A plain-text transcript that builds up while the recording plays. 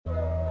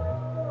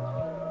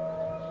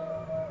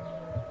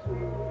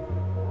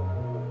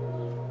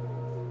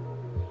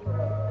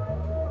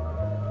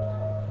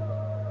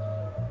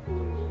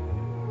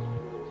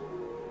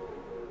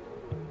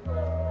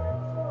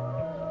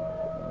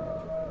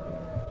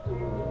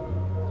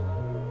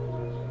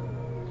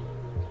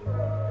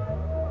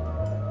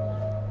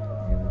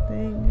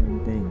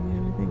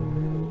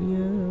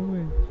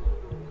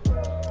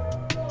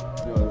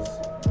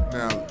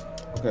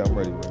Okay, I'm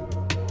ready, bro.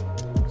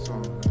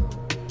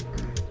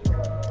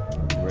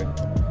 You ready?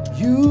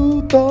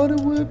 You thought it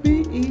would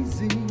be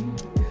easy,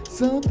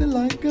 something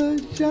like a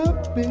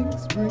shopping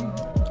spree.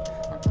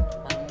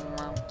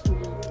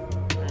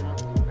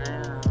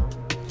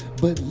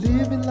 But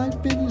living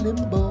life in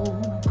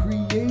limbo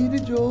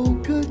created your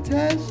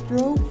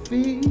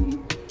catastrophe.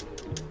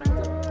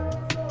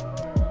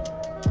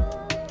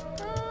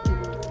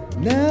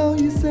 Now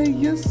you say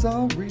you're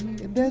sorry,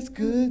 and that's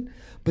good,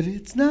 but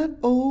it's not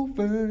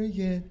over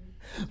yet.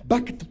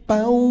 Back at the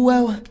bow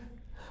wow,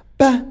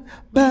 ba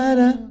ba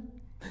da.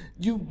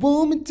 You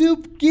want me to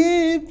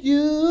forgive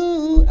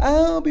you?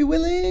 I'll be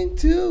willing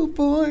to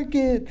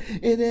forget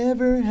it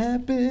ever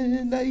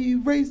happened. I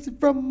erased it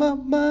from my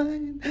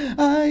mind.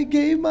 I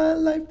gave my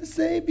life to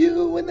save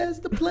you, and that's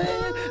the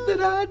plan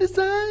that I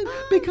designed.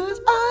 Because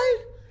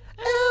I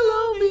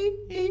love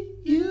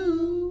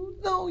you.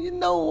 No, you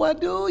know I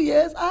do.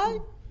 Yes, I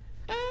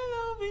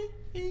love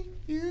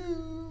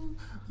you.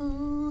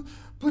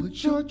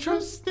 Put your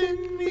trust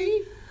in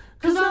me,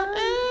 'cause I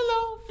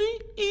love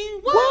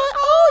What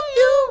are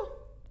you?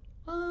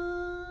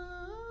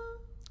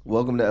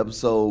 Welcome to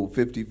episode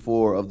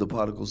 54 of the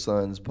Prodigal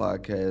Sons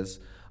podcast.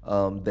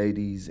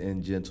 Ladies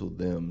and gentle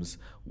thems,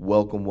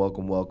 welcome.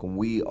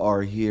 We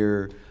are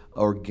here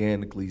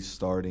organically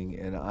starting,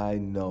 and I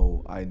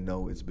know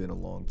it's been a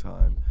long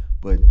time,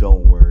 but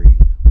don't worry,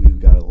 we've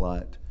got a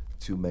lot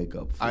to make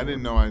up for. I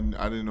didn't know I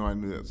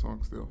knew that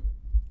song still.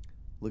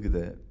 Look at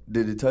that.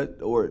 Did it touch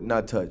or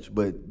not touch?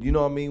 But you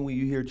know what I mean? When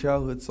you hear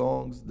childhood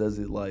songs, does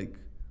it like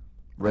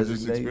resonate? I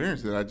just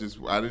experienced it.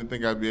 I didn't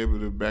think I'd be able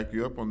to back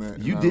you up on that.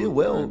 You did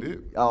well. I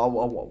did. I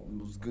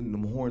was getting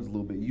them horns a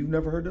little bit. You've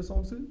never heard that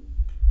song, Sid?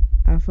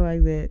 I feel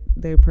like that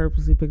they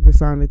purposely picked a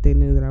song that they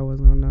knew that I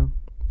wasn't gonna know.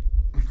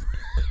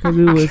 Because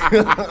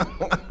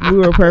we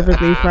were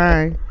perfectly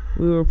fine.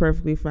 We were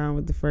perfectly fine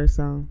with the first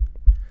song.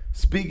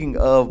 Speaking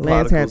of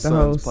Lance Prodigal had the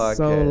Sons whole podcast,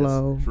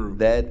 solo. True.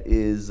 that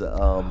is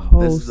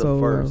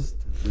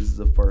this is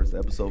the first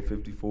episode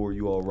 54.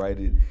 You all write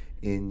it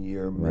in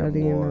your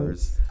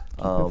memoirs.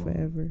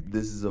 Forever.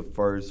 This is a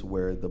first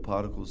where the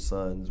Prodigal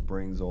Sons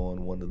brings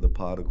on one of the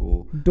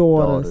prodigal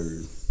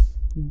daughters.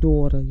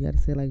 Daughter, you gotta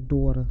say like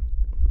daughter.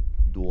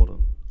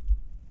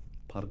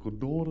 Prodigal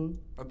daughter.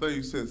 I thought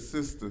you said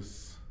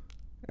sisters.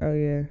 Oh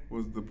yeah.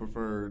 Was the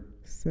preferred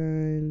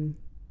Son,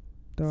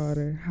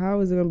 daughter. How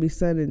is it gonna be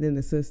son and then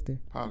the sister?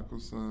 Prodigal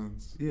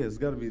Sons. Yeah, it's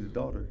got to be the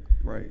daughter,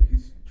 right?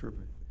 He's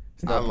tripping.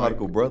 It's not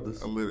Prodigal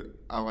Brothers.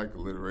 I like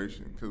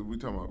alliteration because we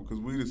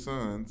the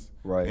sons,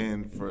 right?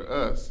 And for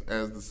us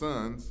as the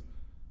sons,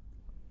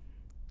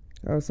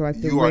 oh, so like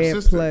the you red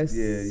sister. plus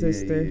Yeah,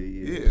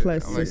 sister,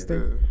 plus like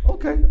sister.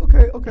 Okay.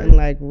 And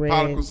like red,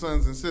 Prodigal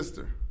Sons and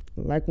sister.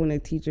 like when a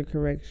teacher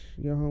corrects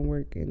your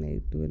homework and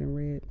they do it in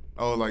red.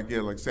 Oh, like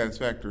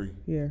Satisfactory.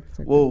 Yeah.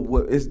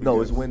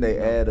 It's when they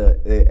add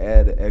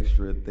an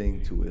extra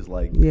thing to it. It's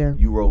like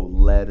you wrote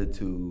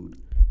latitude,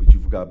 but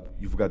you forgot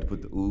to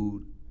put the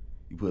ood.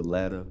 You put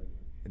ladder,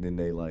 and then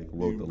they like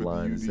wrote the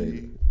line and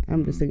said.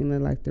 I'm just thinking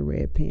of like the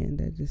red pen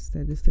that just.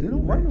 They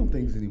don't write on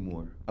things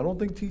anymore. I don't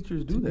think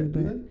teachers do that,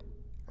 do they?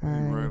 You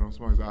write on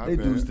somebody's iPad. They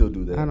do still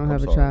do that. I don't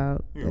have a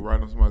child. You can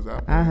write on somebody's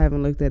iPad. I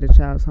haven't looked at a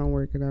child's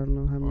homework and I don't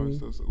know how many.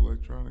 It's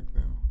electronic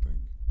now, I think.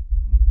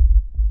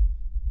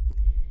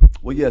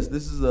 Well, yes,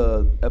 this is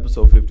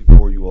episode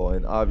 54, you all,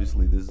 and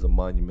obviously this is a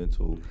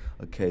monumental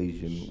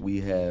occasion. We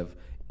have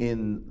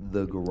in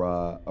the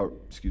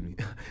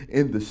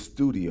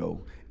studio,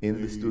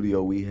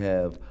 we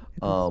have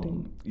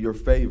your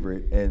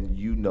favorite, and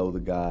you know the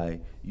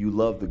guy, you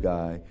love the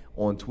guy.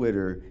 On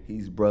Twitter,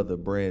 he's Brother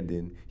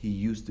Brandon. He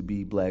used to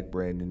be Black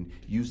Brandon,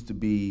 used to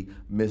be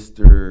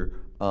Mr.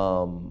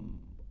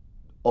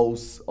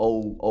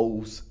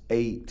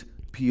 08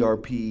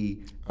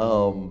 PRP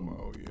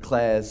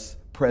class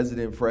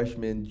president,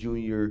 freshman,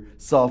 junior,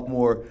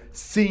 sophomore,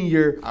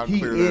 senior. I'll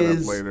clear that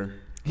up later.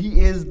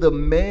 He is the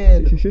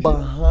man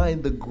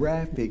behind the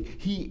graphic.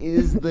 He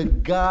is the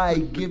guy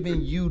giving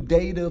you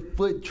data,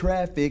 foot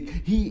traffic.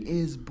 He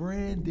is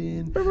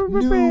Brandon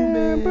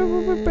Newman.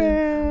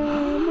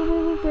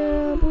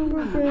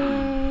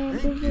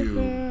 Thank you.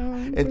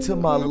 And to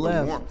my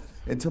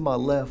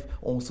left,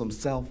 on some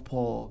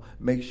southpaw,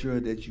 make sure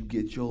that you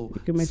get your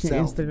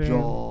south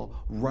jaw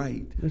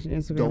right.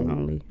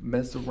 Don't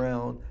mess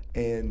around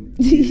and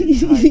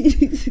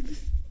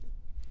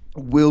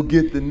we'll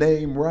get the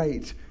name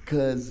right,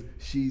 because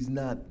she's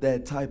not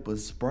that type of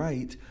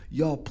sprite.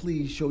 Y'all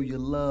please show your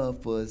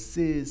love for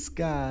Sid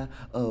Sky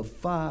of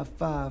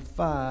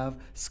 555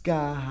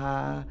 Sky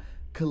High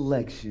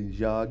Collections,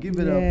 y'all. Give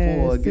it up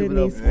for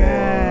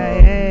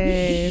Sky.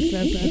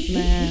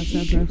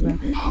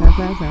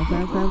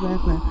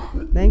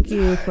 Thank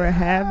you for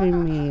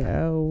having me.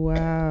 Oh,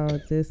 wow.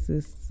 This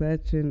is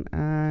such an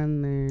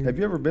honor. Have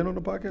you ever been on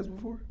the podcast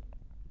before?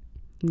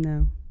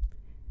 No.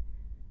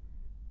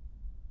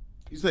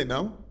 You say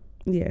no?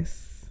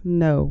 Yes.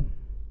 No.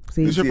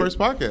 See, this is your first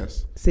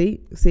podcast. See?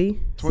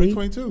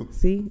 2022.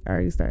 See?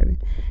 Already started.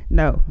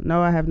 No,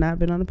 I have not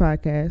been on the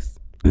podcast.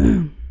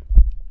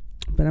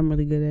 But but I'm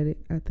really good at it.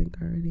 I think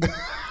already.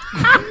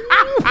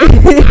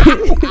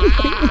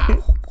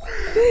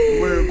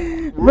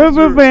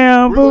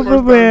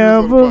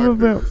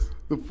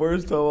 The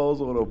first time I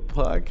was on a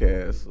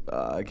podcast,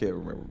 I can't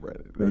remember,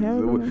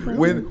 Brandon.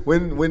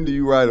 When do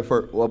you ride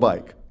a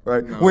bike?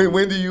 Right? No.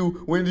 When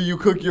do you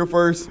cook your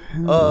first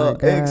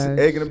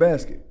egg in a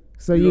basket?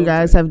 So you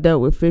guys have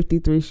dealt with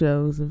 53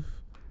 shows of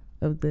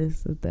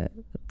this, of that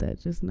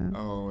just now.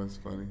 Oh, it's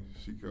funny.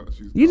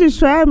 You just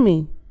tried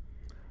me.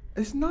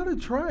 It's not a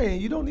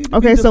trying. You don't need to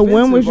Okay, be so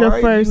when was your right?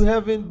 first?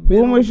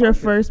 When was your podcast.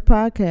 first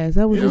podcast?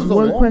 That was just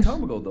one one question.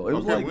 Time ago, though. It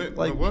was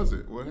when was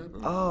it? What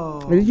happened?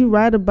 Oh, did you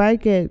ride a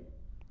bike at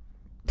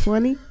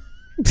 20?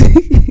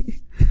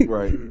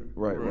 Right.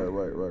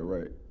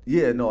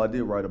 Yeah, no, I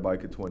did ride a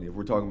bike at 20. If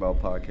we're talking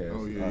about podcasts.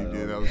 Oh yeah, you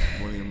did. That was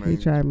one of your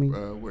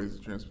main ways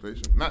of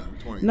transportation. Not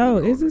 20. No,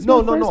 is this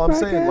No. my first I'm podcast?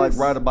 saying like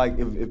ride a bike.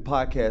 If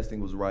podcasting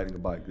was riding a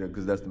bike,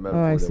 because that's the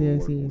metaphor I that see. we're I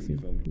working with. see. You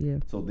feel me? Yeah.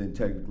 So then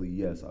technically,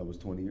 yes, I was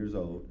 20 years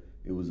old.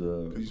 It was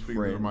a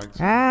friend.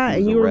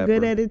 And you were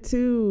good at it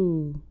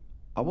too.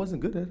 I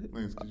wasn't good at it.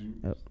 Lance,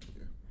 Yeah,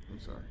 I'm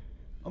sorry.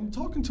 I'm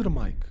talking to the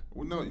mic.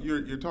 Well, no,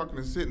 you're talking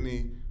to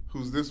Sydney,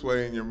 who's this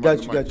way, and your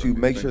Got you.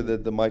 Make sure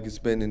that the mic is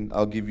spinning.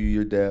 I'll give you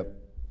your dab.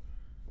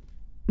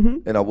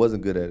 Mm-hmm. And I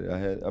wasn't good at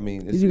it.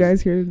 Did you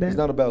guys hear that? It's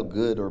not about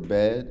good or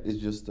bad. It's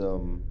just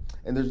and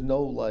there's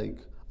no like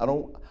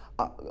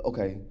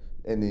okay.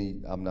 And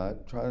then I'm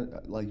not trying.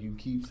 Like you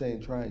keep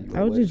saying trying.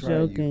 I was just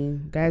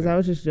joking, guys. Okay. I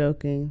was just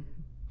joking.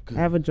 Good.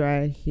 I have a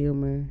dry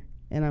humor,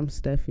 and I'm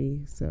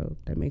stuffy, so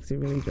that makes it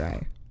really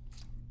dry.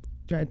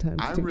 Dry times.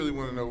 I really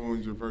want to know when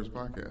was your first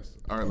podcast.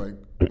 All right,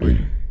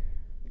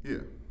 yeah.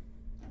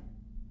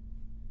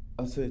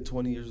 I said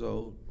 20 years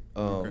old.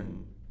 Okay.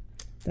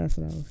 That's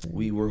what I was saying.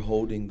 We were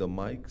holding the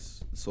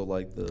mics, so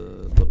like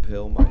the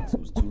lapel mics.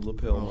 It was 2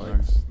 lapel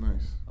mics.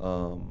 Nice.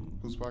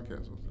 Whose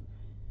podcast was it?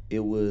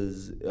 It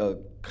was a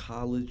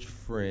college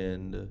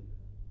friend,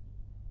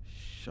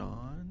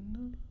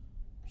 Sean.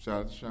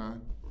 Shout out to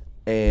Sean.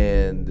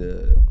 And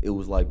it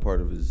was like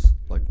part of his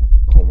like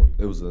homework.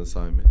 It was an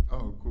assignment.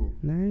 Oh, cool.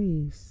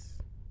 Nice.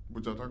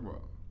 What y'all talk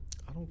about?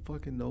 I don't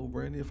fucking know,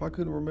 Brandon. If I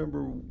couldn't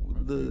remember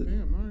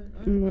Damn, all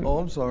right. Oh,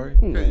 I'm sorry.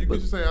 Okay, you could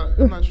just say,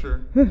 I'm not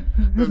sure.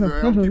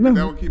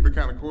 That would keep it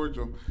kind of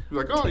cordial.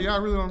 You're like, oh, yeah, I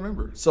really don't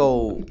remember.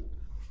 So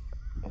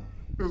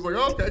it was like,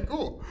 oh, okay,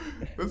 cool.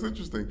 That's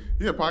interesting.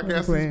 Yeah,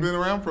 podcasting's been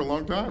around for a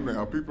long time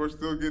now. People are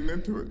still getting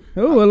into it.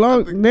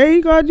 Oh,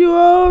 they called you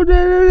old.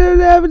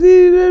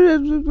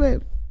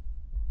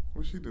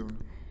 What's she doing?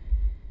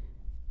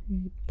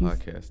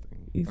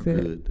 Podcasting. He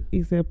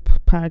said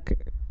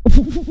podcast.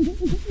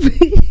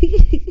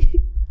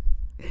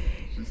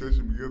 She said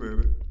she'd be good at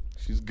it.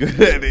 She's good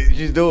at it.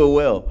 She's doing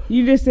well.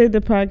 You just said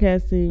the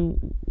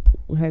podcasting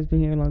has been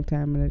here a long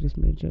time, and I just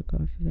made a joke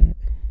off of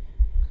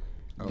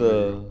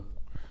that.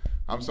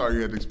 I'm sorry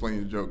you had to explain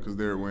your joke because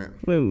there it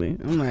went. Literally,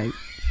 I'm like,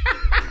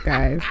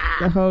 guys,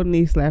 the whole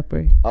knee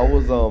slapper. I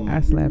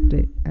slapped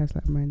it. I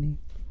slapped my knee.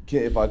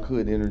 If I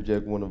could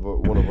interject one of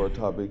our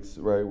topics,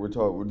 right?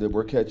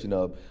 We're catching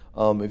up.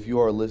 If you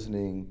are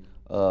listening,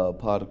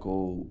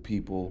 Podical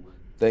people,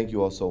 thank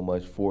you all so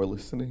much for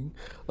listening.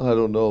 I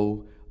don't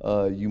know.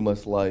 You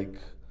must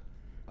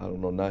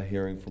not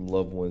hearing from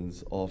loved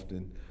ones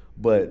often,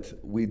 but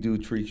we do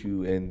treat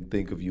you and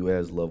think of you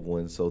as loved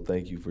ones. So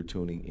thank you for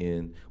tuning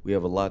in. We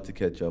have a lot to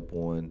catch up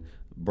on.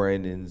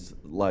 Brandon's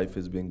life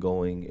has been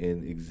going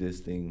and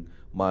existing.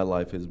 My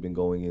life has been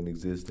going and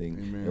existing.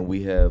 Amen. And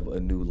we have a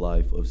new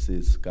life of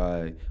Sid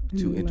Sky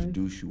to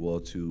introduce you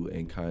all to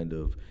and kind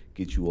of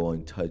get you all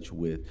in touch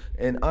with.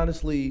 And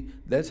honestly,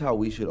 that's how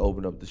we should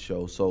open up the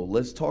show. So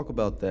let's talk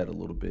about that a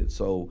little bit.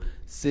 So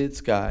Sid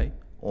Sky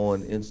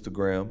on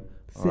Instagram.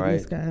 Sydney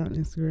Sky on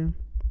Instagram.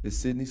 Is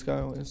Sydney Sky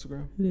on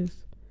Instagram? It is.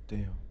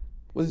 Damn.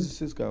 What is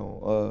Sid Sky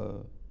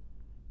on?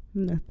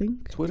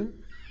 Nothing. Twitter?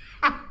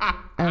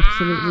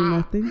 Absolutely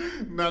nothing.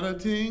 Not a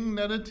ting,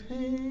 not a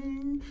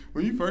ting.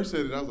 When you first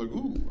said it, I was like,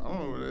 ooh, I don't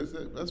know where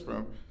that's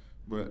from.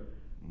 But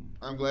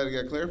I'm glad it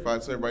got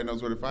clarified so everybody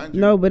knows where to find you.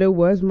 No, but it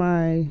was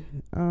my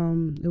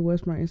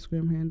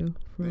Instagram handle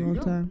for a long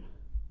time.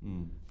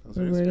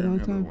 For a very long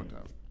time.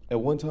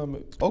 At one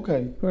time,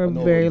 okay. For a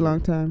very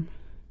long time.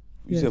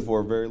 You said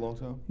for a very long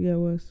time? Yeah, it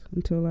was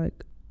until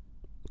like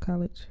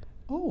college.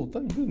 Oh,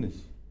 thank goodness.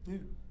 Yeah,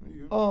 there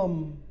you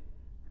go.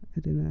 I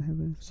did not have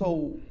it.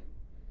 So,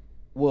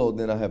 well,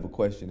 then I have a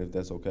question, if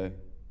that's okay.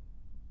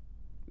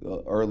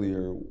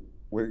 Earlier,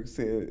 where you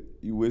said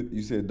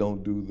you said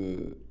don't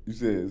do you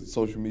said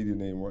social media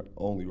name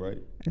only, right?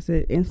 I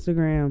said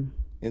Instagram.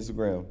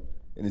 Instagram,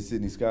 and it's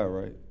Sydney Sky,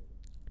 right?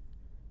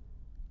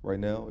 Right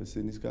now, it's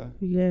Sydney Sky.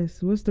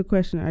 Yes. What's the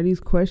question? Are these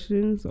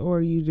questions, or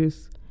are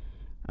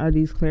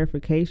these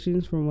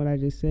clarifications from what I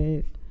just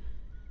said?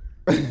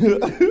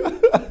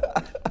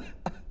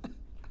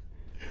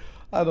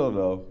 I don't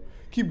know.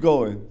 Keep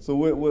going. So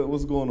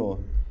what's going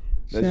on?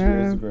 That's your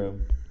Instagram.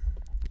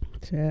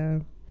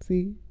 Child.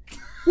 See?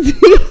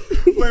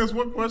 Lance,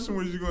 what question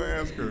was you going to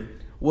ask her?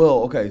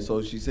 Well, okay,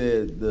 so she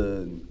said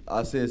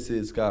I said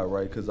Sid Scott,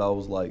 right? Because I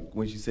was like,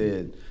 when she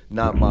said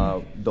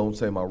don't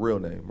say my real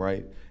name,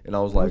 right? And I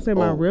was like, don't say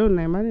my real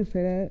name. I didn't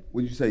say that.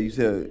 What'd you say? You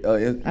said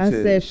I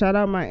said shout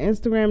out my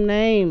Instagram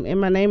name,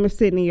 and my name is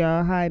Sydney,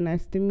 y'all. Hi,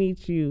 nice to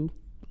meet you.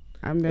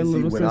 I'm their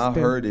little sister. When I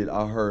heard it,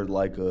 I heard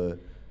like a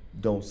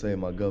don't say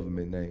my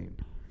government name.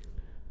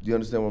 Do you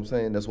understand what I'm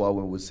saying? That's why I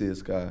went with Sid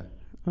Sky.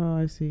 Oh,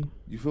 I see.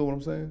 You feel what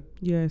I'm saying?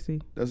 Yeah, I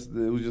see. It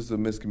was just a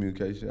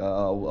miscommunication.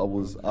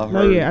 I heard.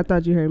 No, yeah, I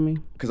thought you heard me.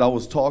 Because I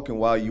was talking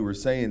while you were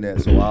saying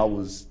that, so I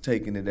was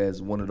taking it as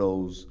one of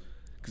those.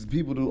 Because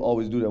people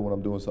always do that when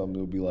I'm doing something.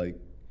 They'll be like,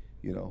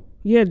 you know.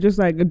 Yeah, just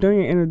like during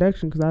your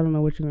introduction, because I don't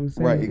know what you're going to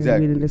say. Right,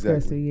 exactly. We didn't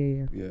discuss it.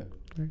 Yeah.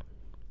 Right.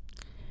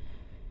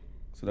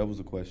 So that was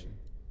the question.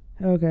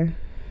 Okay.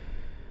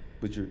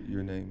 But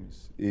your name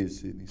is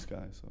Sydney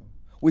Sky, so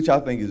which I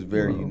think is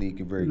very unique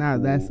and very cool.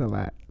 That's a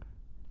lot.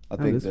 I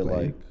think that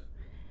like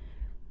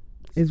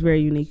it's very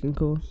unique and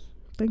cool.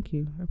 Thank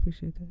you. I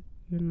appreciate that.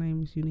 Your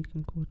name is unique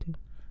and cool too.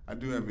 I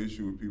do have an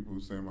issue with people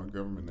saying my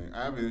government name.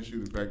 I have an issue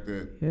with the fact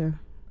that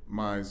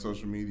my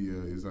social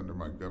media is under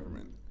my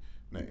government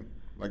name.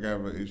 Like I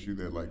have an issue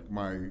that like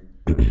my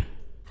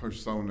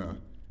persona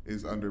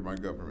is under my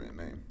government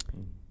name.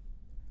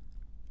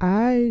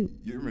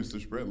 You're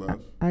Mr. Spread Love.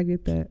 I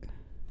get that.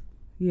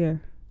 Yeah,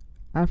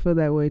 I feel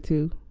that way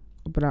too,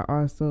 but I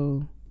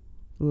also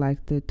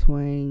like the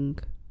twang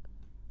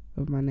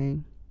of my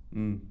name.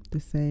 The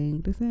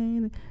saying,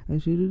 I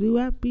should do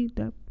up, beat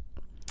up.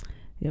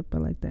 Yep, I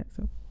like that.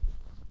 So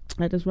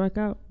I just rock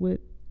out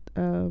with,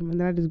 and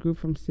then I just grew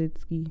from Sid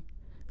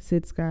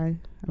Sky.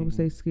 I would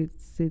say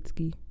Sid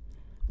Ski.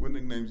 What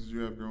nicknames did you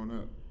have growing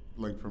up,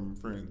 like from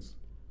friends?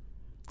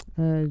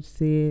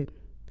 Sid.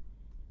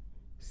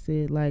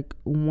 Like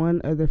one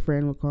other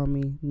friend would call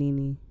me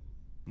Nene.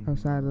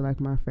 Outside of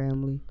like my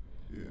family.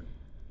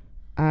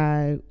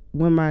 Yeah.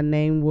 When my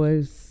name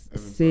was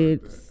Evan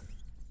Sid,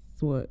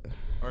 what?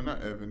 Or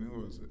not Evan?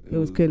 Who was it? It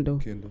was Kendall.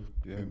 Kendall.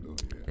 Yeah.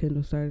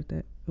 Kendall started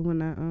that. When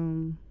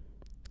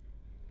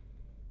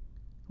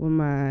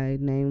my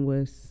name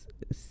was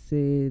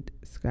Sid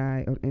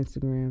Sky on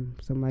Instagram,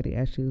 somebody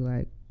actually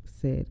like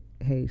said,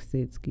 "Hey,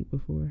 Sidski"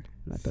 before,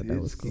 and I thought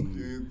that was cool.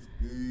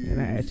 And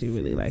I actually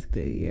really liked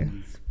it. Yeah.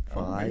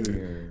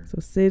 Fire. So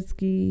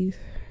Sidski.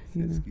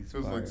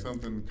 Feels like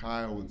something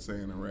Kyle would say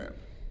in a rap.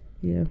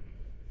 Yeah,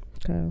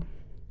 Kyle.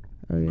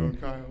 Oh yeah. You know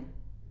Kyle?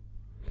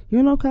 You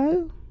don't know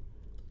Kyle?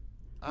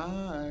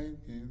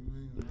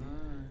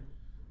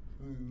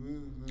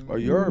 Are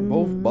you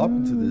both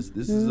bopping to this?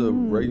 This is a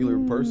regular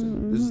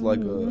person. This is like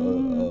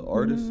a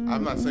artist.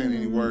 I'm not saying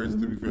any words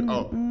to be fair.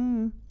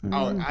 Oh,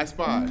 I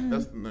Spy.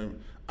 That's the name.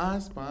 I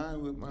spy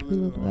with my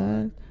little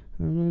eye.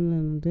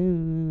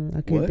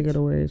 I can't think of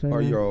the words right now.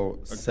 Are y'all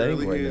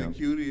saying right now?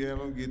 Cutie, I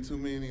don't get too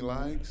many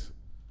likes.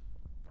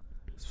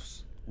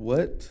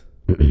 What?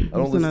 I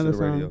don't listen to the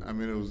radio. Song. I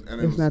mean,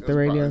 it's not the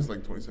radio. It's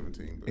like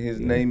 2017. His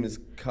name is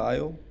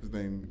Kyle.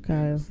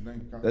 Kyle.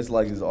 That's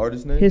like his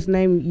artist name. His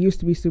name used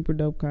to be Super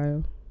Dope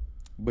Kyle.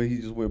 But he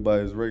just went by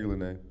his regular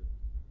name.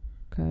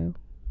 Kyle.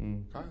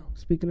 Kyle.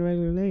 Speaking of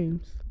regular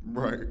names.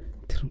 Right.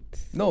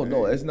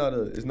 No, it's not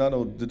a. This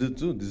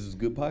is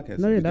good podcast.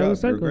 No, yeah, that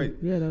was Circle. Great.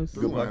 Yeah, that was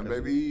good podcast,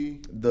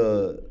 baby.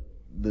 The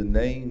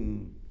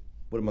name.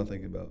 What am I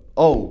thinking about?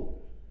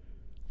 Oh,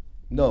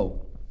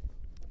 no.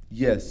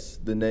 Yes,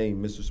 the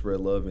name Mr.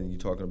 Spread Love, and you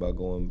talking about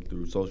going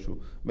through social.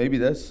 Maybe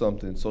that's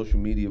something. Social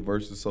media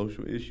versus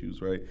social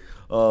issues, right?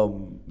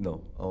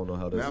 No, I don't know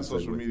how that's. Now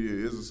social media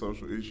is a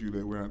social issue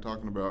that we're not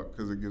talking about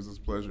because it gives us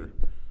pleasure.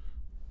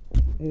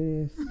 It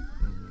is.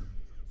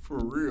 For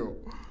real.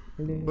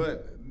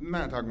 But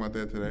not talking about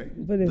that today.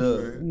 But it's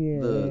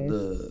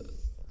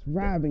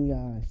robbing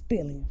y'all,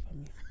 stealing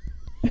from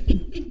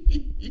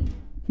you.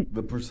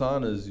 The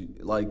personas,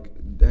 like,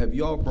 have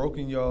y'all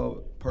broken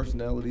y'all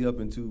personality up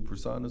into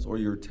personas or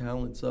your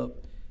talents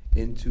up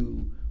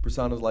into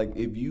personas? Like,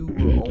 if you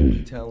were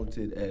only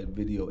talented at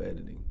video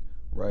editing,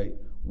 right,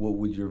 what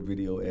would your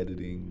video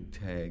editing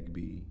tag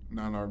be?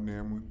 Non-Ard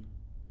Namwin.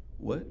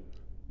 What?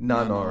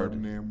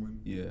 Non-Ard Namwin.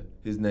 Yeah,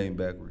 his name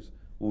backwards.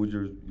 What would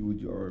your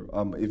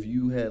if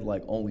you had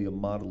like only a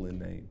modeling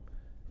name,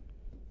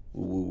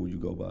 what would you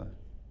go by?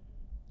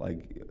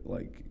 Like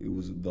it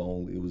was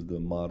the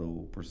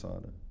model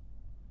persona.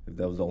 If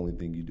that was the only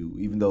thing you do,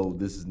 even though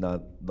this is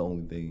not the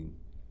only thing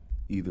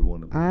either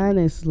one of them.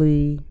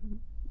 Honestly,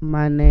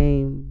 my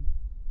name,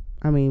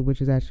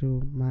 which is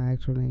my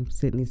actual name,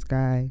 Sydney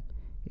Sky,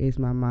 is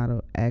my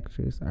model,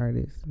 actress,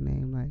 artist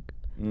name. Like,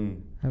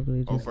 I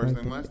really just first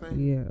name, last name?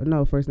 Yeah,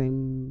 no, first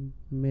name,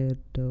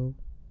 middle.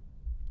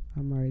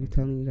 I'm already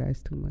telling you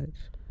guys too much.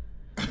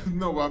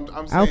 No, but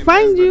I'm saying I'll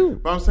find you.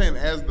 But I'm saying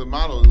as the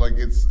model, like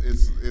it's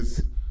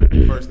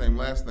first name,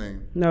 last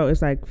name. No,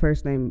 it's like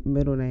first name,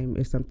 middle name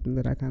is something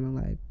that I kind of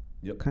like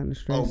kind of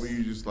stress. Oh, but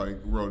you just like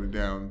wrote it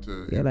down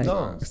to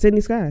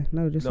Sydney Sky.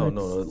 No, just no,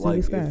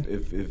 like Sky.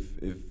 If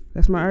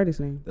that's my artist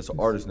name. That's an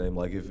artist name.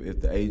 Like if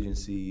the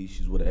agency,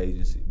 she's with an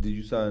agency. Did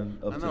you sign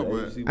up to the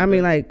agency? I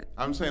mean, like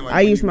I'm saying, like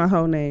I use my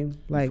whole name.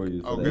 Like okay,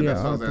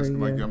 that's what I was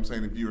asking. Like I'm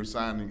saying, if you were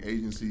signing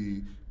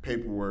agency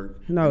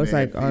paperwork, no, it's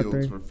like all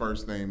three for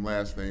first name,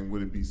 last name.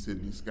 Would it be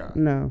Sydney Scott?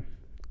 No,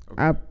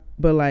 okay.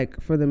 But like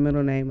for the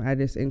middle name, I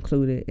just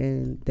include it,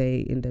 and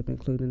they end up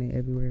including it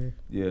everywhere.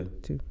 Yeah.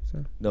 Too.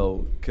 So.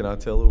 No, can I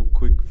tell a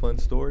quick fun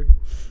story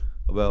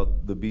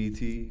about the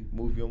BET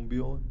movie I'm gonna be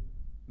on?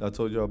 I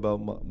told y'all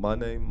about my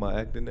name, my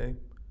acting name.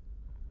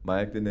 My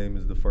acting name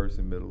is the first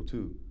and middle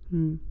too,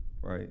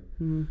 right?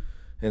 Mm-hmm.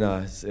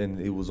 And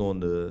it was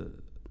on the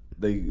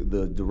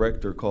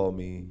director called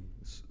me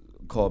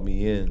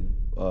in.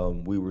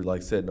 We were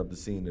like setting up the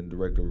scene, and the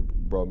director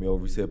brought me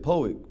over. He said,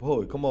 "Poet,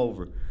 come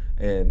over."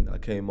 And I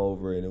came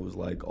over, and it was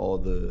like all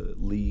the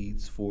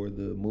leads for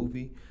the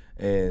movie.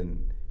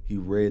 And he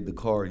read the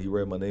card. He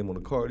read my name on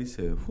the card. He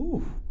said,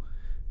 "Whew."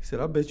 He said,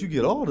 "I bet you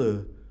get all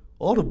the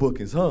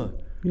bookings, huh?"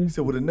 Yeah. He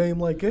said, "With a name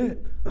like that?"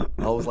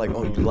 I was like,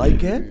 "Oh, you like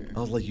that?" I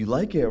was like, "You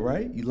like it,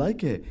 right? You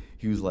like it?"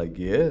 He was like,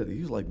 "Yeah."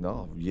 He was like,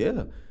 "No,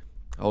 yeah."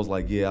 I was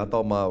like, "Yeah." I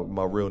thought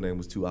my real name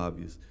was too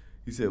obvious.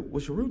 He said,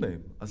 "What's your real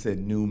name?" I said,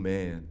 "New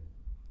Man."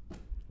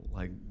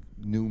 Like,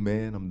 new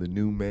man. I'm the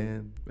new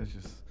man. I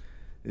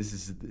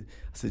said,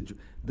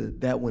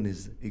 that one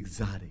is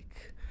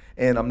exotic.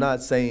 And I'm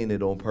not saying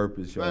it on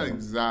purpose, y'all. It's not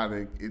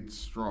exotic. It's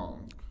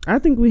strong. I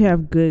think we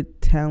have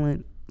good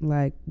talent,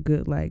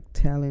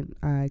 talent,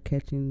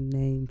 eye-catching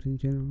names in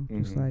general.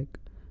 Mm-hmm. Just like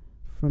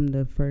from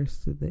the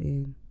first to the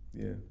end.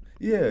 Yeah.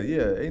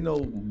 Ain't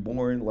no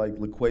boring like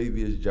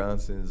LaQuavius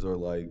Johnsons or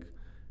like,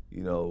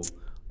 you know.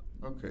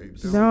 Okay.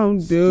 Don't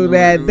do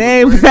that.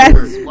 They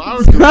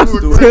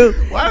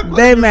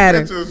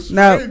matter.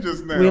 No,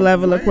 we love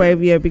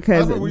LaQuavia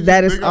because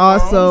that is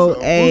also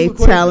a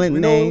talent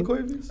name.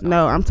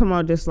 No, I'm talking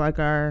about just like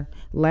our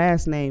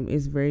last name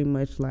is very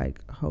much like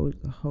whole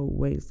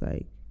ways.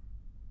 Like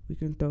we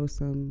can throw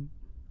some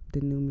the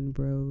Newman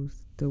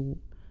Bros, the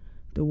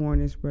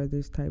Warner's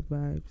Brothers type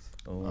vibes.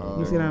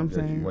 You see what I'm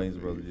saying? Wayne's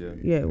Brothers, yeah.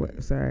 Yeah,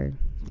 sorry.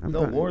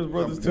 Warner's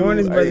Brothers too.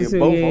 Warner's Brothers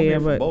too. Yeah,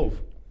 but both.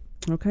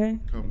 Okay.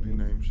 Company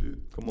name shit.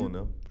 Come on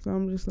now. So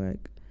I'm just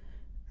like,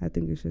 I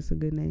think it's just a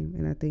good name,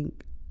 and I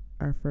think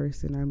our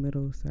first and our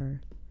middles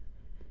are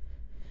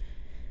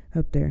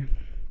up there.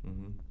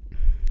 Mm-hmm.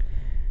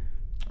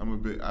 I'm a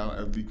bit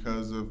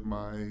because of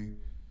my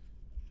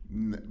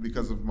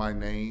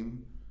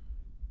name.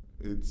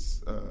 It's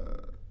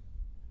the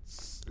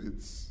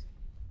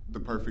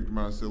perfect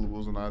amount of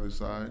syllables on either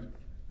side.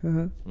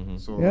 Mm-hmm.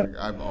 So like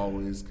I've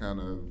always kind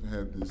of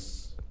had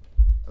this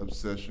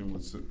obsession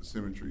with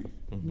symmetry.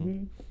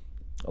 Mm-hmm.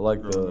 I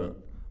like the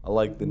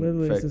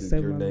literally fact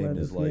that your name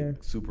is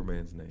like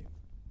Superman's name.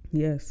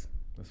 Yes.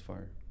 That's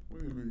fire.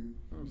 Wait,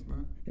 no, it's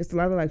not. It's a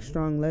lot of like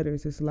strong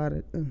letters. It's a lot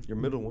of. Your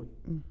middle one.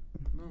 No,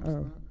 it's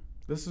not.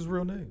 That's his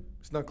real name.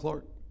 It's not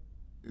Clark.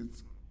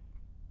 It's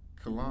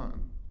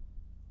Kalan.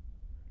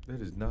 That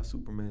is not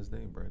Superman's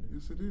name, Brandon.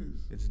 Yes, it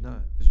is. It's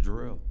not. It's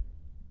Jor-El.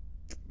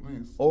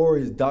 Lance. Or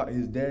his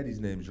daddy's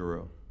name's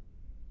Jor-El.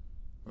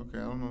 Okay,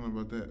 I don't know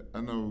about that. I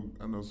know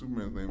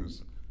Superman's name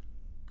is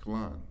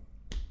Kalan.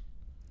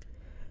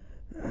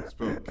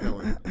 Spelled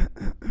Kelly.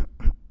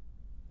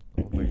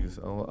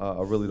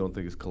 I really don't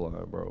think it's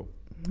Kalan, bro.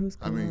 Who's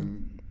Kalan? I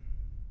mean,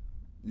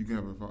 you can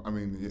have a phone. I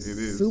mean, it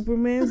is.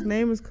 Superman's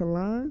name is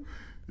Kalan?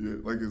 Yeah,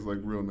 like his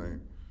real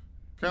name.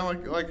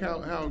 Kind of like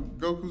how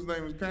Goku's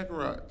name is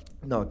Kakarot.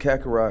 No,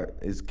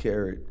 Kakarot is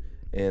carrot,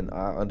 and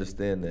I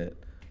understand that.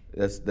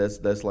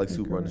 That's like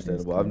super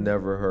understandable. I've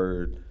never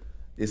heard.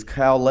 It's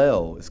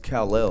Kal-El. It's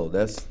Kal-El.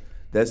 That's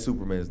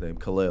Superman's name,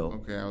 Kal-El.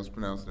 Okay, I was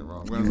pronouncing it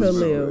wrong.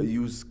 Kal-El.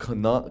 Use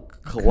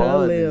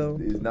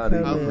Kalan is not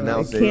even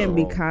pronounced. It can't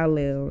be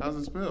Kal-El. How's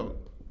it spelled?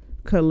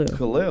 Kal-El.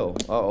 Kal-El.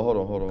 Oh,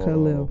 hold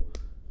on.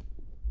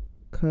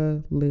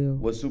 Kal-El.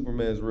 What's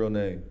Superman's real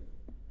name?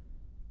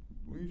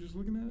 Were you just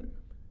looking at it?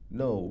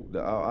 No,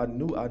 I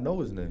know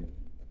his name.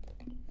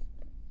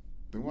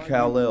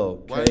 Kal-El.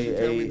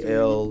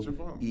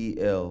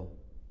 Kalel.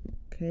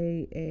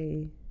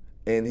 K-A.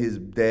 And his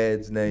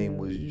dad's name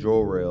was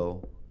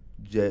Jor-El,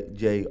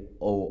 Jorel,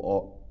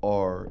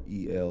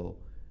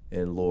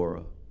 and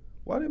Laura.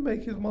 Why did they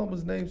make his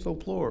mama's name so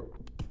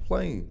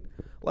plain?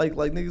 Like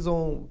niggas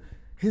on,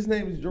 his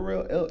name is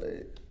Jor-El,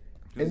 and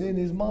then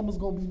his mama's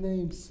gonna be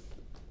named.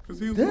 Cause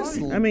he was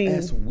white. I mean,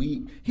 that's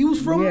weak. He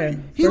was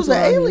from. He was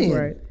an alien.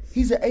 Right.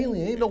 He's an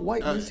alien. Ain't no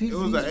whiteness. It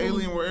was an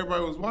alien where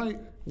everybody was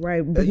white.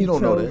 Right, but you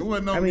don't know that.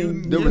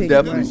 There was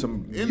definitely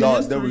some.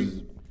 There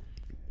was.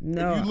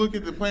 No. If you look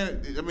at the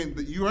planet, I mean,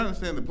 you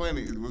understand the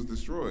planet was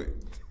destroyed.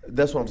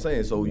 That's what I'm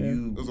saying. So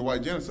it was a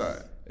white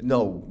genocide.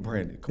 No,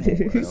 Brandon, come on.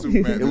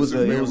 It was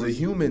a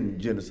human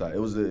genocide. It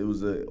was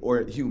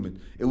human.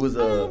 It was a.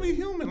 I don't be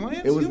human,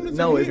 Lance. It's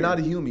not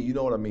a human. You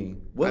know what I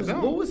mean? What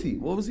was he?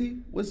 What's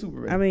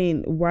Superman? I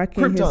mean, why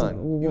can't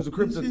Krypton? He was a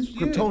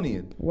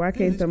Kryptonian. Why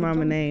can't the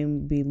mama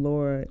name be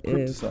Laura?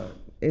 Kryptonite.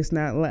 it's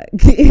not like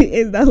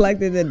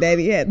that the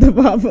daddy had the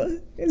mama.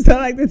 It's not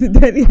like that the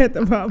daddy had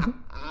the mama.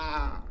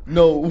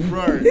 No,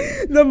 right.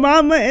 The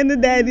mama and the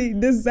daddy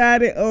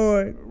decided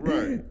on.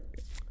 Right.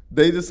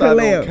 They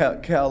decided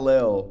on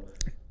Kal-El.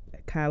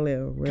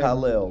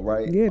 Kal-El,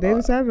 right? Yeah, they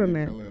decided on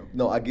that. Kal-El.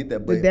 No, I get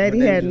that. But the daddy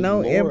had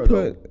no Laura,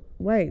 input. Though.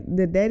 Right.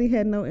 The daddy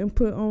had no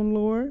input on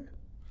Laura.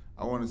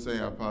 I want to say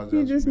I apologize.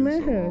 You just for being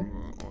met so her.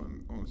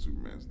 wrong on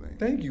Superman's name.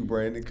 Thank you,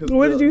 Brandon.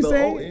 What did you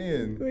say?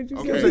 O-N. What did you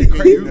Okay, say?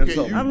 Creighton or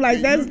something. I'm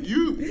like, that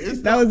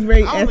was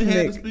very I only had to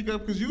ethnic. speak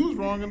up because you was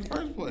wrong in the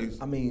first place.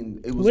 I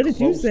mean, it was. What did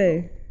you close,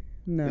 say? though.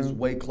 No. It's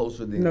way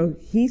closer than. No,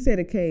 he said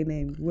a K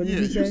name. What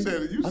did you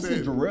say? You I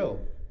said Jarrell.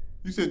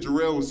 You said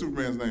Jarrell was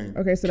Superman's name.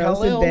 Okay, so that was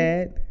his Kal-El?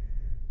 dad.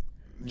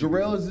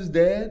 Jarrell is his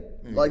dad.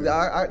 Yeah. Like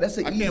that's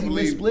an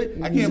easy split.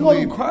 I You can't call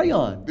him believe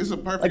Crayon. This is a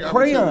perfect Like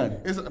Crayon.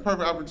 opportunity. It's a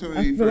perfect opportunity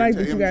I feel for like to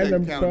that you him guys take are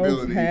both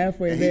accountability.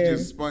 halfway and there. He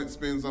just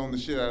spins on the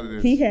shit out of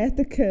this. He had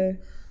the K.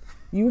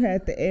 You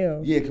had the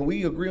L. Yeah, can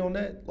we agree on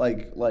that?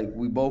 Like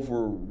we both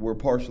were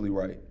partially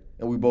right,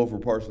 and we both were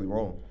partially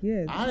wrong.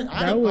 Yeah. I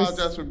that was-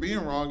 apologize for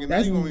being wrong, and now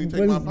you want me to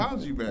take my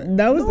apology back.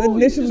 That was No, you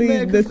initially just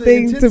mad the 'cause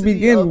thing to intensity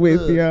begin of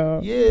with,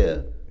 y'all.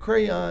 Yeah,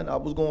 Crayon. I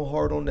was going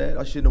hard on that.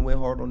 I shouldn't have went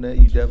hard on that.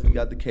 You definitely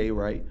got the K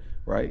right.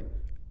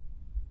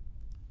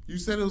 You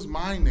said it was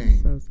my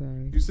name. So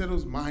sorry. You said it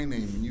was my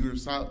name, and you were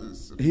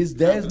His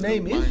dad's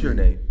name is your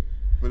name.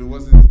 But it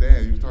wasn't his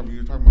dad. You were talking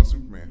about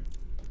Superman.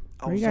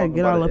 We gotta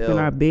get all up in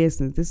our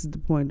business. This is the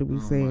point that we Oh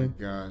saying.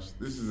 my gosh,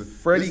 this is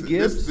Freddie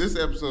Gibbs? This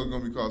episode is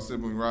gonna be called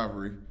sibling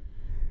rivalry.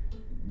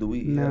 Do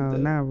we? No, have that?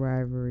 not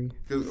rivalry.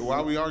 Because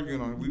while we've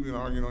been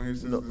arguing on here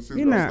since You're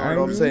we not started.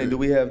 No, I'm saying, do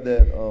we have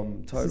that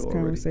This title is already?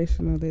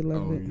 conversational. They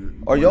love it.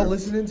 Are y'all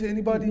listening to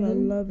anybody I new?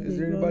 love Is it.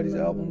 there I anybody's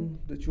love album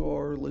that you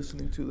are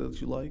listening to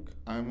that you like?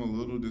 I'm a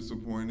little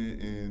disappointed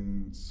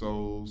in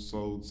Soul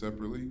Sold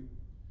Separately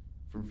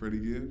from Freddie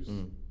Gibbs.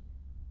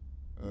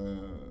 Oh,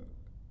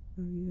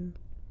 yeah.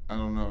 I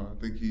don't know. I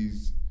think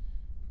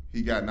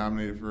he got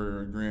nominated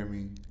for a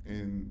Grammy,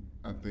 and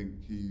I think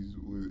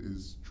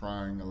is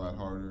trying a lot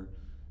harder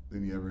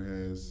than he ever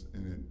has,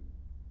 and it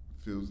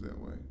feels that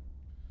way.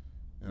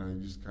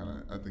 And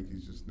I think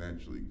he's just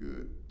naturally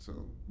good.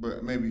 So,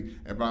 but maybe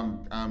if I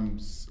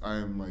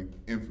am like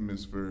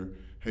infamous for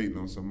hating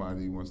on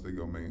somebody once they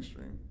go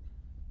mainstream.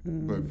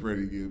 But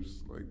Freddie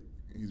Gibbs, like,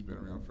 he's been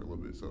around for a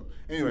little bit. So,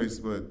 anyways,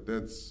 but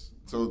that's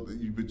so.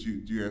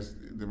 You asked,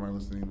 am I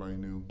listening to anybody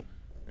new?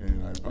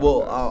 And I apologize.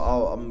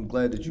 Well, I'm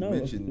glad that you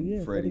mentioned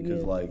yeah, Freddie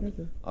because, Freddie, like,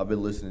 okay. I've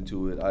been listening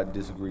to it. I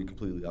disagree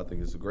completely. I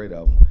think it's a great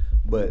album,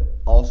 but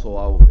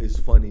also it's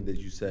funny that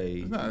you say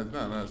It's not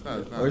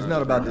or it's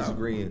not about a great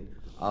disagreeing.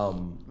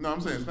 album. No,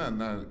 I'm saying it's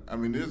not. I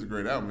mean, it is a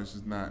great album. It's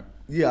just not.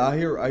 Yeah, I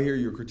hear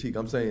your critique.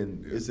 I'm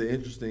saying it's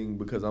interesting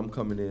because I'm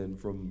coming in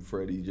from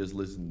Freddie just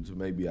listening to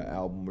maybe an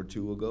album or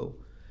two ago,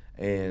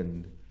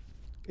 and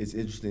it's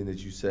interesting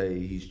that you say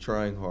he's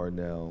trying hard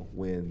now.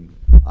 When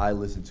I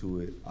listen to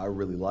it, I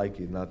really like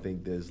it, and I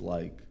think there's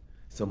like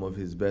some of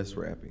his best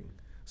rapping.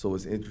 So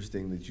it's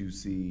interesting that you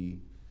see.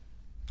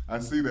 I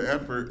see the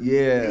effort.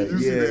 Yeah, and you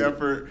see the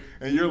effort,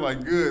 and you're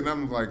like good, and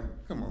I'm like,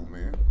 come on,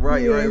 man.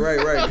 Right.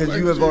 Because Like,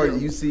 you have chill. already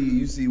you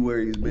see where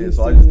he's been. You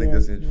So I see just think where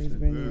that's he's interesting.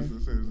 been. This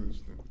is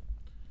interesting.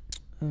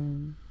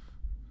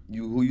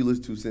 Who you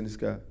listen to, Cindy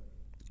Scott?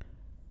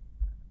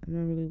 I'm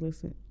not really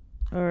listening.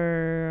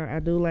 Or I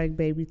do like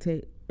Baby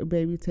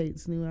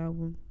Tate's new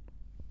album.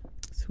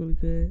 It's really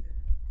good.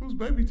 Who's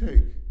Baby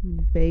Tate?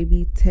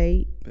 Baby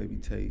Tate. Baby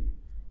Tate.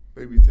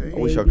 Baby Tate. I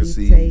wish y'all Baby could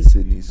see Tate.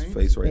 Sydney's Tate?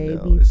 face right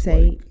now. Baby It's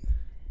Tate. like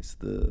it's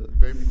the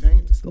Baby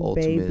Tate. ultimate.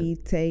 Baby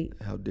Tate.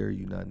 How dare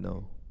you not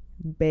know?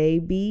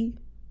 Baby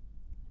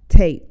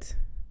Tate.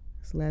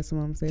 That's the last time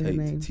I'm saying her Tate.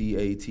 name.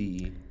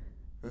 T-A-T-E.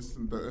 That's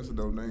a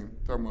dope name.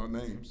 Talking about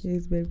names.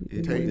 Yes, baby.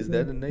 Tate, It is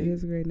that a name? It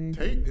is a great name.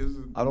 Tate is.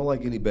 I don't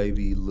like any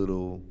baby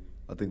little.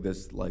 I think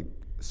that's like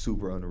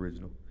super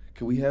unoriginal.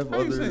 Can we have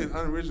How you other? saying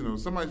unoriginal?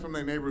 Somebody from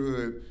their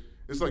neighborhood.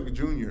 It's like a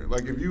junior.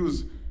 Like if you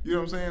was, you know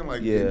what I'm saying?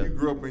 Like Yeah. if you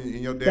grew up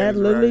in your dad. That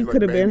literally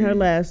could have been her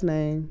last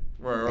name,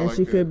 Right, and like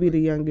she that. could be the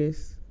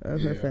youngest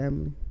of her Yeah.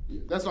 family.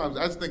 That's why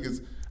I just think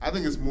I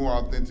think it's more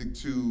authentic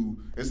to.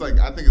 It's like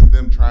I think it's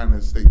them trying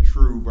to stay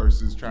true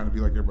versus trying to be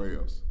like everybody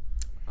else.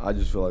 I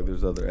just feel like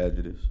there's other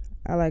adjectives.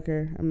 I like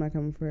her. I'm not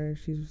coming for her.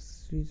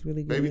 She's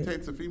really good. Baby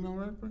Tate's a female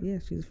rapper. Yeah,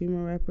 she's a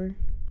female rapper.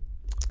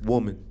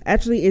 Woman.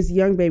 Actually, it's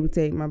Young Baby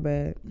Tate. My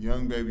bad.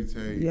 Young Baby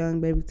Tate. Young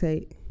Baby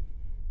Tate.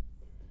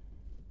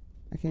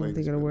 I can't even Latest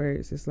think of the one.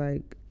 words. It's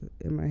like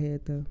in my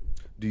head though.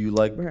 Do you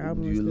like? Her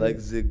album Do is you good. like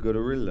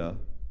Zigorilla?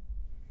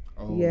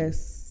 Oh.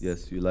 Yes.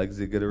 Yes, you like I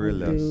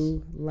Zigorilla.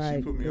 do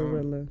like put me on.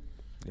 Gorilla.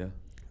 Yeah.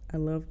 I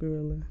love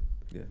Gorilla.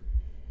 Yeah.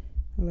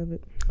 I love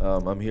it.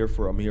 I'm here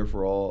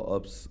for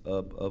all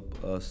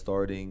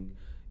starting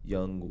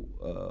young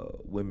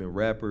women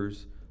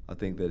rappers. I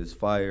think that is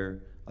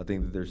fire. I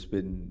think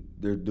that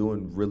they're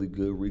doing really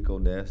good. Rico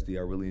Nasty,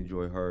 I really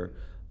enjoy her.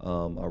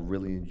 I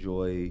really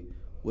enjoy,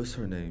 what's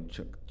her name?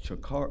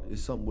 Chakar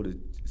is something with a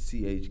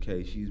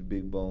CHK. She's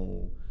big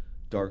bone,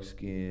 dark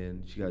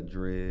skin. She got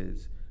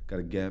dreads, got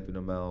a gap in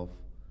her mouth.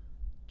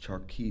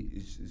 Charqui.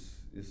 It's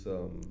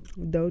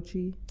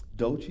Doechii.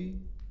 Doechii.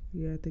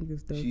 Yeah, I think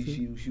it's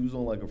Doechii. She was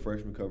on like a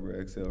freshman cover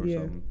of XL or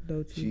something.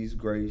 Doechii. She's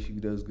great. She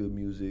does good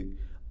music.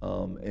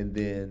 And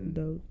then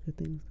I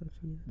think it's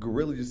Doechii. Yeah.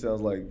 Gorilla just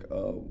sounds like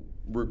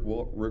Rick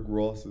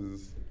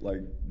Ross's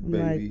like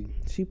baby.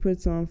 Like, she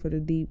puts on for the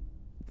deep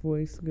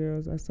voice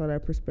girls. I saw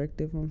that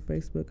perspective on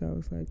Facebook. I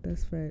was like,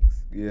 that's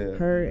facts. Yeah.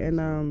 Her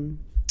and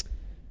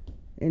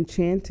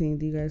Enchanting.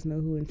 Do you guys know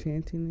who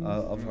Enchanting is?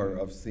 I've heard.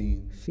 I've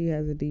seen. She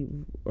has a deep,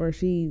 or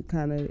she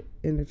kind of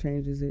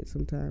interchanges it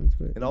sometimes.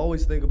 But and I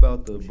always think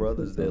about the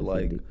brothers that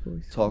like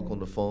talk yeah. on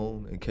the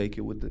phone and cake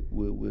it with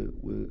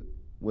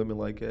women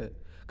like that.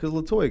 Cause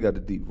Latoya got a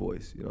deep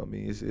voice, you know what I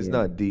mean? It's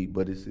not deep,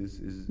 but it's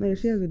no,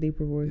 she has a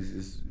deeper voice.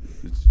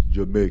 It's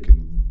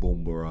Jamaican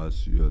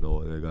boombaras, you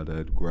know. They got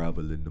that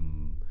gravel in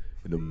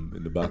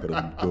the back of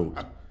them throat,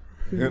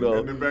 you know.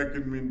 In the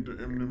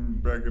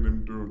back of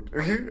them throat.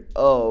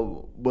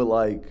 But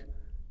like,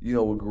 you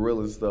know, with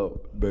Gorilla stuff,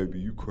 baby,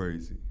 you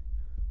crazy.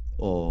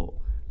 Oh,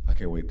 I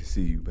can't wait to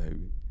see you,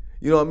 baby.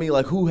 You know what I mean?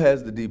 Like, who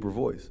has the deeper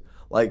voice?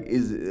 Like,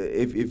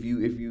 if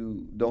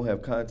you don't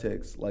have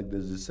context, like,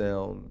 does it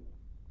sound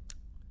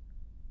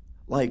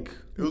like?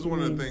 It was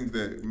one of the things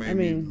that made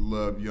me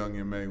love Young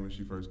M.A. when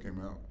she first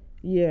came out.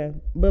 Yeah,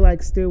 but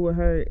like still with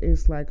her,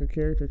 it's like a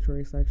character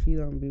choice. Like she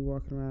don't be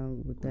walking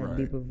around with that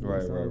deeper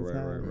voice all the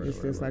time. It's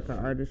just like an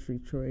artistry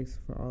choice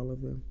for all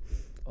of them.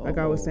 Like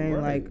I was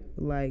saying,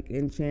 like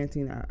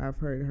Enchanting, I've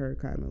heard her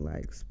kind of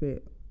like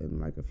spit in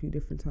like a few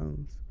different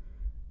tones.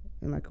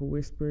 And like a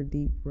whisper,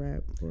 deep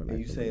rap. Or like and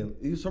you saying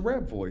it's a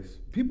rap voice.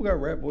 People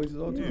got rap voices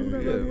all too.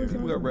 Yeah,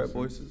 people got rap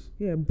voices.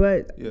 Yeah,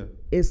 but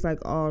it's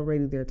like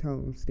already their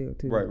tone still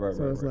too. Right.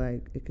 So it's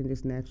like it can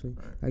just naturally,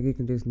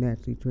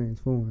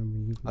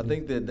 transform. I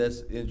think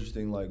that's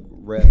interesting. Like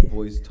rap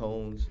voice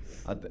tones.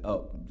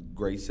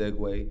 Great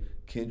segue.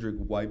 Kendrick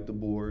wiped the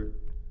board.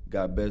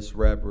 Got best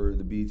rapper,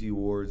 the BET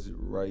Awards.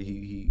 Right,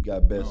 he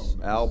got best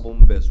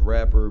album, best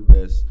rapper,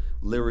 best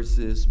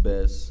lyricist,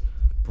 best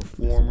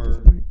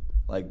performer.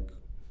 Like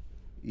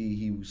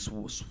he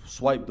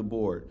swiped the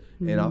board,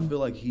 and I feel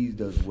like he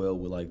does well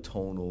with like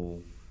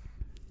tonal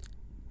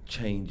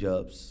change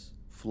ups,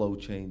 flow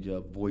change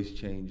up, voice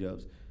change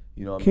ups.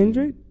 You know what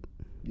Kendrick?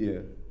 I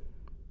mean?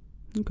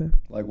 Yeah. Okay.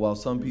 Like while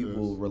some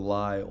people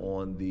rely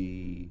on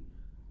the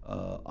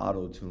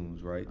auto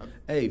tunes, right?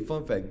 Hey,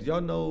 fun fact: did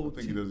y'all know? I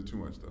think he does it too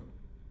much though.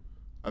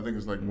 I think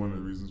it's like one of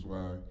the reasons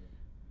why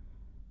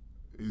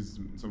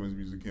some of his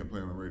music can't play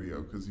on the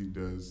radio because he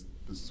does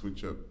the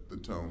switch up the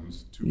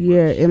tones too much.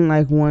 Yeah, in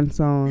like one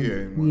song. Yeah,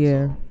 in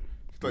one song.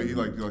 It's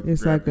like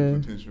it's like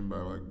attention by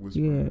like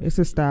whispering. Yeah, it's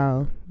a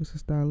style. It's a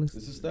stylist.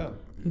 It's a style.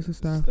 It's a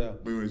style. But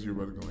anyways, you're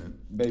about to go in.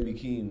 Baby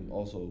Keem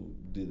also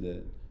did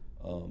that.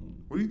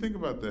 What do you think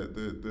about that?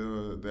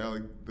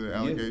 The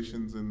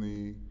allegations and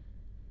the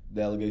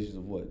allegations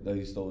of what? That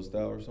he stole his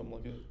style or something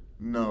like that?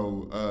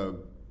 No.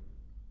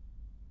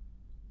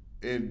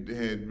 It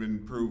had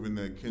been proven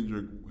that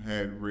Kendrick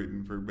had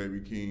written for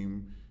Baby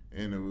Keem,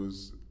 and it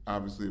was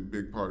obviously a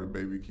big part of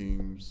Baby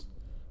Keem's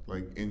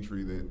like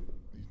entry that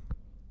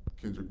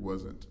Kendrick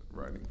wasn't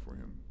writing for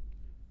him.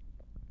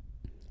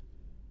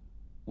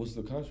 What's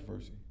the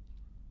controversy?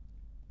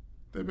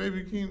 That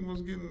Baby Keem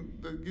was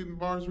getting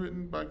bars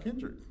written by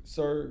Kendrick.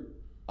 Sir,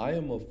 I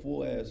am a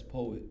full-ass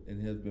poet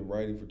and have been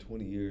writing for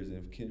 20 years, and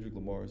if Kendrick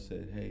Lamar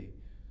said, hey,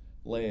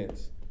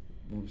 Lance,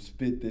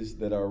 spit this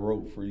that I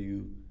wrote for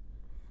you,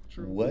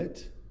 True. What?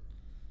 True.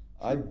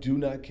 I do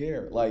not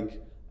care.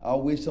 Like, I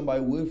wish somebody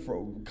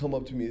would come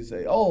up to me and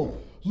say, oh,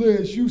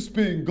 Lance, you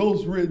spitting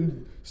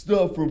ghostwritten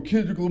stuff from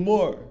Kendrick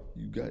Lamar.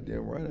 You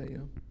goddamn right I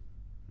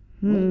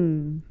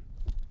am.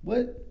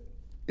 What?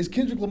 It's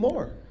Kendrick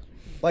Lamar.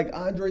 Like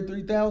Andre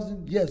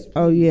 3000? Yes.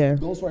 Oh, yeah.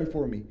 Ghostwrite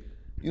for me.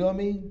 You know what I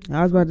mean?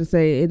 I was about to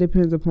say, it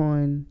depends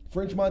upon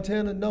French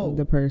Montana, no.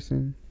 The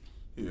person.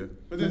 Yeah.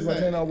 But French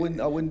Montana, I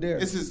wouldn't dare.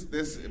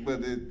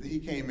 He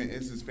came in,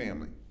 it's his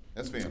family.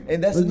 That's family.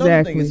 And that's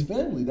another thing. It's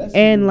family. That's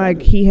and like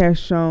better. He has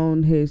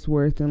shown his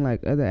worth in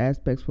like other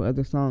aspects for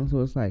other songs. So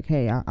it's like,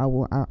 hey, I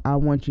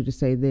want you to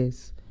say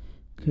this.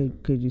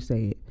 Could you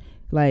say it?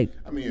 Like,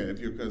 I mean, if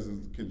your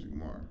cousin's Kendrick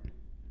Lamar.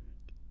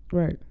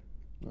 Right.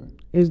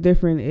 It's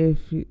different if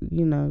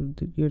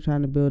you're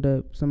trying to build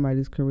up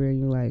somebody's career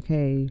and you're like,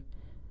 hey,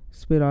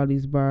 spit all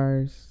these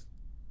bars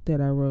that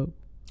I wrote.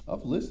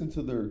 I've listened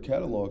to their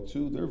catalog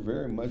too. They're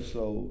very much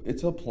so.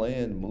 It's a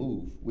planned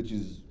move, which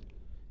is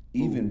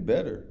even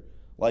better.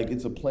 Like,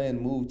 it's a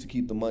planned move to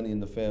keep the money in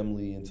the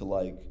family and to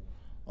like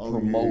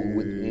promote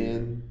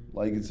within.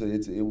 Like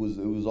it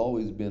was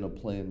always been a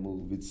planned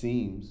move. It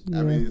seems. Yeah.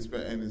 I mean,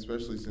 and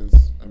especially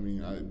since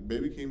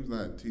Baby Keem's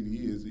not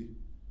TDE, is he?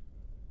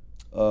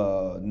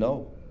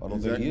 No, I don't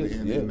think he is.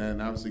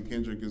 And obviously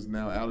Kendrick is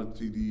now out of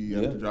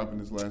TDE after dropping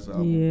his last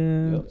album.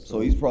 Yeah.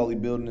 So he's probably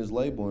building his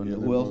label, and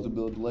who else to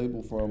build the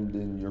label from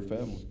than your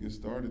family? Get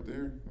started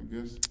there, I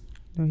guess.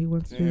 No, he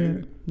wants to do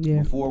it.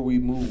 Yeah. Before we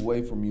move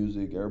away from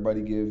music,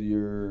 everybody give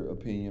your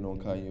opinion on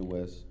Kanye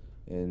West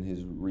and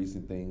his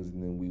recent things, and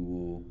then we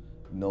will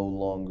no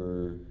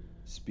longer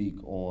speak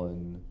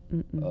on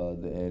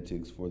the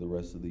antics for the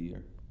rest of the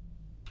year.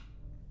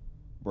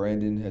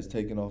 Brandon has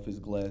taken off his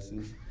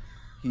glasses.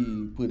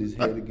 He put his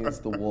head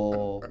against the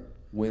wall,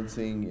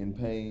 wincing in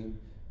pain.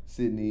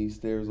 Sydney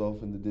stares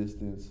off in the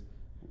distance,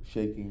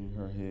 shaking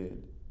her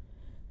head.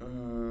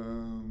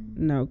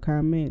 No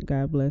comment.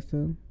 God bless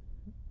him.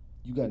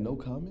 You got no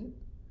comment?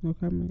 No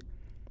comment.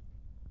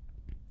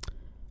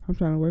 I'm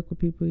trying to work with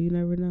people. You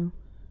never know.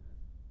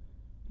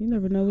 You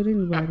never know with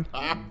anybody.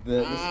 That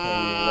is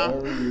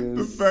hilarious.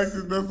 The fact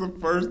that that's the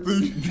first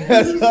thing.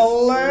 That's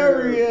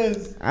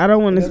hilarious. I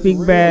don't want to speak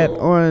real. bad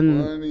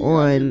on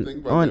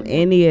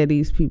any of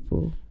these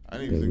people. I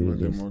didn't even think about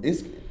that more.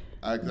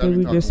 I've we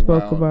been just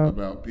talking spoke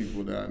about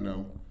people that I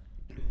know.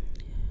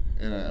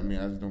 And I mean,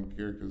 I just don't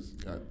care because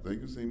they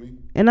can see me.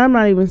 And I'm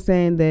not even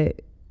saying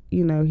that,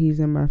 you know, he's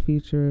in my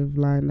future of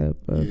lineup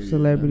of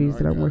celebrities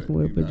that I'm working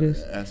with, but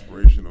just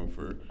aspirational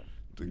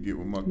to get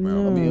with Muck Mouth.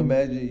 No. I mean,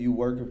 imagine you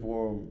working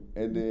for him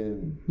and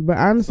then. But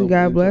honestly,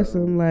 God bless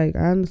him. Like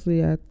honestly,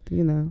 Here's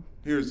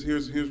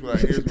what I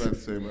have to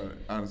say about it.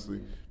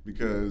 Honestly,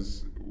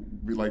 because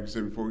like you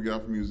said before we get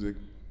off music,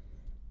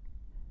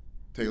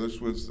 Taylor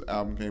Swift's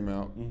album came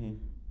out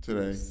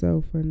today.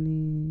 So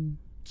funny.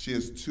 She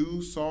has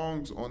 2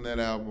 songs on that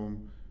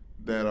album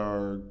that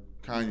are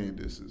Kanye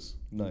disses.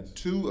 Nice.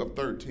 2 of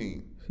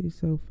 13. She's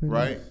so funny.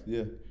 Right?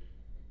 Yeah.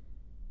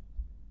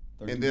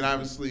 13. And then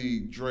obviously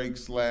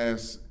Drake's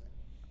last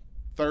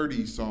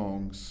 30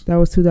 songs. That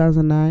was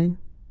 2009.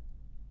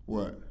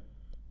 What?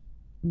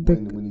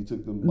 When he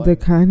took the mic? The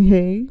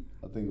Kanye.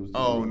 I think it was.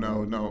 Oh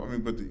no. I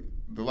mean, but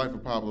the Life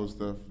of Pablo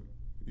stuff.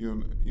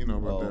 You know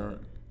about that, right?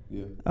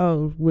 Yeah.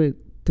 Oh, with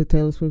the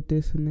Taylor Swift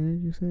this and that,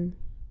 you're saying?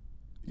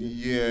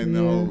 Yeah,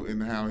 no,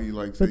 and how he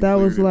like. But that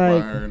was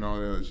like and all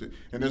that other shit.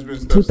 And there's been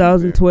stuff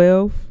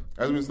 2012.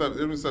 There's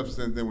been stuff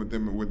since then with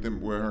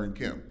her and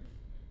Kim.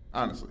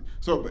 Honestly,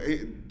 so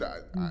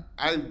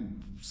I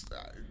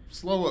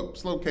slow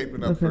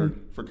caping up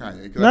for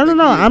Kanye.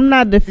 No. I'm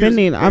not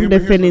defending. I'm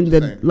defending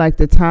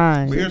the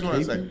time. But here's what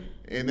I say.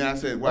 And then I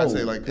said, I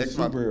say like X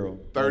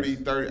amount, 30,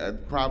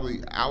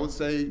 probably, I would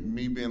say,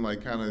 me being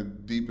like kind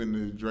of deep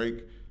into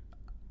Drake,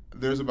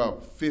 there's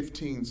about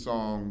 15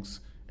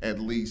 songs at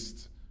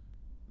least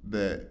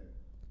that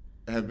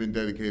have been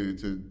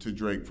dedicated to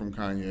Drake from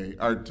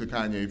Kanye, or to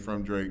Kanye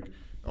from Drake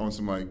on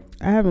some like.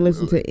 I haven't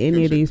listened to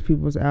any of these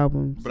people's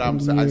albums. But I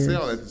say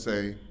all that to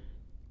say,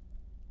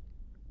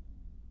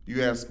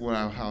 you ask how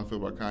I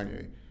feel about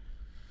Kanye.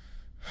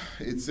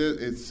 It's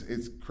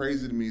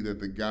crazy to me that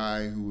the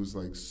guy who was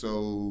like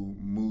so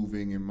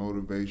moving and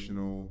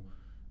motivational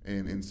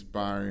and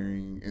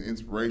inspiring and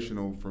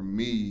inspirational for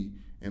me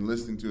and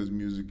listening to his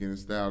music and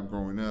his style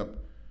growing up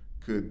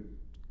could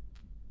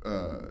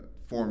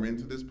form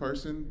into this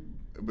person,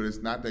 but it's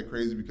not that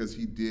crazy because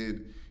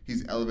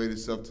he's elevated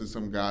himself to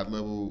some God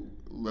level.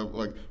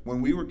 Like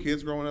when we were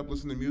kids growing up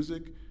listening to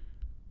music,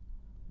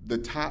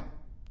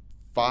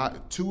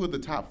 two of the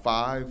top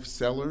 5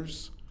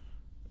 sellers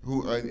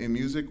who in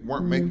music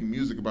weren't making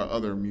music about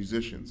other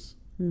musicians.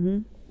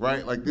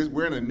 Right? Like this,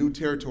 we're in a new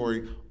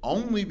territory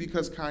only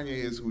because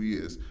Kanye is who he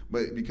is.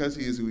 But because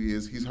he is who he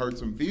is, he's hurt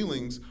some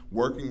feelings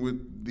working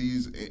with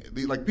these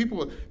like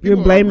people. You're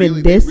blaming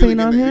dissing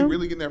on him? They're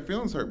really getting their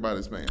feelings hurt by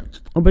this man.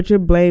 Oh, but you're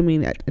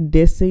blaming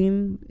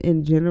dissing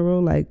in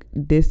general, like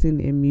dissing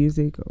in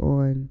music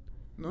on.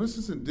 No, this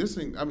isn't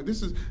dissing. I mean,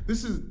 this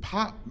is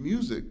pop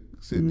music,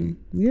 Sydney.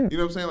 Yeah. You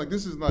know what I'm saying? Like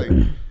this isn't like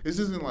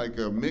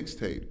a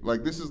mixtape.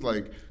 Like this is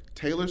like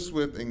Taylor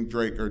Swift and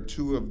Drake are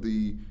 2 of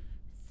the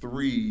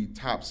 3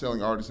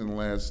 top-selling artists in the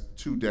last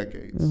 2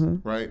 decades,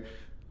 right?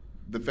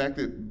 The fact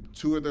that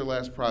 2 of their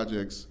last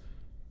projects,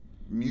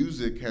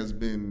 music has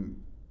been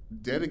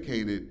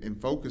dedicated and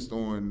focused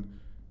on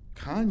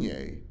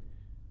Kanye.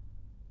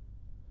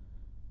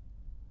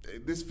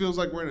 This feels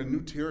like we're in a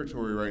new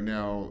territory right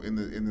now in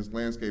this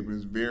landscape, and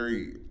it's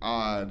very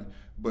odd.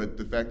 But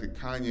the fact that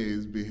Kanye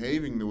is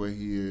behaving the way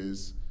he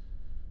is,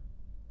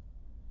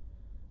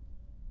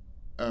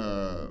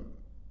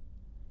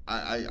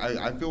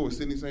 I feel what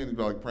Sydney's saying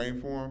about like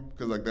praying for him,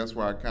 because like that's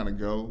where I kind of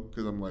go,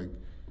 because I'm like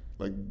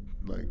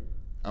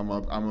I'm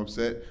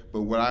upset.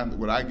 But what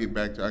I get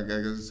back to, I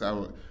guess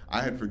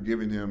I had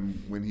forgiven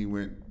him when he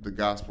went the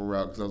gospel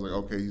route, because I was like,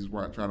 okay, he's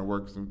trying to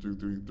work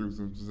through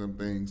some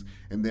things.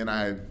 And then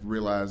I had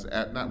realized,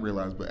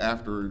 but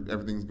after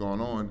everything's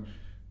gone on,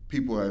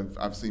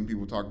 I've seen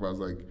people talk about,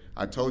 like,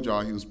 I told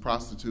y'all he was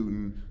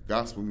prostituting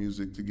gospel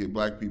music to get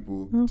black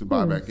people to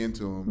buy back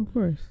into him. Of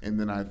course. And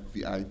then I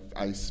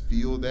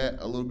feel that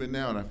a little bit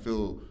now, and I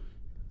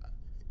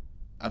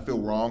feel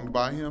wronged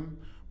by him,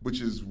 which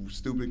is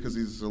stupid because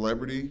he's a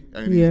celebrity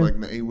and he's like,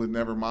 he would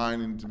never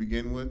mind to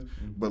begin with.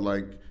 But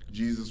like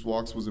Jesus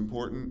Walks was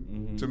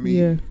important to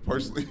me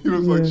personally. It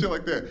was like shit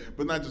like that,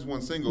 but not just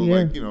one single.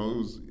 Like, it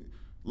was.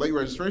 Late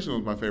Registration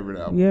was my favorite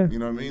album. Yeah. You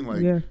know what I mean?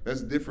 Like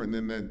that's different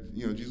than that.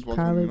 Jesus Walks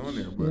wasn't on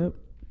there. But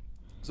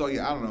so I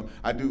don't know.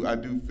 I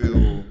do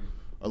feel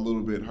a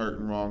little bit hurt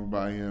and wronged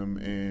by him,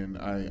 and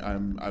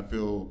I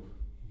feel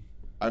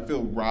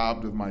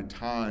robbed of my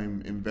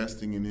time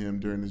investing in him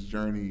during this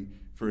journey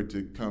for it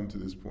to come to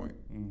this point.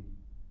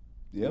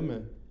 Yeah,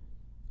 man.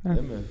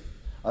 Yeah, man.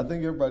 I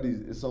think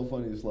it's so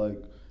funny. It's like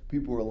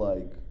people are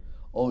like,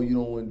 oh, you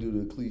don't want to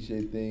do the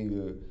cliche thing,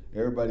 or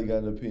everybody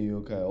got an opinion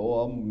on Kanye.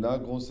 Oh, I'm not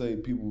going to say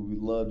people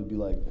would love to be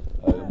like,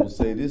 I'm going to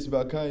say this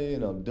about Kanye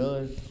and I'm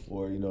done.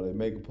 Or, they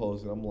make a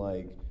post and I'm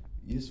like,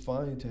 it's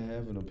fine to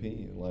have an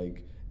opinion.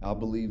 Like, I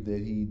believe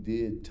that he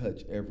did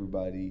touch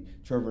everybody.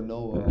 Trevor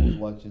Noah, I was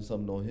watching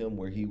something on him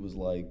where he was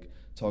like,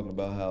 talking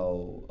about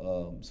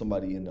how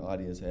somebody in the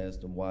audience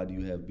asked him, why do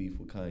you have beef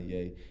with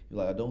Kanye? He's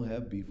like, I don't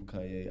have beef with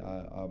Kanye.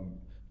 I'm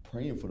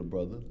praying for the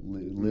brother.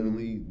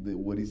 Literally,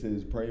 what he said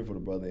is praying for the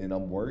brother, and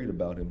I'm worried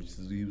about him. He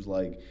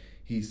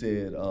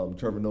said,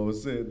 Trevor Noah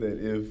said that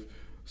if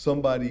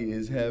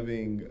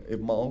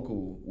my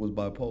uncle was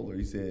bipolar,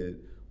 he said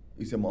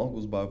my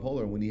uncle's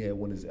bipolar, and when he had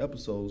one of his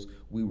episodes,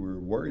 we were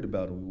worried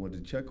about him. We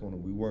wanted to check on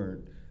him. We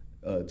weren't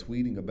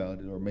tweeting about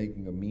it or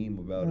making a meme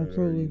about it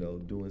or,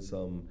 doing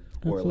some.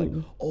 Or like,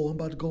 oh, I'm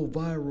about to go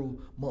viral.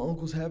 My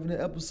uncle's having an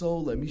episode.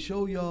 Let me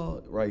show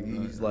y'all. Right? He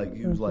was like,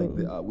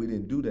 we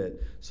didn't do that.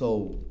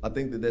 So I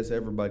think that's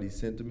everybody's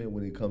sentiment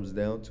when it comes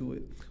down to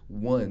it.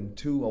 1,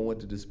 2, I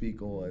wanted to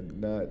speak on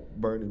not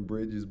burning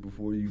bridges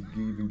before you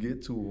even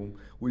get to them,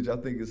 which I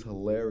think is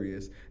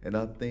hilarious. And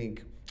I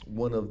think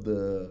one of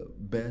the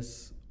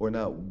best, or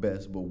not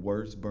best, but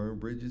worst burned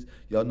bridges.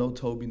 Y'all know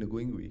Toby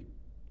Nguigui.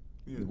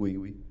 Yeah.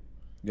 Nguigui.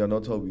 Y'all know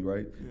Toby,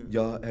 right?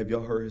 Yeah. Have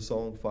y'all heard his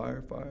song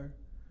Fire, Fire?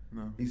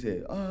 No. He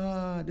said,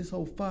 this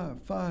whole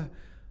fire.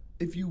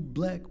 If you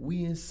black,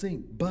 we in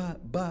sync. Bye.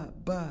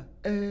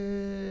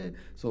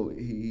 So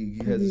he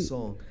has a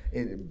song,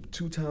 and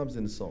 2 times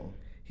in the song,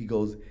 he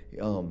goes,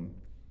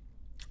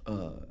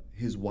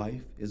 his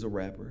wife is a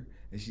rapper,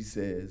 and she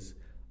says,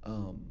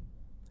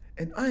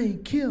 and I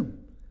ain't Kim.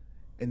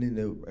 And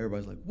then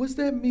everybody's like, what's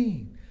that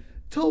mean?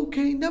 Tobe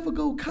can't never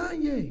go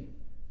Kanye.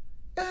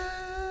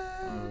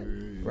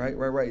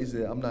 Right. He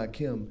said, I'm not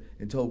Kim,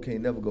 and Tobe can't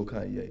never go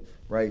Kanye.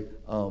 Right.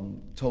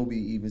 Toby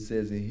even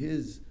says in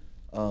his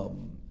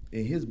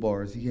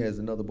bars, he has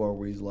another bar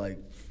where he's like,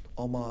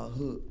 on my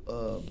hood,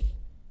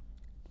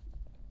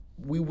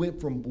 we went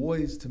from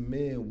boys to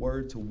men,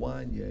 word to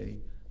Wanye.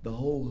 The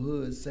whole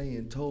hood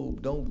saying,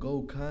 Tobe, don't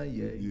go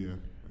Kanye. Yeah.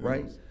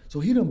 Right. So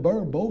he done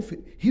burned both.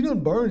 He done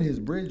burned his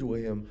bridge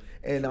with him,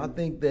 and I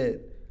think that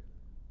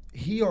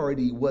he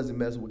already wasn't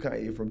messing with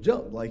Kanye from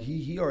jump. Like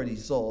he already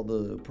saw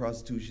the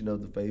prostitution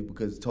of the faith,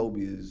 because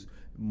Toby is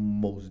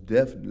most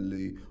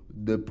definitely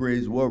the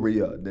praise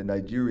warrior, the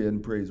Nigerian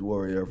praise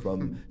warrior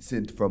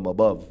sent from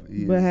above.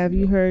 Have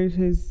you heard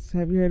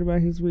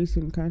about his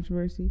recent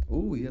controversy?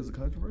 Oh, he has a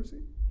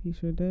controversy? He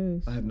sure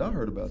does. I have not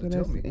heard about it.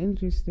 Tell me. That's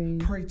interesting.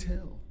 Pray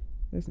tell.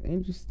 That's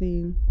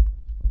interesting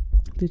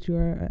that you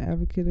are an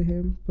advocate of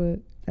him, but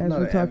I'm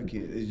not an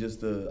advocate. It's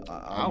just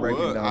I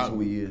recognize who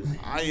he is.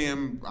 I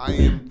am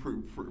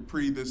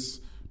pre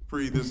this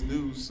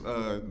news.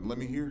 Let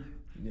me hear.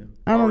 Yeah.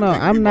 I don't know.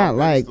 I'm not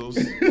like.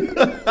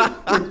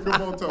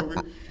 Come on, Toby.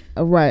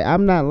 Right.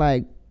 I'm not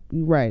like.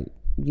 Right.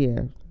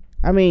 Yeah.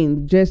 I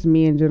mean, just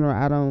me in general.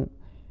 I don't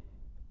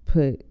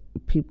put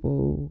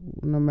people,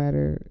 no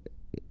matter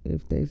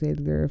if they say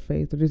they're a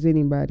faith or just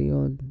anybody,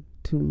 on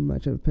too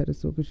much of a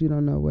pedestal, because you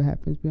don't know what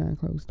happens behind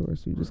closed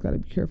doors. So you just got to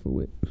be careful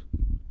with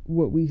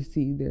what we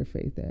see their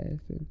faith as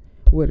and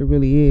what it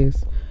really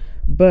is.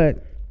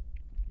 But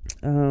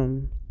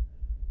dang,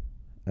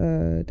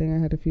 I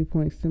had a few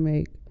points to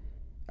make.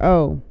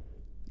 Oh,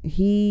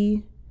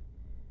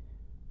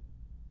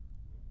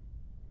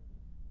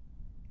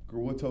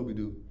 Girl, what Toby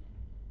do?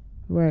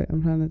 Right,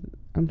 I'm trying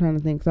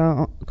to think.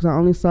 Because I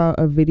only saw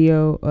a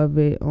video of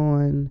it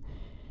on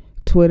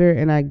Twitter,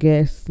 and I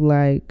guess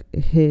like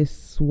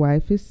his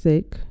wife is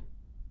sick,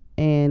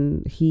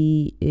 and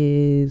he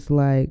is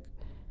like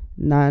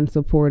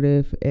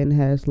non-supportive and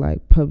has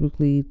like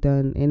publicly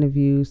done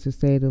interviews to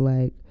say that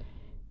like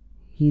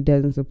he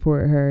doesn't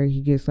support her. He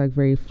gets like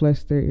very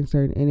flustered in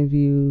certain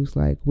interviews,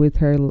 like with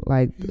her,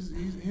 like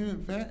him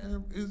and Fat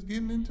is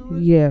getting into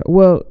it. Yeah,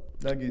 well,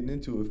 not getting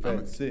into it.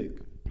 Fat's sick.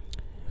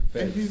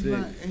 Fat's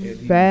sick.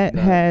 Fat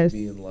has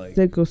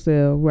sickle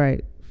cell,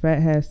 right?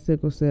 Fat has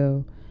sickle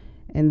cell,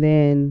 and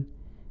then,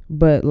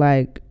 but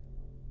like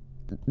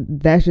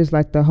that's just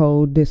like the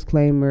whole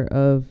disclaimer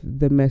of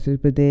the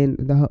message. But then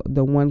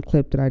the one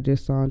clip that I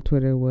just saw on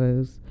Twitter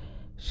was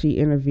she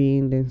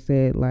intervened and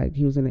said, like,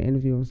 he was in an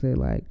interview and said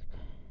like,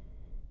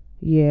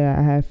 yeah,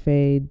 I have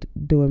Faye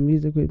doing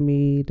music with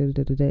me, and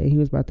he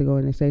was about to go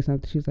in and say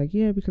something. She was like,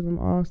 yeah, because I'm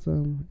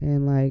awesome.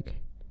 And like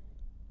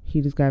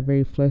he just got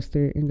very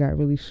flustered and got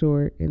really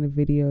short in the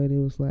video, and it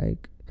was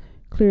like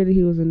clear that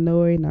he was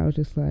annoyed, and I was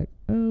just like,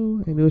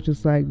 oh. And it was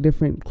just like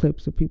different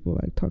clips of people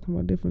like talking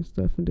about different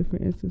stuff in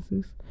different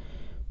instances.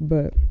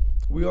 But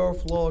we are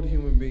flawed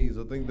human beings.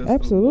 I think that's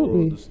absolutely the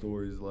moral of the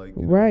story, is like,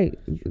 right,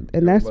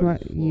 and that's my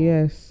flawed.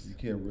 Yes, you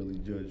can't really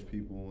judge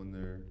people on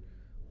their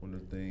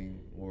thing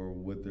or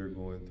what they're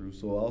going through.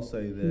 So I'll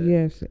say that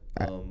yes,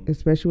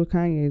 especially with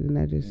Kanye, and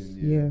I just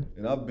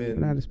and I've been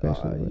not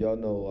especially y'all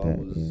know I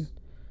was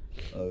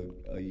a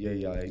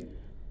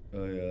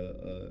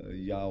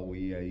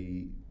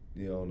Yahweh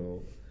You don't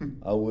know.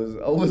 I was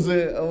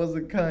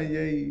a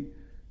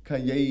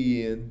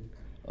Kanye-ian.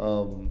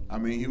 I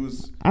mean, he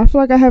was. I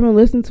feel like I haven't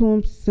listened to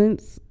him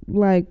since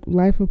like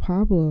Life of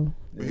Pablo.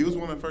 But he was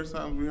one of the first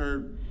times we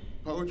heard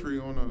poetry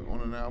on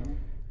an album.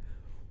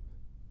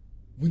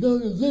 When I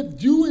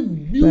left you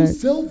and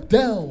yourself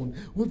down,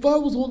 if I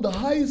was on the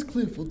highest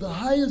cliff or the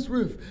highest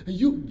rift, and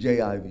you.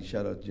 Jay Ivy,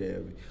 shout out to Jay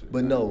Ivy.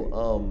 But no,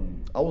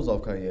 I was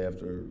off Kanye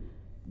after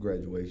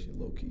graduation,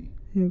 low key.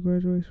 Yeah,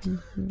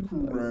 graduation.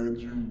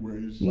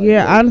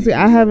 Like, honestly,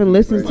 I haven't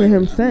listened to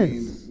him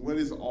since. Mean, what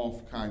is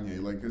off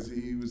Kanye? Like, cause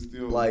he was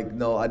still like.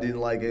 No, I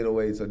didn't like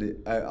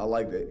 808s. I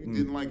liked it. You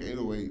didn't like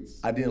 808s.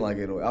 I didn't like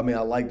 808s. I mean,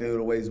 I liked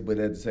 808s, but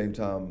at the same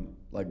time,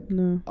 like,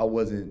 I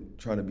wasn't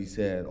trying to be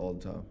sad all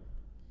the time.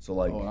 So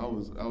like, I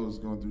was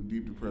going through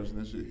deep depression.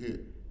 That shit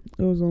hit.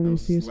 It was only a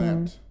few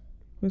songs.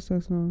 What's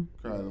that song?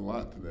 Cried a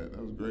lot to that.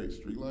 That was great.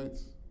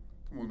 Streetlights.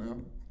 Come on now.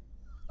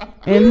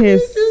 And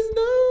his. Just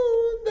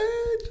know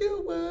that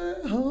you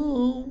were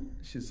home.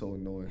 Shit's so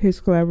annoying.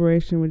 His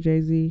collaboration with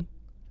Jay-Z,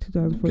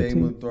 2014.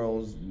 Game of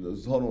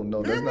Thrones. Hold on,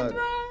 no, that's not.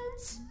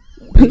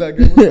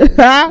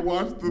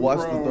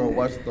 Watch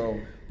the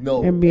Throne.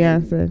 No. And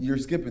Beyonce. You're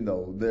skipping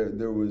though.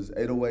 There was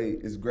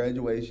 808. It's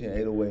graduation.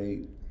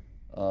 808.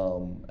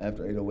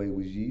 After 808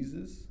 was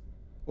Jesus,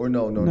 or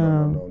no.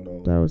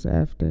 That was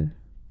after.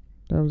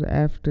 That was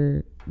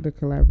after the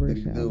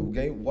collaboration. The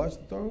game. Watch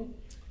the Throne.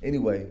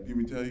 Anyway, let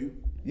me tell you.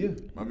 Yeah.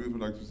 My Beautiful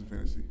Dark Twisted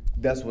Fantasy.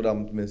 That's what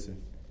I'm missing.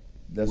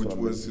 Which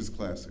was his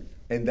classic.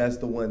 And that's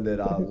the one that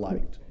I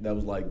liked. That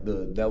was like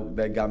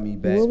that got me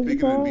back.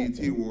 Speaking of the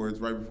BET Awards,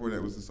 right before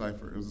that was the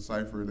Cypher. It was the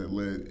Cypher that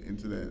led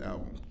into that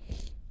album.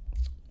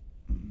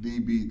 The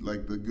beat,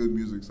 like the good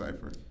music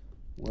Cypher.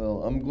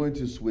 Well, I'm going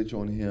to switch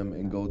on him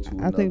and go to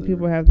another. I think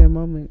people have their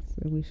moments,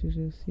 and we should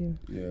just Yeah.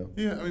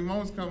 Yeah, I mean,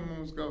 moments come,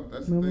 moments go.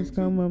 That's moments the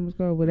thing come, too. moments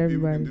go with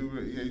everybody. People can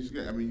do it. Yeah, you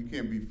should. I mean, you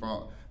can't be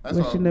fault.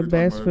 Wishing the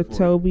best for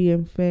Toby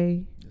and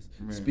Faye.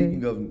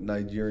 Speaking of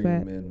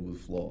Nigerian men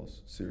with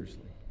flaws,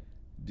 seriously,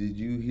 did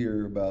you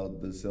hear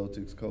about the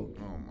Celtics coach?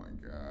 Oh my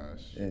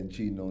gosh! And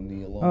cheating on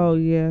Nia Long. Oh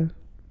yeah.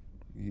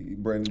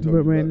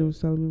 Brandon was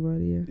telling me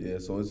about it. Yeah,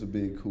 so it's a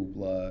big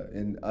hoopla,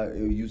 and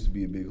it used to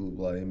be a big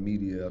hoopla in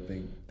media. I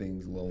think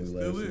things will only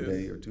last a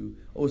day or two.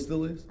 Oh, it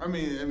still is. I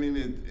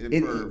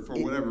mean, for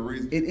whatever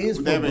reason, it is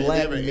for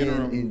black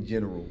men in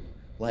general,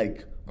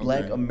 like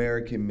black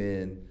American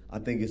men. I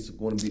think it's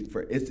going to be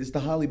for it's the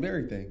Halle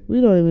Berry thing. We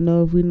don't even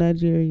know if we're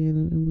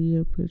Nigerian and we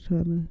up here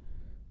trying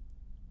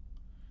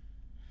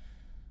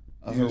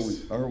to. I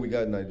heard we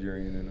got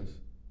Nigerian in us.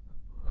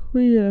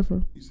 Where you get that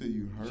from? You said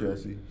you heard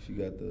Chelsea. She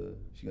got the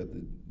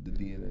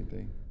DNA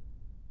thing.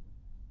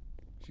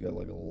 She got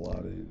like a lot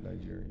of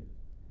Nigerian.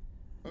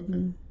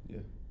 Okay.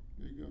 Yeah.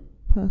 There you go.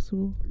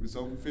 Possible. If it's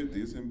over 50,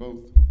 it's in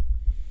both.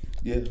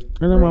 Yeah.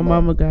 I know my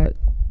mama got.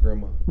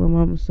 Grandma. My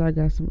mama said I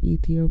got some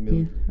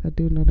Ethiopian. I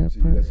do know that so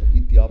part. You got some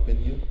Ethiopian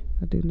in you?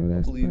 I do know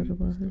that part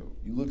about her.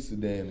 You look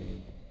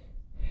Sudanian.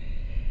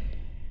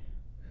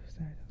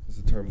 It's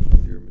a term of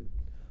endearment.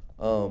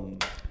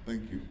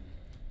 Thank you.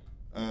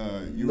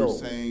 You were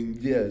saying.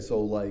 Yeah, so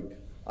like,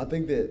 I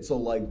think that, so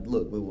like,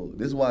 look,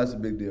 this is why it's a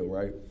big deal,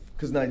 right?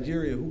 Because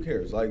Nigeria, who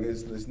cares? Like,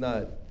 it's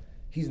not,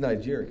 he's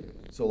Nigerian.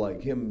 So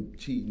like, him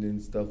cheating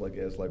and stuff like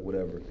that, it's like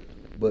whatever.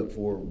 But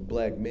for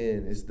black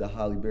men, it's the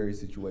Halle Berry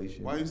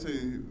situation. Why you say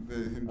that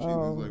him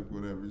cheating is like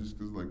whatever, just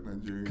because like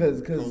Nigerian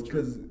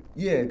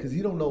Because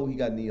he don't know he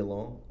got Nia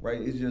Long, right?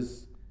 It's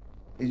just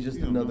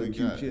another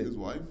cute chick. His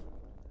wife?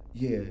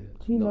 Yeah.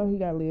 He know he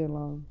got Nia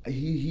Long.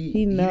 He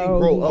didn't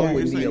grow up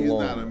with Nia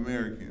Long. He's not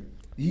American.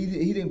 He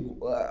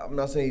didn't. I'm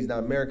not saying he's not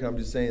American. I'm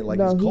just saying like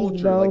his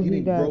culture. Like he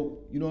didn't grow.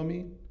 You know what I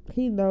mean?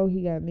 He know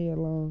he got Nia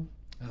Long.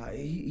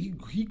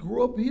 He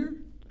grew up here.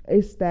 A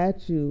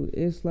statue.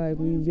 It's like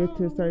when you get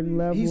to a certain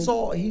level. He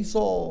saw.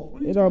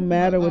 It don't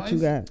matter what you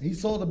got. He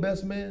saw The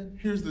Best Man.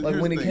 Here's the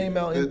when it came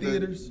out in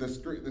theaters. The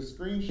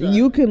screenshot.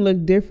 You can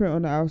look different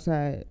on the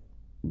outside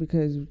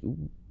because,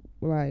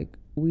 like,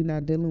 you're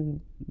not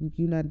dealing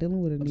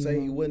with it. I'm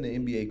saying he wasn't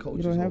an NBA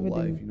coach his whole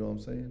life. You know what I'm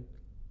saying?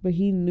 But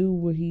he knew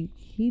what he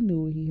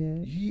knew what he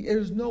had.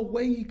 There's no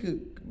way he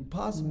could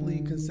possibly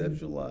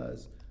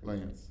conceptualize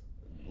Lance.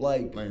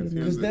 Like,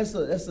 because that's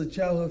a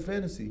childhood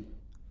fantasy.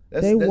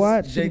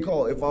 That's J.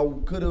 Cole. If I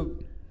could have,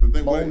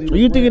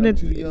 you thinking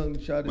that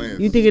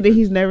you thinking that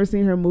he's never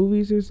seen her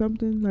movies or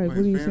something? Like, what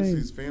are you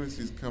saying?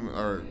 Fantasies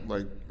are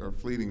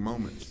fleeting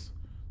moments.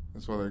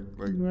 That's why they're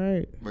like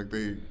right. Like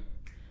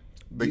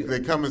they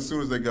come as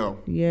soon as they go.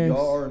 Yes,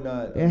 y'all are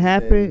not. It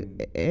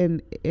happened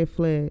and it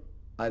fled.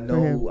 I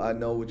know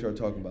what you're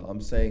talking about.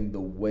 I'm saying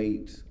the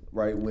weight,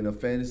 right? When there's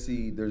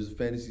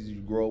fantasies you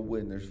grow up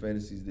with, and there's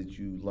fantasies that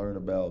you learn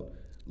about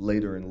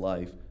later in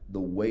life. The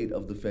weight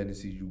of the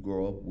fantasies you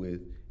grow up with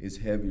is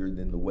heavier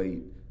than the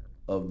weight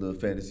of the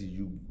fantasies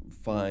you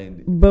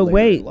find. But later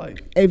wait, in life.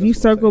 if you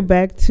circle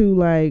back to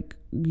like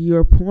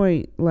your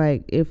point,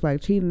 like if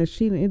like cheating is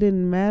cheating, it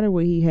didn't matter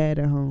what he had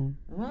at home.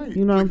 Right.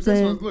 You know what I'm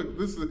saying?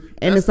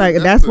 It's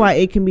that's why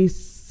it can be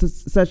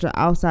such an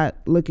outside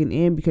looking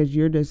in because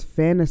you're just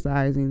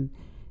fantasizing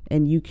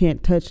and you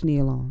can't touch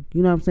Nia Long.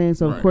 You know what I'm saying?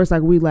 So of course,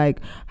 like we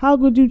like, how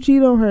could you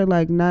cheat on her?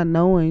 Like not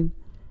knowing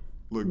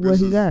what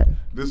he got.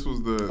 This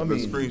was the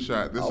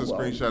screenshot. This is a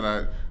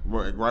screenshot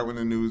right when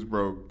the news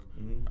broke.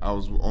 I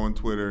was on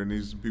Twitter, and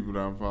these are people that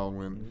I'm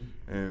following,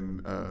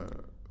 and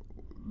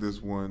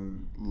this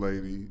one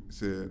lady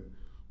said,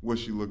 "What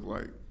she look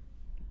like?"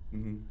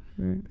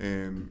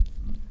 And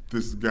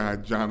this guy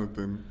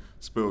Jonathan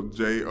spelled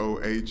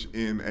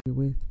JOHN.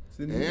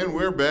 And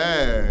we're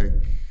back.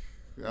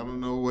 I don't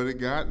know what it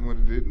got and what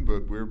it didn't,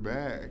 but we're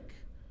back.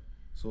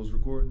 So it's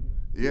recording?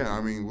 Yeah,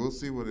 I mean, we'll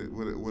see what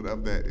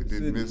of that it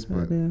didn't miss.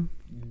 But do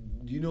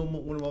you know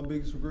one of my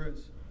biggest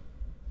regrets?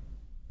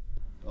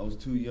 I was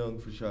too young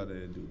for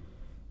Sade, dude.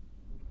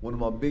 One of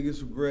my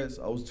biggest regrets,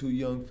 I was too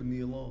young for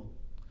Nia Long.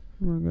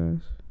 Oh my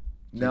gosh.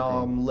 Now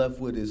I'm left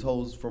with his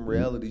hosts from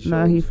reality shows.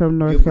 Nah, he's from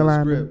North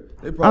Carolina.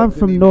 I'm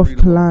from North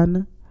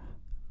Carolina.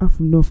 I'm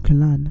from North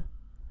Carolina.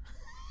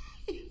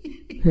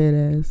 Head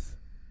ass.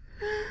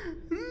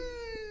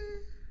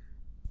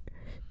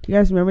 You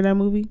guys remember that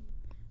movie?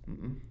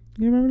 You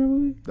remember that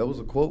movie? That was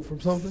a quote from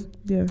something?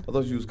 Yeah. I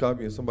thought you was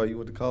copying somebody you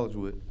went to college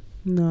with.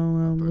 No,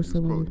 I thought you was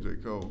quoting J.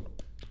 Cole.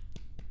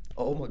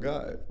 Oh my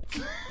God.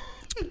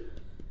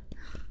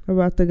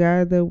 About the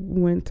guy that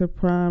went to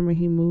prom and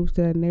he moved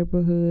to that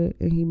neighborhood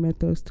and he met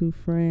those two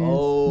friends.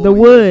 Oh, The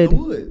Wood.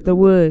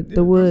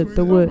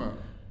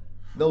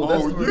 No,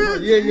 that's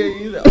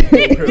yeah. I'm from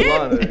North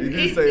Carolina. You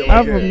didn't say it like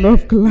I'm from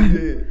North Carolina.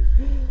 Yeah.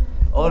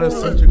 Oh, that's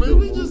such a good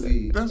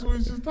movie. That's what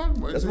we just talking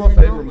about. That's my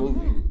favorite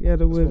movie. Yeah,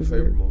 The Wood. That's my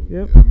favorite movie.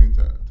 Yep. Yeah, I mean,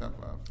 top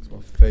 5. It's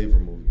my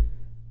favorite movie.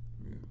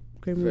 Yeah.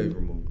 Great movie.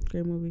 Favorite movie.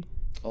 Great movie.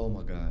 Oh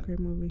my God. Great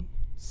movie.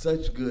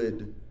 Such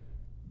good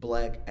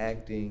black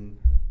acting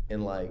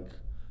and like.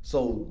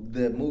 So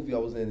the movie I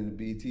was in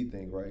the BET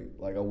thing, right?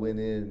 Like I went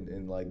in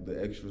and like the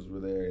extras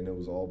were there and it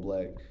was all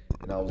black,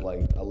 and I was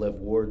like, I left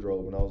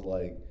wardrobe and I was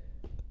like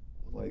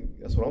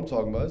that's what I'm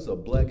talking about. It's a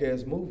black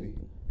ass movie,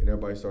 and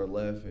everybody started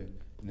laughing,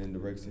 and then the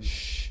director said,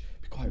 "Shh,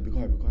 be quiet,"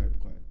 because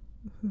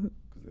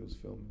it was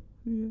filming.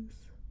 Yes,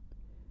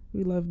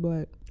 we love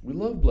black. We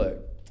love black.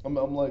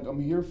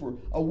 I'm here for.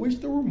 I wish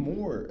there were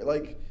more.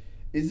 Like,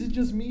 is it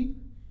just me?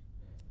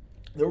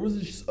 There was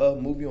this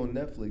movie on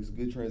Netflix,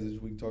 good transition,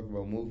 we can talk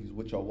about movies,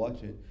 what y'all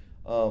watching.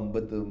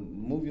 But the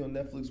movie on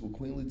Netflix with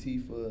Queen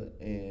Latifah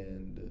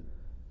and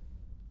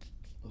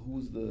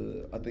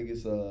I think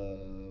it's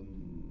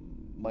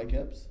Mike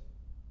Epps.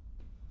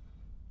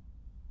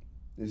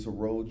 It's a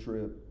road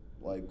trip,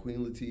 like Queen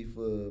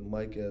Latifah,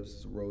 Mike Epps,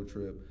 it's a road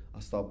trip.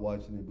 I stopped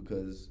watching it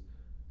because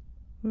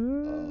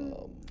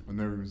I've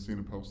never even seen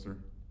a poster.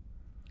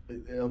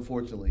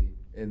 Unfortunately.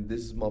 And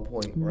this is my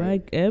point, right?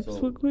 Mike Epps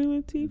with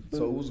Queen Latifah.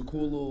 So it was a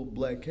cool little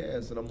black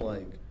cast, and I'm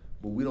like,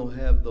 but we don't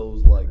have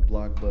those like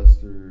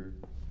blockbuster.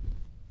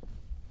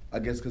 I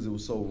guess because it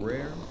was so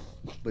rare,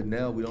 but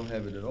now we don't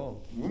have it at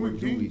all. Woman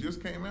King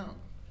just came out.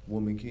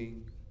 Woman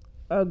King,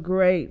 a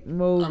great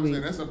movie. I'm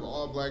saying that's an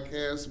all black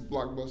cast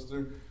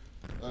blockbuster.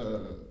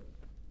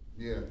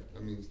 Yeah, I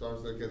mean,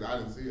 stars that cast. I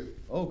didn't see it.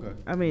 Okay.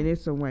 I mean,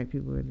 there's some white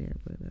people in there,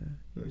 but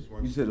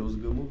you said it was a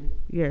good movie.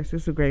 Yes,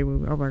 it's a great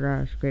movie. Oh my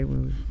gosh, great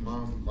movie. My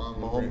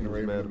homie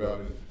was mad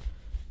about it.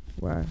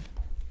 Why?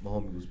 My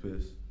homie was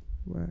pissed.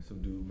 Why?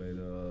 Some dude made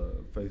a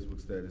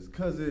Facebook status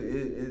because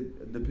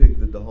it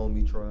depicted the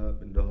homie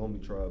tribe, and the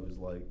homie tribe is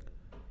like,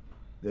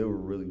 they were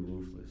really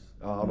ruthless.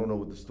 I don't know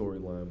what the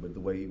storyline, but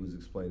the way he was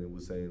explaining it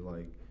was saying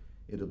like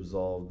it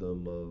absolved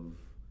them of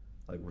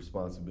like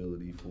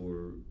responsibility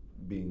for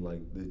being like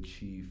the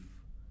chief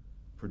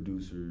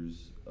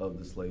producers of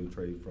the slave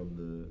trade from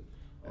the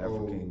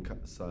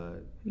African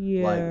side.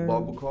 Yeah. Like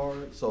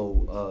Babukar.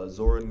 So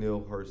Zora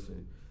Neale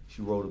Hurston,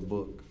 she wrote a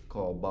book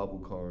called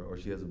Babukar, or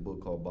she has a book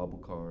called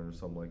Babukar or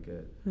something like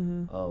that.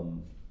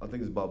 I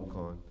think it's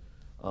Babukar.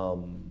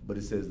 But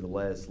it says the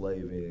last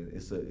slave in.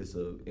 It's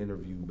a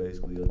interview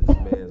basically of this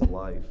man's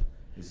life,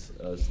 this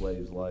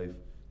slave's life,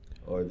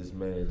 or this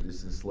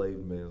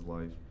enslaved man's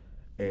life.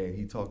 And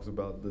he talks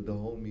about the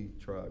Dahomey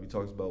tribe. He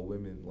talks about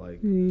women like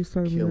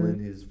killing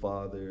his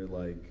father,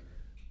 like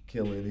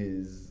killing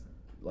his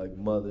like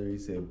mother. He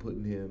said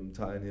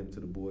tying him to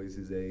the boys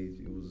his age.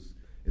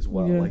 It's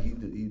wild. Yeah. Like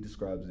he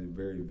describes it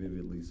very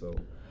vividly. So,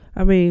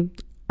 I mean,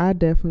 I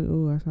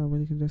definitely. I sound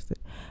really congested.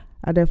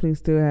 I definitely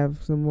still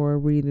have some more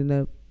reading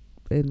up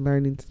and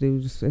learning to do,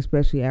 just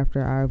especially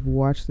after I've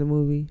watched the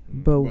movie.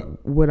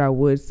 But what I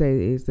would say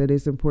is that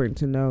it's important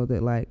to know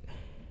that like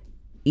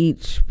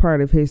each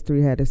part of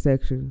history had a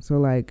section. So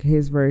like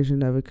his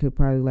version of it could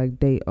probably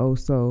like date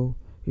Oso,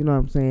 you know what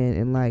I'm saying?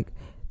 And like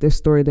the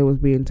story that was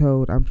being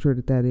told, I'm sure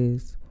that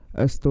is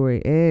a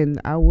story.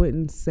 And I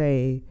wouldn't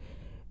say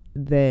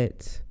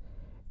that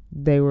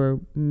they were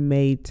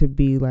made to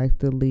be like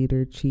the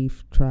leader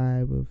chief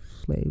tribe of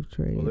slave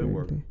trade. Well, they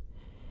were.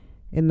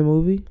 In the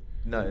movie?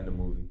 Not in the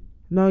movie.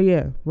 No,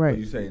 yeah, right. Are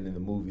you saying in the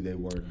movie they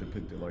weren't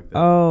depicted like that?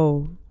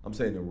 Oh. I'm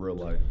saying in real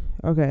life.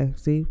 Okay,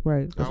 see,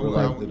 right. That's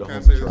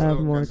I have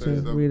more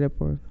to read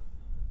up on.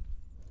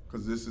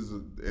 Because this is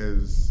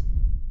as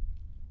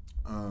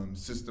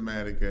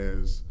systematic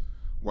as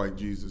White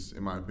Jesus,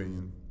 in my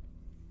opinion.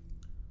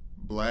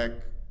 black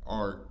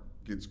art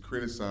gets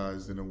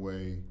criticized in a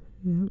way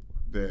Yep.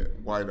 that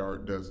white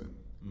art doesn't.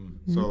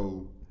 Mm-hmm.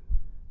 So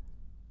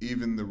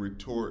even the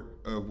retort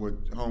of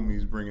what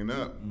homie's bringing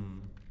up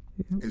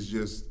is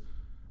just,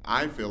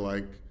 I feel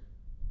like,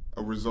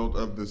 a result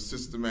of the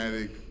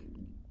systematic,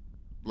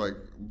 like,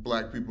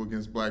 black people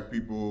against black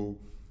people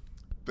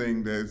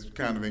thing that's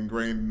kind of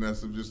ingrained in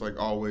us of just like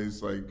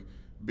always like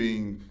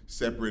being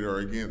separate or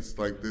against.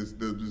 Like this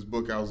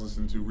book I was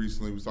listening to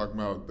recently was talking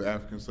about the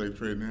African slave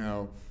trade and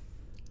how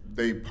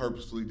they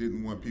purposely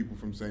didn't want people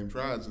from same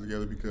tribes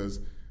together because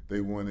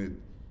they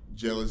wanted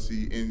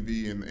jealousy,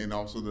 envy, and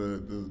also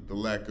the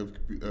lack of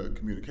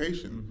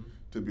communication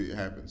to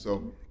happen.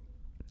 So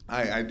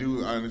I do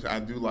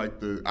like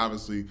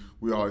obviously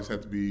we always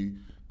have to be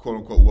quote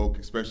unquote woke,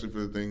 especially for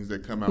the things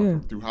that come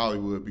out through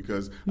Hollywood,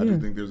 because I do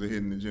think there's a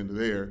hidden agenda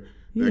there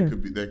that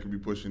could be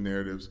pushing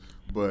narratives.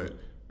 But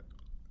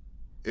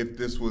if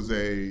this was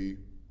a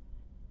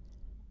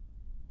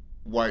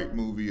white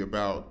movie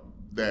about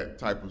that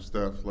type of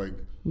stuff, like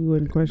we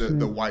wouldn't question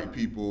the white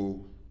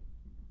people.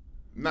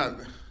 I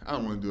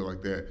don't want to do it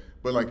like that,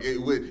 but like it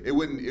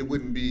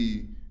wouldn't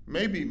be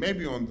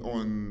maybe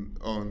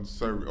on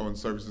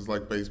services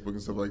like Facebook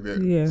and stuff like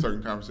that. Yeah.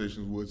 Certain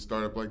conversations would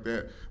start up like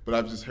that, but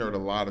I've just heard a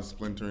lot of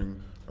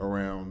splintering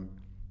around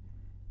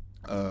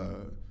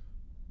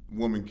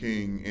Woman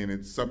King, and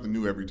it's something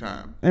new every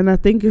time. And I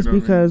think it's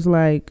because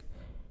like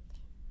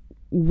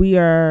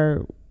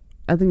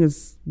I think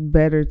it's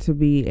better to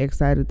be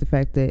excited the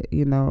fact that,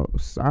 you know,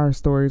 our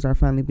stories are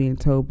finally being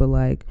told, but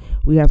like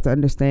we have to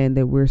understand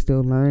that we're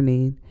still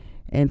learning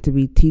and to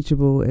be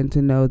teachable and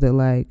to know that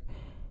like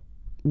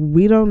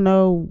we don't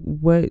know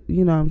what,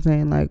 you know what I'm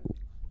saying, like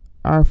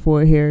our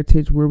full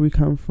heritage, where we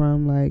come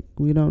from, like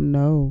we don't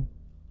know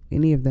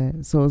any of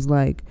that. So it's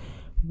like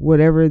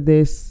whatever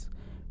this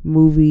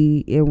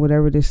movie and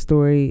whatever this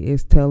story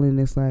is telling,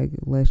 it's like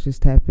let's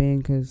just tap in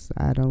because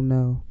I don't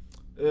know.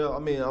 Yeah, I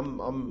mean,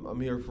 I'm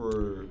here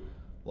for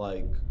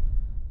like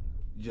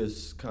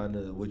just kind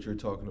of what you're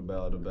talking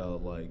about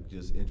like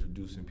just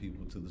introducing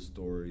people to the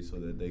story so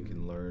that they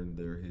can learn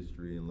their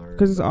history and learn.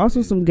 Because it's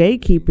also some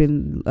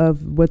gatekeeping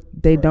of what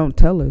they don't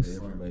tell us.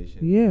 The information.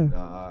 Yeah,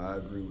 I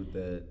agree with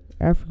that.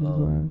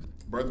 African wise.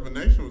 Birth of a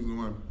Nation was the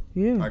one.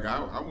 Yeah. Like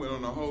I went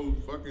on a whole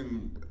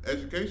fucking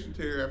education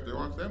tear after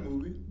I watched that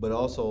movie. But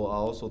also, I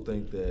also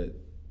think that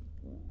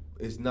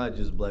it's not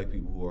just black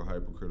people who are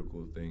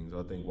hypercritical of things.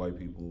 I think white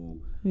people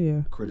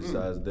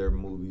criticize their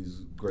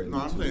movies greatly. No,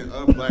 I'm too. saying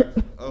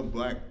of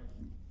black.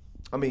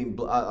 I mean,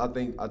 I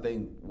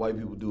think white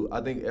people do.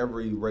 I think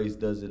every race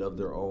does it of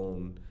their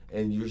own,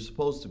 and you're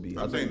supposed to be.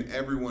 I'm saying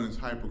everyone is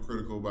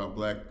hypercritical about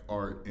black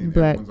art, and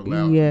Black, everyone's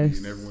allowed to be,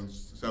 and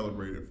everyone's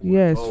celebrated for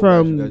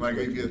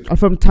it.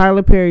 From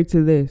Tyler Perry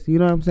to this, you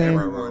know what I'm saying?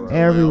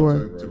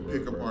 Everyone to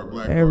pick apart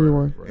black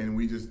art, and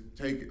we just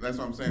take it. That's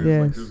what I'm saying.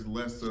 Yes. It's like there's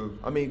less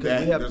of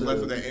there's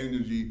less of that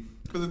energy.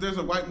 Because if there's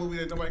a white movie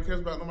that nobody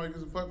cares about, nobody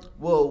gives a fuck.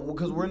 Well,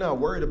 because we're not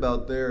worried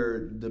about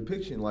their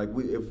depiction. Like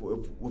if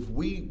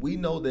we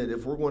know that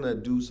if we're going to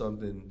do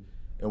something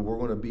and we're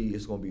going to be,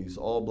 it's going to be this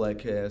all black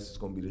cast, it's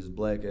going to be this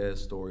black ass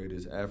story,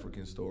 this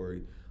African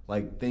story.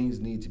 Like things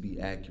need to be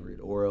accurate,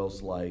 or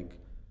else like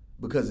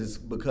because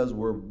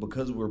we're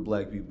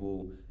black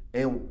people.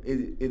 And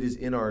it is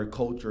in our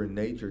culture and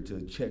nature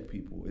to check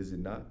people, is it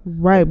not?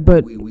 Right, like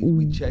but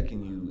we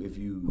checking you if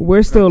you.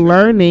 We're still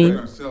learning.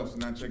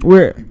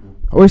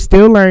 We're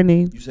still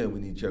learning. You said we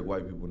need to check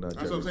white people, not.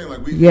 That's what I'm saying.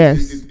 Like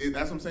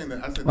that's what I'm saying.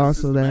 That I said also it's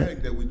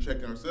systematic that we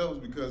check ourselves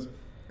because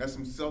that's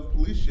some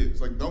self-police shit.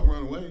 It's like don't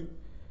run away.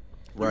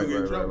 Right.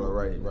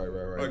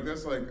 Like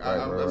that's like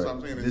that's what I'm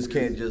saying. This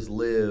can't just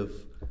live.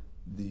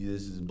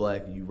 This is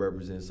black and you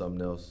represent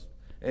something else.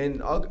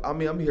 And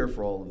I'm here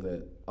for all of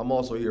that. I'm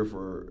also here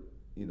for,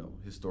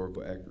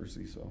 historical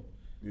accuracy. So,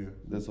 yeah,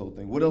 that's the whole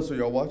thing. What else are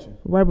y'all watching?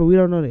 Right, but we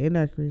don't know the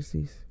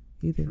inaccuracies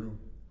either. True.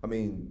 I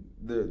mean,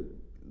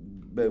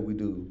 we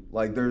do.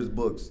 Like, there's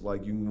books.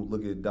 Like, you can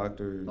look at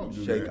Dr.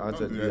 Sheikh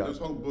Anta Diop. There's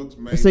whole books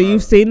made. So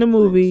you've seen the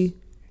movie,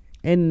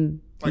 and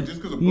like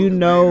just you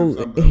know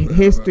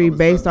history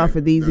based off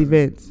of these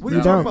events.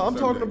 You don't. I'm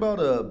talking about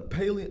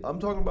I'm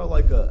talking about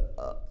like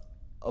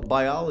a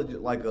biology,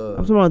 like a.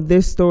 I'm talking about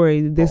this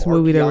story, this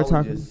movie that we're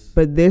talking.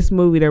 But this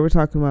movie that we're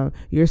talking about,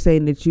 you're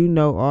saying that you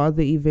know all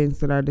the events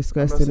that are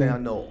discussed. I'm not saying I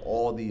know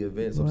all the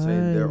events. I'm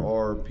saying there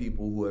are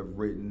people who have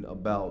written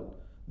about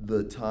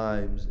the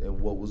times and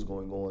what was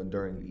going on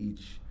during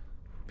each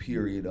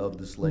period of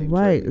the slave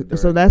trade. Right.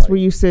 So that's where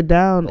you sit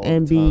down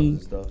and do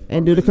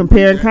the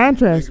compare and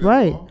contrast.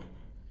 Right.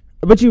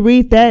 But you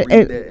read that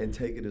and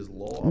take it as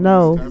law.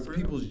 No, it's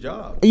people's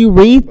job. You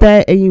read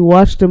that and you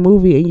watch the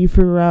movie and you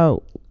figure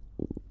out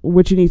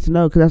what you need to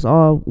know, because that's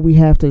all we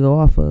have to go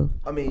off of.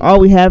 I mean, all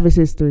we have is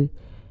history.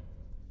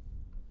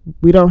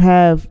 We don't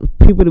have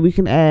people that we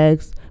can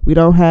ask. We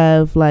don't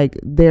have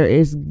there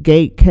is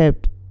gate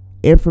kept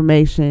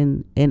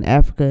information in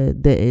Africa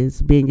that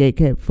is being gate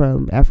kept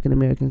from African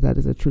Americans. That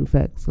is a true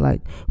fact. So,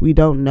 we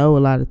don't know a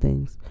lot of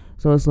things.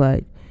 So it's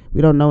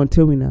we don't know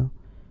until we know.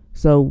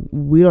 So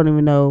we don't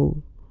even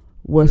know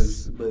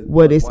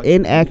what is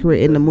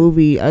inaccurate in the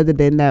movie, other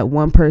than that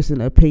one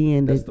person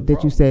opinion that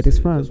you said is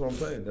from. That's what I'm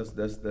saying.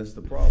 That's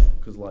the problem.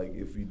 Because like,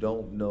 if you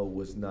don't know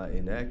what's not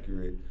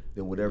inaccurate,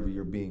 then whatever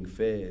you're being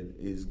fed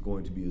is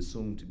going to be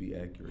assumed to be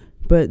accurate.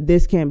 But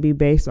this can't be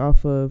based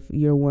off of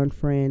your one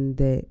friend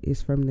that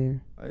is from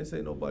there. I didn't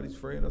say nobody's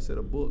friend. I said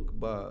a book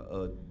by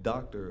a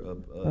doctor,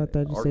 an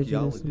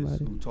archaeologist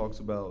who talks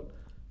about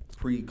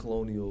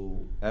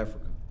pre-colonial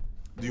Africa.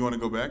 Do you want to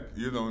go back?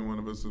 You're the only one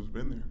of us who's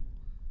been there.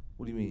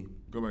 What do you mean?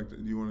 Go back.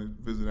 Do you want to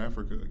visit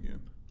Africa again?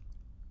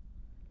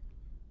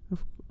 What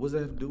does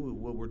that have to do with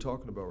what we're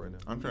talking about right now?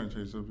 I'm trying to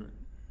change the subject.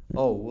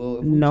 Oh, well,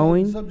 if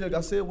knowing the subject,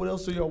 I said, what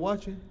else are y'all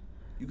watching?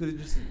 You could have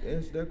just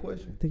answered that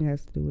question. I think it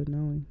has to do with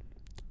knowing.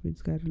 We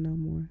just got to know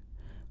more.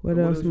 What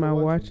else am I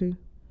watching?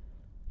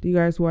 Do you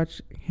guys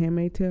watch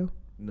Handmaid's Tale?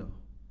 No.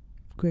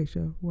 Great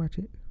show. Watch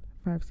it.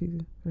 5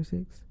 seasons or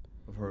 6.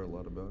 I've heard a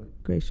lot about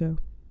it. Great show.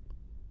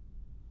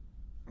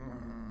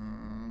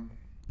 Am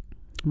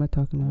I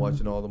talking? I'm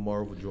watching all the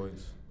Marvel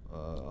joints.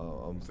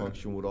 I'm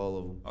functioning with all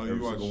of them. Oh, you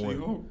watch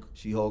She-Hulk?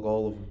 She-Hulk,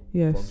 all of them.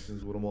 Yes.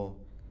 Functions with them all.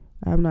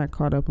 I'm not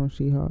caught up on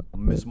She-Hulk.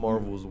 Miss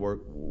Marvel's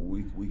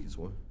weakest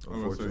one.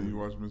 Unfortunately, you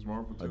watched Miss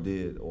Marvel too? I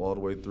did, all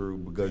the way through,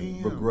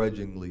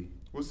 begrudgingly.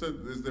 What's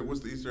that?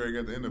 What's the Easter egg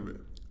at the end of it?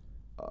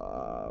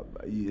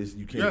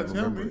 You can't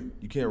remember it.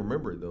 You can't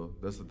remember it though.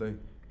 That's the thing.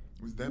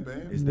 Is that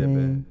bad? It's that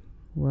bad.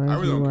 I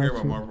really don't care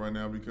about Marvel right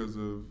now because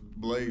of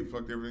Blade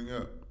fucked everything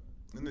up.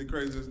 Isn't it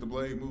crazy? It's the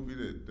Blade movie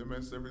that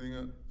messed everything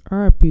up.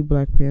 R.I.P.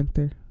 Black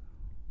Panther.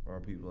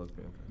 R.I.P. Black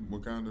Panther.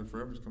 Wakanda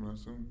Forever's coming out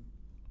soon.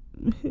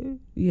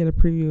 Yeah, the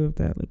preview of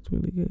that looks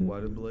really good. Why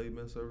did Blade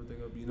mess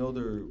everything up? You know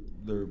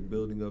they're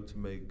building up to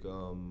make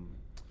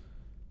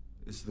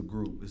it's the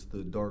group. It's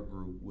the dark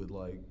group with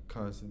like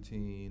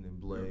Constantine and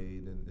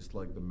Blade, and it's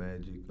like the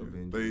Magic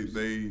Avengers.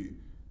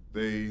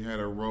 They had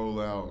a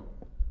rollout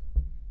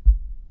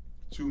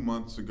 2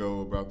 months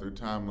ago about their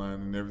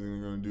timeline and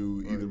everything they're going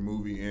to do, either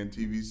movie and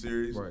TV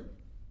series. Right.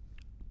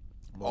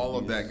 All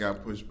of that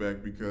got pushed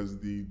back because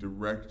the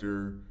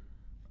director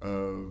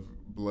of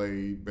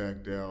Blade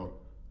backed out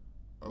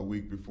a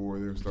week before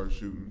they start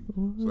shooting.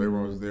 So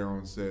everyone was there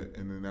on set,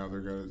 and then now they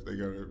got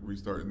to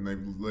restart, and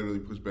they've literally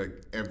pushed back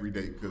every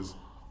day because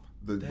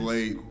the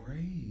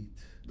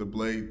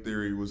Blade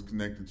theory was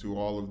connected to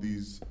all of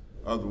these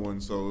other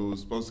ones. So it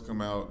was supposed to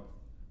come out.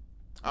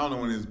 I don't know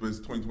when it is, but it's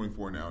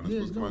 2024 now, and it's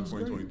supposed to come out in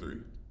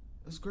 2023.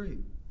 That's great.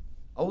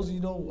 I was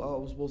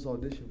supposed to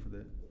audition for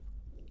that,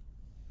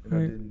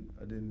 and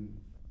I didn't.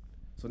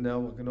 So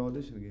now I can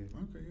audition again.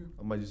 Okay, yeah.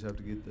 I might just have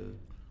to get the.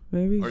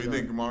 Maybe. Or you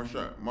think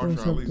Marsha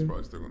Ali's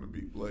probably still going to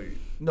beat Blade?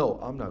 No,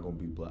 I'm not going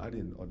to beat Blade. I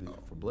didn't audition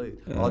for Blade.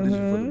 I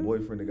auditioned for the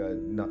boyfriend that got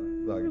not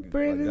like.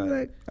 Brandon's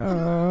like,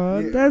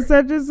 oh, that's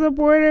such a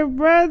supportive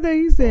brother.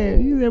 He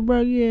said,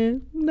 bro, yeah,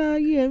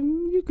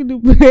 you can do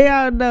Blade.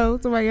 I don't know.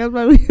 Somebody else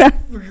probably.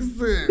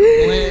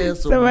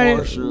 Lance or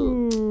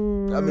Marsha.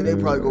 I mean, they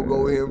probably gonna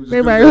go with him.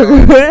 They might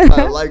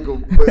I like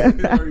him, but I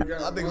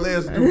think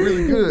Lance do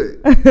really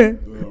good.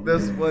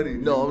 That's funny.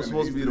 No, I'm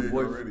supposed to be the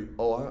boyfriend.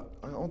 Oh,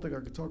 I don't think I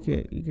can talk.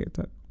 You can't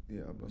talk.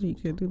 Yeah, I'm not. You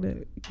can't do that.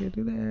 You can't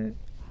do that.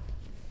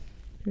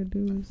 You can't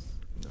do this.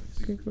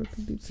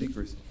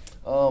 Secrets.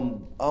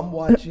 I'm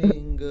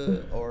watching.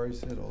 Already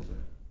said all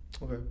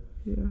that. Okay.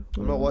 Yeah.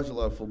 I'm not watching a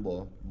lot of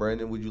football.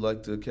 Brandon, would you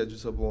like to catch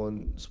us up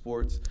on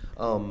sports?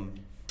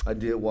 I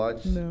did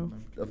watch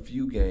a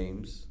few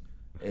games,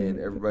 and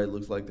everybody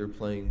looks like they're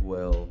playing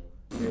well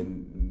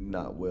and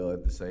not well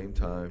at the same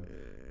time.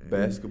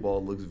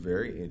 Basketball looks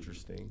very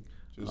interesting.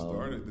 Just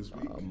started this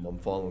week. I'm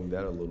following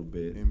that a little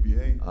bit.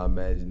 NBA. I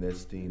imagine that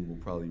steam will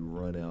probably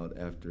run out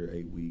after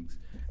 8 weeks.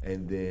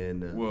 And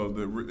then... well,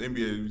 the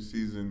NBA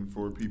season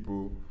for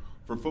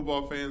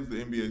football fans,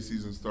 the NBA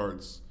season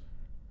starts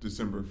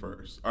December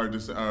 1st,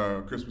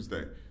 or Christmas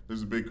Day.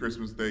 There's a big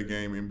Christmas Day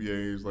game.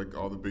 NBA is like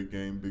all the big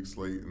game, big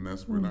slate, and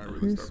that's when I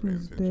really start paying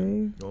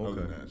attention. Okay. Other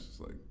than that, it's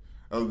just like...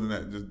 Other than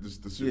that,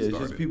 just the shit started. Yeah, it's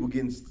just people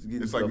getting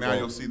it's like now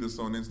you'll see this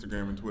on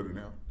Instagram and Twitter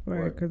now.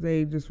 Right, because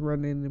they just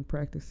running and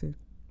practicing.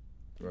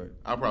 Right.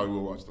 I probably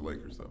will watch the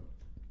Lakers though.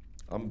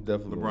 I'm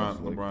definitely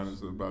LeBron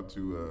is about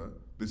to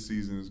this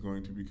season is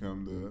going to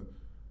become the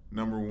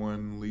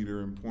 #1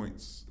 leader in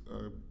points,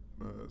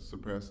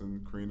 surpassing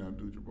Kareem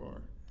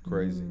Abdul-Jabbar.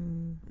 Crazy.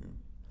 Yeah.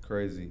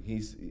 Crazy.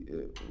 He's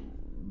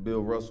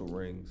Bill Russell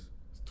rings.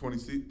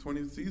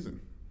 20th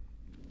season.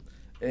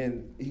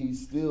 And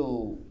he's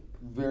still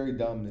very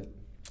dominant.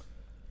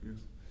 Yes.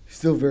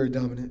 Still very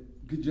dominant.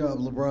 Good job,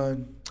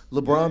 LeBron.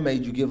 LeBron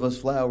made you give us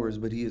flowers,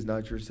 but he is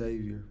not your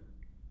savior.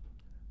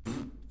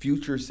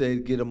 Future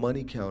said get a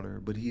money counter,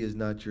 but he is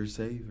not your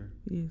savior.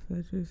 He is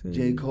not your savior.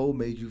 J. Cole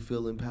made you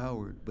feel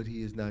empowered, but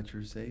he is not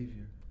your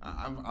savior.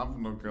 I'm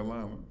from North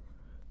Carolina.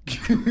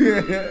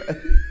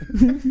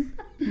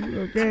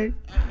 Okay.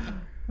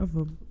 I'm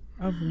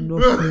from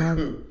North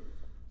Carolina.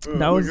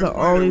 That was the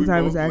only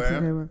time his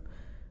accent came out.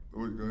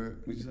 Go ahead.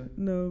 What'd you say?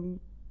 No,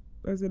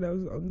 I said that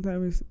was the only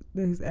time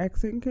his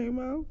accent came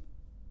out.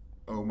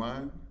 Oh,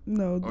 mine?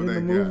 No, in the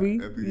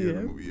movie. At the end of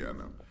the movie, yeah, I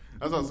know.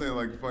 That's what I'm saying.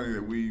 Like, funny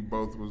that we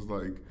both was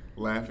like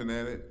laughing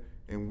at it,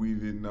 and we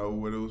didn't know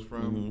what it was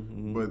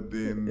from, but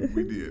then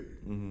we did.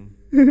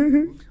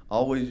 I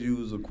always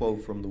use a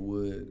quote from The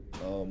Wood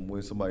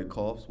when somebody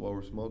coughs while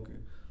we're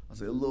smoking. I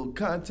say, a little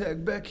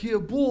contact back here,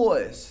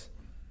 boys.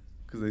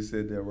 Because they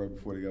said that right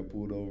before they got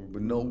pulled over.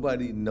 But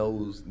nobody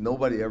knows,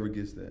 nobody ever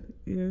gets that.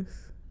 Yes.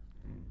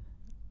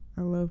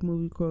 I love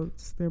movie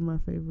quotes. They're my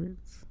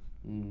favorites.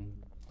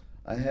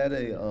 I had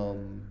a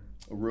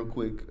real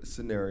quick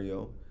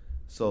scenario.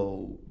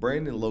 So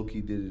Brandon low-key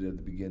did it at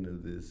the beginning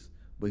of this,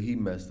 but he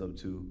messed up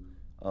too.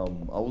 I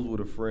was with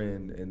a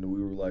friend, and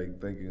we were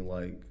like thinking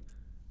like,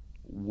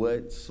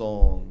 what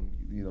song,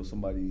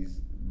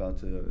 somebody's about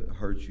to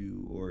hurt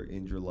you or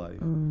end your life,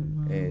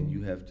 and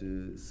you have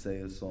to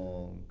say a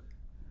song,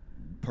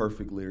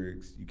 perfect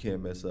lyrics, you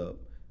can't mess up,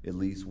 at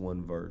least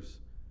one verse.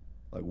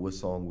 Like, what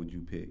song would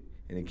you pick?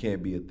 And it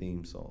can't be a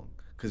theme song.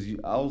 Because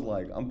I was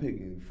like, I'm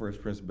picking Fresh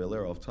Prince of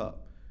Bel-Air off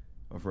top.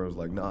 My friend was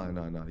like, nah,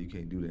 you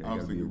can't do that. It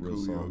gotta be a real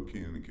song.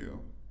 Kenan and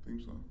Kel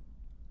theme song.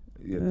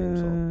 Yeah, theme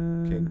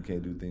song.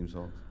 Can't do theme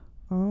songs.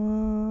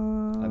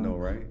 I know,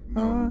 right?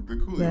 No, the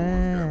Coolio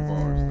one's got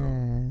bars,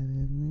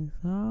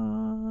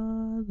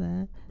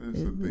 though.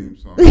 That's a theme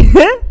song.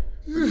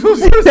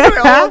 Say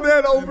all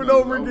that over and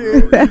over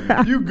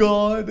again. You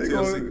gone. There's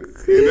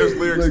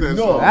lyrics that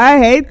song. I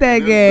hate that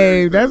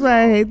game. That's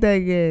why I hate that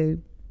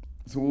game.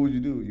 So what would you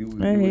do?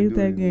 I hate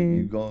that game.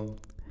 You gone?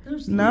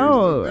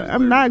 No,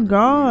 I'm not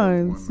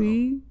gone.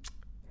 See?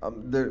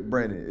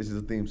 Brandon, it's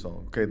just a theme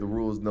song. Okay, the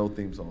rule is no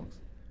theme songs.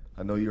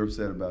 I know you're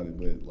upset about it,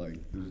 but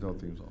there's no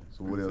theme song.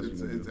 So what else you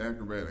gonna do? It's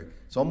acrobatic.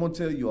 So I'm gonna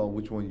tell you all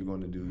which one you're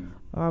gonna do.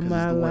 All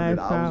my life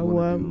I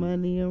want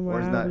money and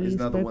it's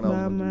not the one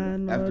I was gonna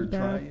do. After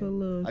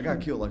trying, I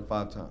got killed like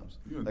 5 times.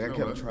 Like I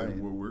kept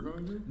trying. What we're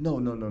gonna do? No.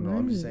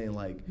 I'm just saying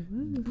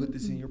put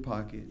this in your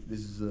pocket.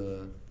 This is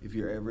if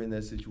you're ever in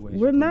that situation.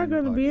 We're not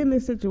gonna be in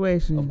this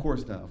situation. Of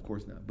course not.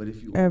 But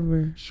if you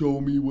ever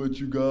show me what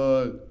you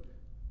got.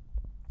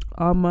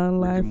 All my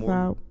life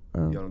Y'all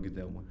don't get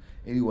that one.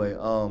 Anyway,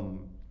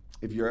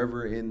 if you're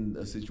ever in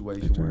a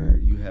situation where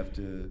you have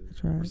to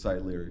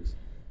recite lyrics,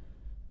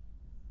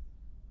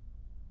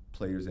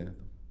 Players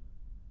Anthem.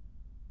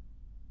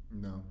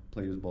 No.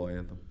 Players Ball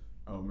Anthem.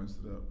 Oh, messed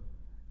it up.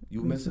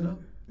 You mess it up?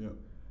 Yep.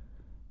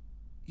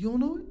 You don't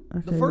know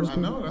it? The first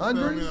one? I know. That's what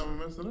I mean. I'm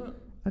gonna mess it up.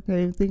 I can't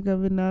even think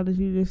of it now that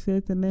you just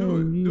said the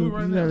name. Do it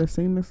right now. You gotta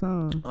sing the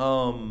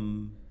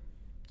song.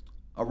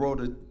 I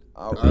wrote it.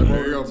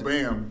 There you go.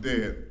 Bam.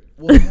 Dead.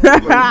 Well, you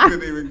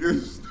couldn't even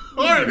get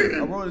started.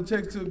 I wrote a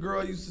text to a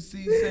girl I used to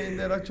see saying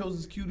that I chose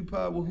this cutie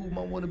pie with whom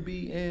I want to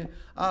be, and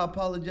I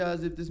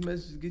apologize if this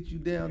message gets you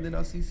down. Then I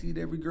CC'd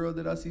every girl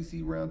that I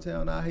CC around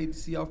town. I hate to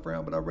see y'all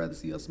frown, but I'd rather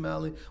see y'all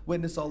smiling.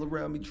 Witness all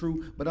around me,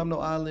 true, but I'm no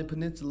island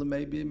peninsula,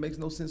 maybe. It makes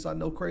no sense, I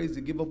know crazy.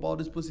 Give up all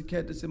this pussy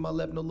cat that's in my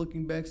lap, no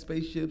looking back.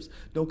 Spaceships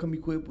don't come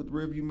equipped with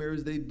rearview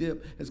mirrors, they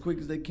dip as quick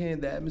as they can.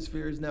 The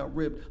atmosphere is now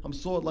ripped. I'm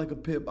soared like a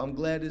pip. I'm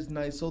glad it's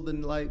nice, so the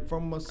light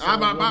from my soul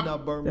will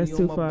not burn me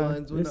on my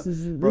buns. This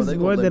is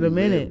more than a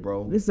minute,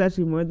 bro. This is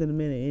actually more than a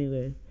minute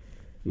anyway.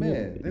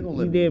 Man, they're gonna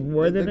let me. You did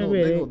more than a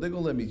minute. They're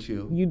gonna let me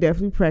chill. You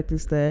definitely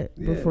practiced that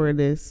before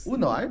this. Well,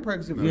 no, I ain't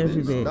practicing for yes, this.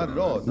 You did. Not at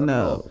all.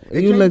 No,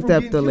 you looked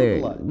up the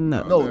lyric.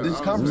 No, this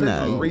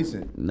conversation was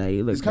recent. No,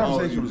 you looked. This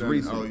conversation was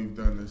recent. Oh, you've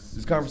done this.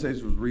 This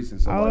conversation was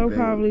recent. So I would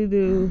probably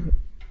do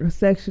a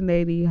Section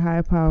 80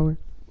 High Power.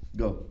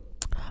 Go.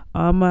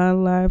 All my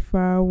life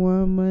I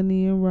want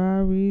money and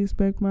Rari,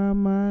 respect my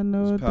mind,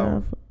 no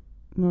doubt.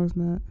 No, it's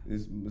not.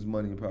 It's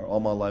money and power.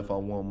 All my life I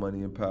want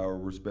money and power,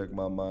 respect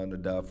my mind, or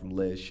die from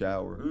lead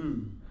shower.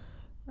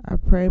 I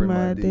pray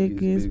my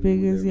dick is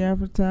big as the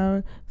Eiffel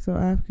Tower, so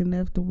I can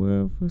F the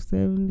world for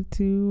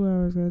 72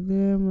 hours.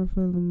 Damn, I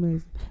feel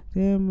amazing.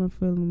 Damn, I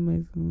feel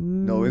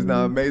amazing. No, it's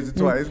not amazing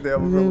twice.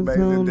 Damn, I feel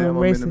amazing. Damn,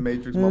 I'm in the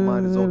matrix. My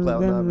mind is on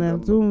cloud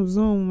nine.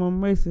 Zoom,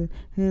 I'm racing.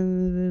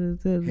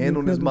 Hand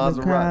on this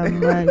Maserati.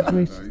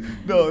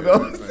 No,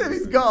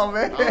 he's gone,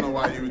 man. I don't know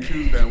why you would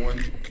choose that one.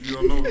 You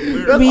don't know the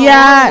lyrics.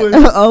 B.I.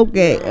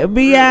 Okay.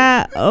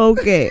 B.I.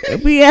 Okay.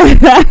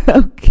 B.I.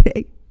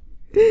 Okay.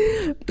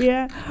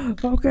 Yeah.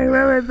 Okay. She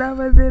about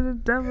to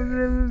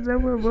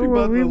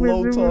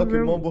low talk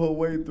and mumble her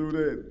way through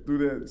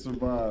that.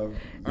 Survive.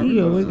 I'm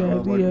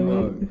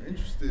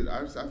interested.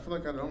 I feel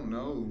like I don't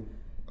know.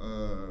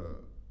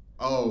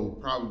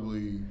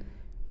 Probably.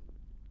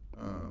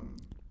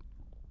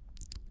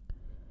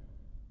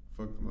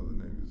 Fuck them other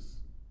niggas.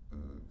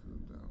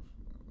 Down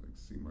for like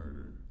C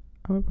Murder.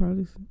 I would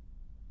probably.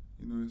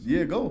 You know.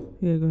 Yeah, go.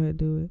 Yeah, go ahead,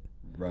 do it.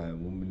 Right,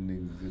 woman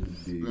niggas in the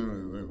dick.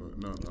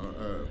 No.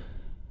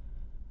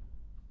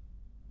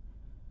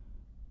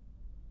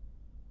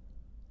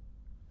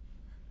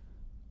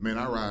 Man,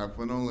 I ride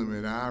for no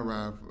limit. I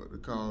ride for the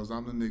cause.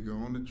 I'm the nigga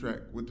on the track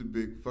with the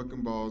big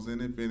fucking balls.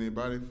 And if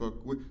anybody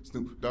fuck with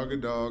Snoop Doggy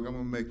Dogg, I'm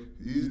gonna make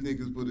these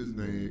niggas put his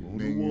name on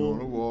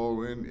the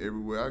wall. And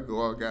everywhere I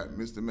go, I got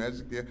Mr.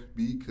 Magic there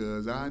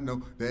because I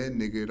know that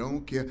nigga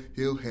don't care.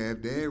 He'll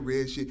have that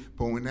red shit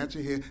pouring out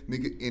your hair.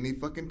 Nigga, any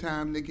fucking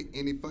time, nigga,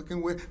 any fucking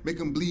where. Make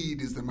him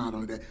bleed is the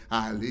motto that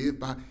I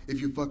live by.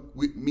 If you fuck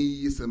with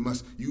me, it's a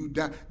must. You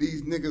die.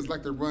 These niggas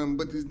like to run,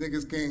 but these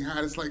niggas can't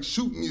hide. It's like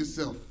shooting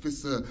yourself.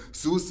 It's a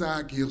suicide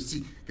kill.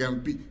 See, gotta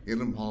be in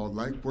them hard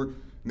like work.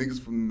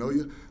 Niggas from know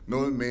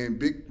it, man.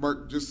 Big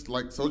Merc, just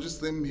like Soldier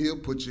Slim, he'll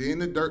put you in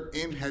the dirt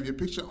and have your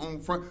picture on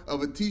front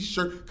of a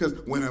t-shirt. Cause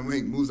when I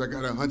make moves, I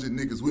got 100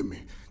 niggas with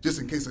me. Just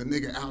in case a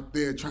nigga out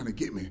there trying to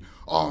get me.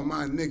 All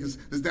my niggas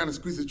is down to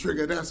squeeze the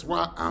trigger. That's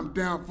why I'm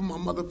down for my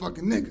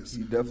motherfucking niggas.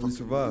 You definitely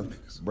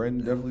survived.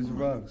 Brandon definitely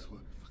survived.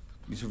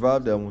 You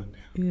survived that one.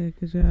 Yeah,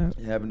 good job.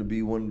 It happened to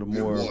be one of the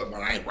more,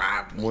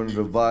 one of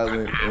the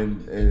violent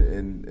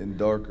and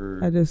darker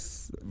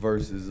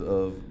verses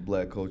of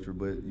black culture,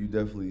 but you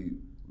definitely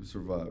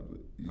survived it.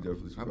 You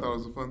definitely survived. I thought it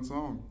was a fun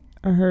song.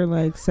 I heard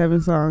like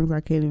 7 songs. I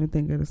can't even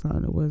think of the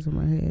song that was in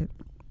my head.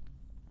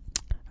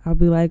 I'll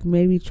be like,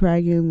 maybe try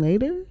again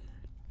later.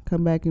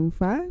 Come back in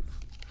 5.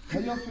 How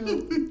y'all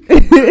feel?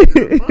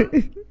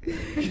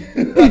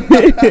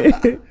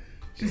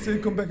 She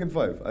said, "Come back in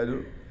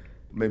 5."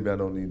 Maybe I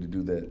don't need to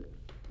do that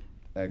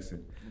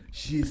accent.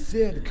 She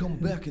said, "Come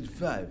back in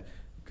 5,"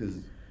 because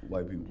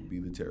white people be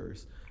the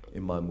terrorists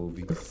in my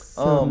movie.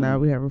 So now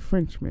we have a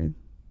Frenchman.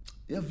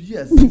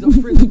 Yes, he's a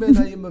Frenchman.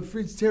 I am a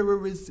French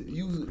terrorist.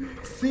 You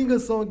sing a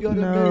song, you're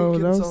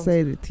American don't songs.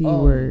 say the T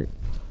word.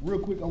 Real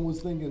quick, I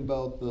was thinking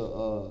about the.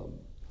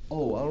 I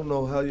don't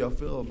know how y'all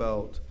feel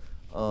about.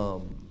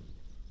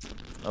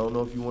 I don't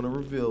know if you want to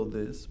reveal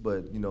this,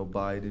 but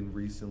Biden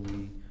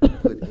recently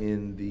put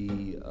in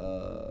the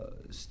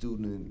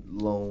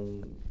student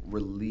loan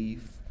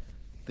relief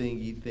thing.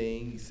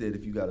 He said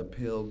if you got a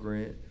Pell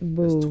Grant,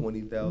 that's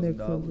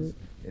 $20,000,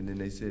 and then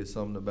they said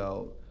something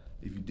about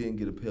if you didn't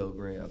get a Pell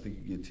Grant, I think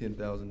you get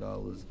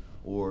 $10,000,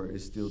 or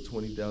it's still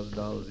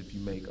 $20,000 if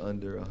you make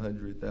under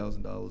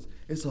 $100,000.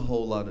 It's a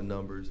whole lot of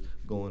numbers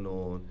going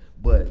on,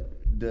 but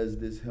does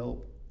this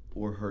help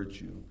or hurt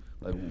you?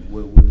 Like,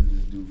 what does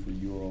this do for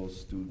your all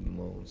student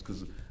loans?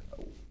 Because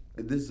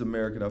this is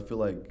America, and I feel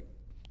like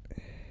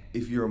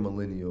if you're a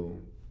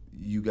millennial,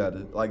 you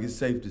gotta, like, it's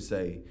safe to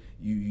say,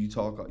 you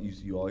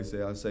always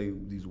say, I say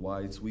these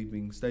wide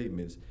sweeping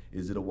statements.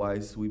 Is it a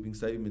wide sweeping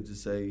statement to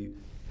say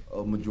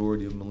a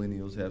majority of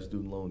millennials have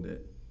student loan debt?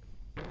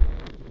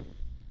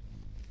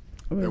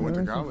 They went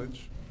to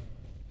college.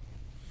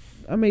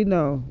 I mean,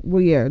 no.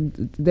 Well, yeah,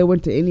 they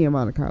went to any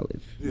amount of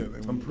college. Yeah,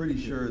 Mm-hmm. I'm pretty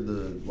sure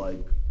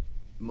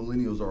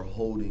millennials are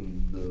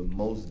holding the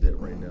most debt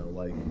right now,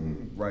 like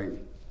right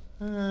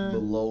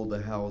below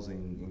the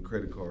housing and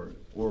credit card,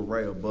 or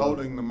right above.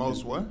 Holding the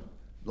most what?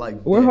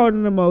 Like we're debt.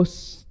 holding the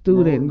most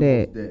student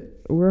debt.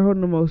 Most We're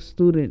holding the most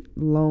student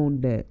loan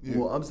debt. Yeah.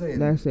 Well, I'm saying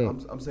that's it.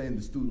 I'm saying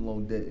the student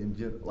loan debt in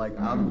general, like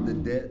out of the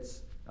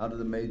debts, out of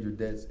the major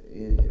debts,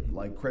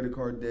 like credit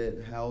card debt,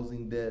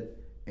 housing debt,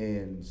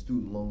 and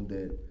student loan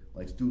debt.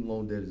 Like student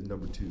loan debt is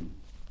number 2.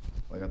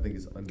 Like I think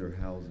it's under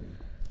housing.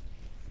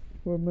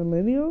 For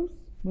millennials?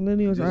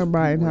 Millennials aren't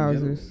buying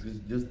houses.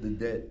 Just the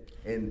debt,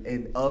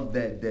 and of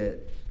that debt,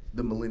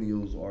 the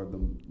millennials are the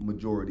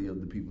majority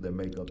of the people that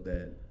make up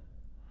that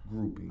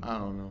grouping. I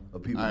don't know.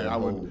 Of people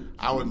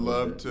I would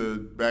love to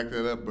back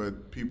that up,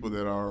 but people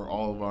that are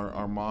all of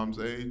our mom's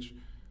age,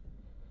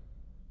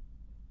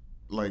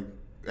 like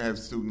have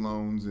student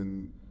loans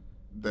and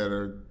that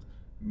are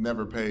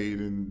never paid,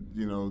 and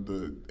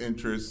the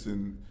interest,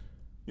 and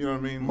you know what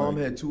I mean. Mom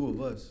had 2 of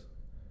us.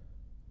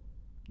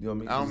 You know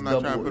what I mean? I'm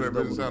not trying to put her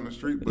business out on the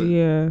street, but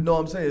yeah. No,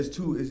 I'm saying it's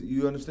 2.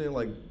 You understand?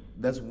 Like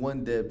that's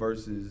one debt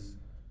versus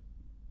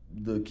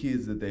the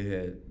kids that they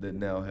had that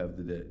now have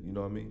the debt. You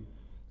know what I mean?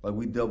 Like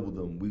we doubled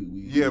them.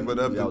 But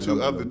of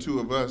the two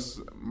of us,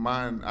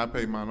 I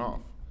paid mine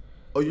off.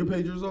 Oh, you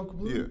paid yours off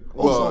completely?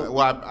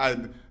 Yeah. I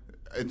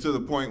to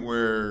the point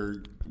where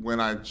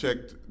when I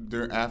checked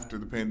after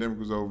the pandemic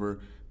was over,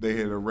 they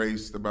had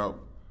erased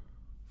about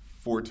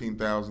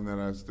 $14,000 that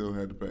I still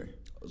had to pay.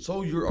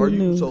 So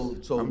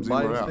I'm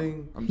zeroed out.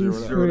 Thing? I'm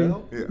zeroed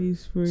out. Yeah.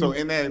 He's free. So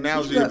in that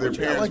analogy of their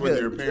parents with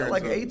their parents,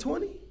 like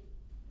 820.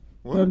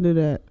 What? Don't do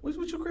that.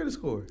 What's your credit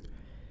score?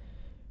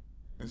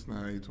 It's not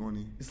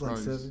 820. It's like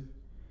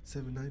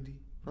 790.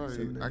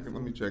 Probably. Let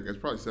me check. It's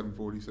probably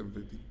 740,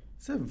 750.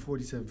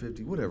 740,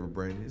 750, whatever,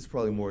 Brandon. It's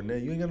probably more than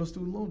that. You ain't got no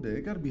student loan debt.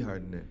 It got to be higher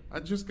than that.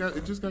 It just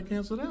got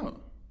canceled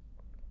out.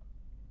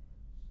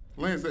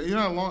 Lance, you know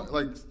how long?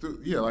 Like,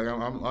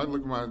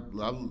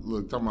 I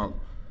look talking about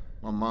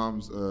my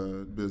mom's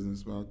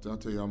business, but I'll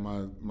tell you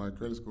my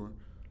credit score.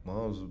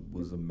 Mom's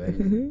was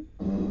amazing.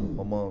 I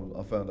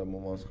found out my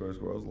mom's credit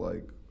score. I was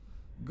like,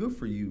 good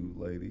for you,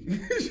 lady.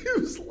 She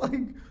was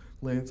like,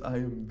 Lance, I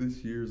am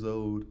this years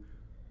old.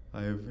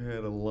 I have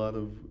had a lot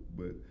of,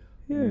 but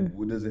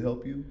does it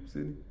help you,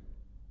 Sydney?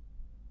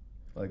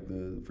 Like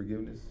the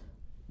forgiveness?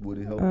 Would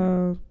it help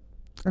you?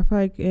 I feel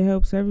like it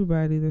helps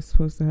everybody that's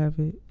supposed to have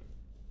it.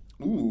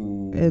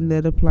 Ooh. And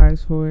that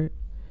applies for it.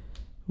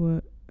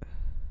 What?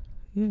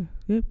 Yeah.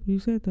 Yep. You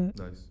said that.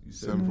 Nice. You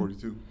said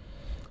 742.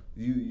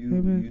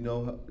 You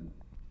know how,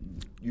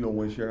 you don't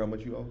want to share how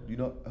much you owe? You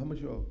know how much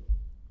you owe?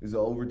 Is it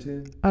over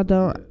 10? I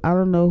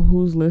don't know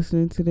who's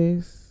listening to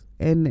this,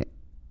 and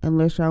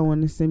unless y'all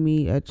want to send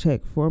me a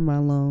check for my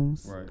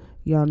loans, right,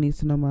 y'all need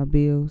to know my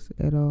bills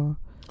at all.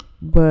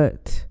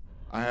 But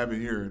I have it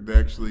here. They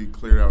actually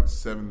cleared out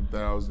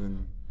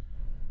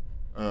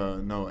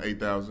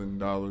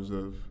 $8,000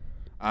 of.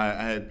 I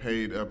had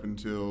paid up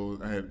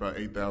until I had about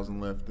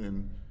 8,000 left,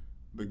 and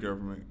the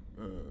government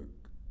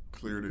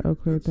cleared it.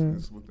 Cleared that.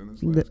 It's within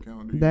this last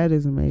calendar year. That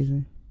is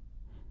amazing.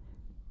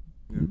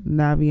 Yeah.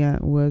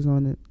 Navient was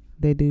on it.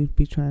 They do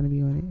be trying to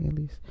be on it at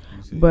least.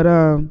 But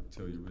tell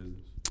your business.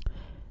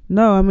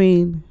 No, I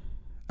mean,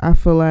 I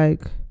feel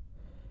like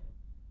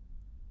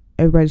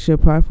everybody should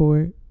apply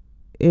for it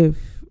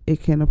if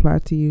it can apply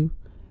to you.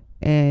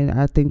 And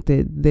I think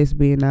that this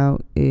being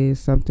out is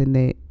something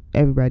that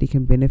everybody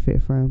can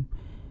benefit from.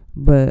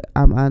 But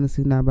I'm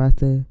honestly not about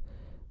to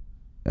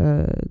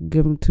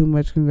give them too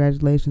much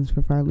congratulations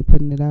for finally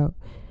putting it out.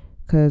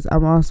 Because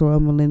I'm also a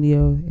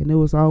millennial, and it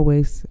was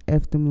always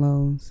F them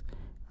loans.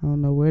 I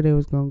don't know where they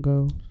was going to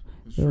go.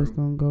 It was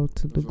going to go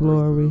to the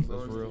glory. That's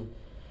real.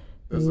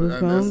 It was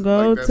going to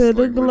go to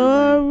the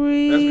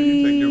glory. That's when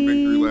you take your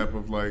victory lap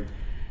of like,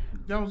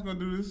 y'all was going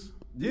to do this?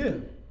 Yeah.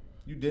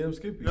 You damn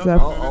skippy.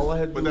 All I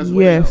had to do was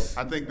yes.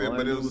 I think that,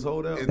 but it was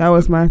hold out. That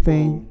was my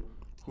thing.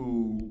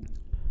 Who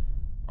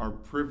are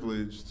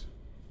privileged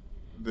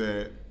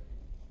that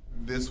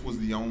this was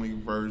the only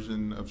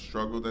version of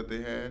struggle that they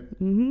had.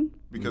 Mm-hmm.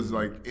 Because,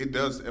 like, it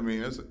does, I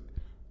mean,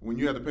 when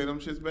you have to pay them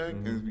shits back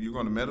and you're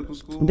going to medical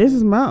school. This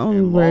is my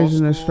only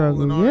version of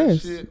struggle.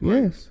 Yes, shit, yes,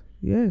 like,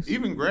 yes.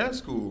 Even grad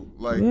school,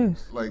 like,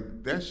 yes.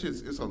 like that shit's,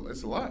 it's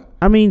a lot.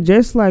 I mean,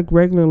 just like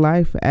regular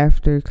life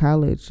after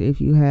college, if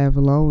you have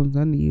loans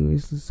under you,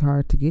 it's just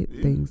hard to get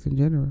things in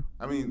general.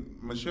 I mean,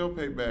 Michelle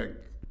paid back,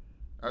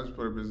 I just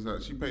put her business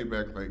out, she paid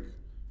back like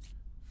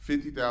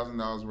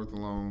 $50,000 worth of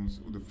loans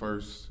with the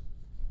first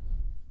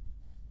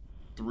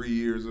 3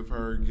 years of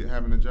her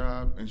having a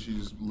job, and she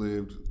just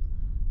lived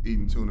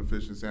eating tuna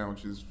fish and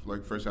sandwiches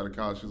like fresh out of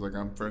college. She's like,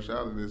 I'm fresh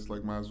out of this,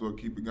 like might as well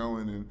keep it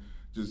going and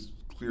just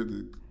clear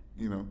the,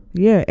 you know.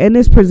 Yeah, and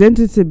it's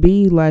presented to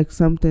be like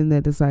something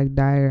that is like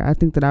dire. I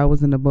think that I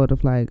was in the boat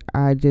of like,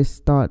 I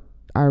just thought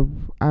I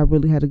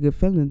really had a good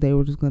feeling that they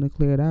were just going to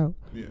clear it out.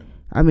 Yeah.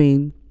 I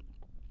mean,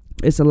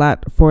 it's a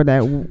lot for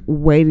that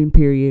waiting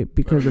period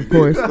because, of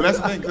course. But that's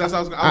the thing. That's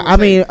what I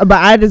mean, but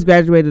I just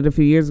graduated a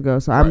few years ago,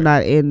 so I'm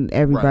not in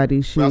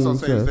everybody's shoes. That's what I'm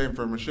saying. Same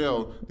for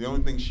Michelle. The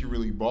only thing she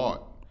really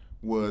bought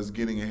was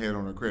getting ahead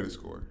on her credit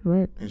score.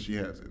 Right. And she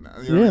has it now.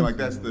 You know what I mean? Like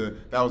that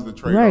was the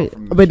trade-off. Right.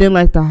 From but then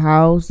like the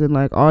house and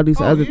like all these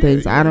other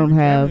things, I don't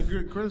have.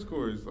 Good credit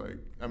score is like,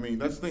 I mean,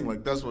 that's the thing.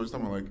 Like that's what it's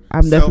talking about. Like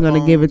I'm definitely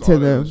going to give it to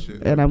them,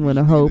 and I'm going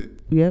to hope,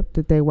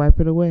 that they wipe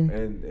it away.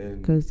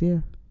 And because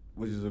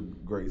which is a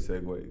great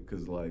segue,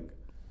 because like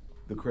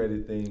the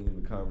credit thing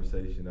and the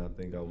conversation, I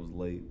think I was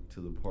late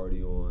to the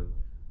party on,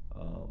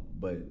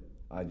 but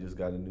I just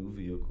got a new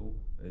vehicle,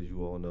 as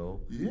you all know.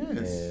 Yes.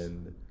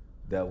 And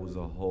that was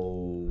a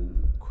whole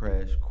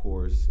crash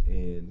course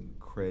in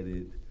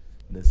credit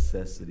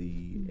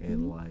necessity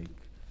and like,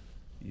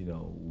 you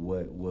know,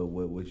 what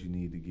you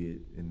need to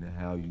get and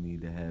how you need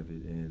to have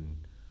it, and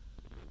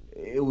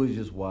it was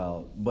just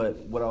wild.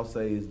 But what I'll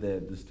say is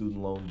that the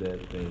student loan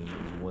debt thing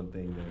is one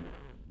thing that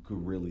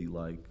could really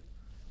like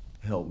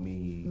help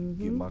me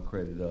get my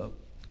credit up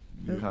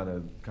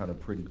kind of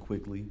pretty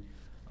quickly.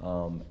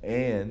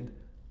 And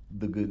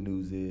the good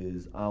news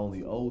is I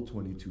only owe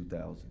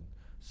 $22,000.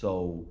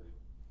 So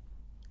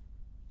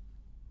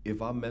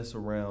if I mess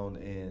around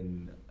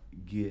and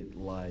get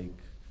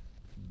like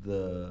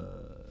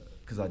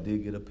because I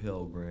did get a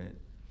Pell Grant,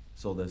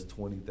 so that's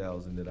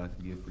 $20,000 that I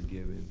can get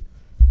forgiven,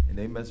 and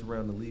they mess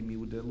around and leave me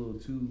with that little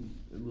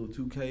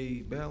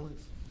 $2K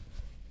balance.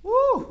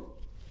 Woo!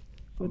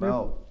 I'm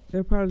out.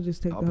 They'll probably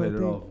just take I'll the whole pay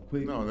thing. it off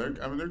quick. No, they're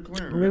clearing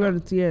they're it gonna,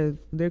 out. yeah,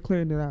 they're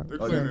clearing it out. They're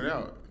clearing it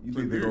out. You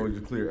think they're going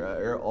to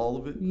clear all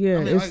of it? Yeah,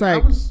 I mean, it's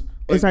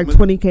it's like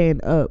 20K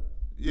and up.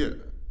 Yeah.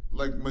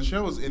 Like,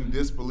 Michelle was in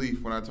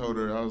disbelief when I told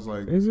her. I was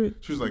like, is it?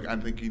 She was like, I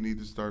think you need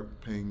to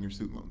start paying your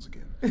student loans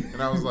again. And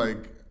I was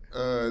like,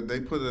 they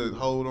put a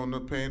hold on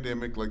the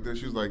pandemic like this.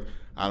 She was like,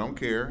 I don't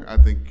care. I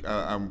think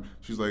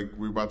she's like,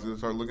 we're about to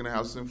start looking at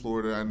houses in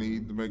Florida. I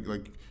need to make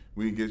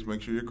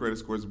sure your credit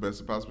score is the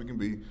best it possibly can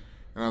be.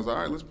 And I was like,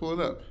 all right, let's pull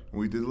it up. And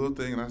we did a little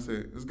thing, and I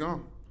said, it's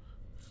gone.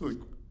 She's like,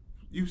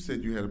 you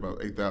said you had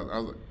about 8,000. I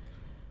was like,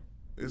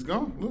 it's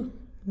gone. Look,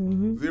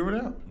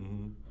 zeroed out.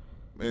 Mm-hmm.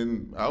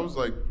 And I was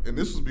like, and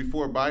this was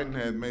before Biden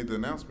had made the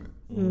announcement.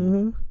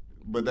 Mm-hmm.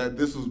 But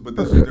this was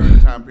during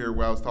the time period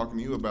where I was talking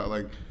to you about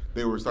like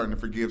they were starting to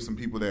forgive some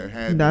people that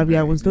had.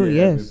 Navient was doing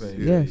yes,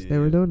 they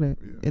were doing that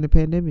in the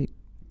pandemic.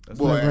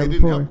 Well, it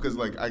didn't help because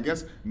like I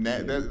guess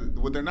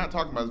what they're not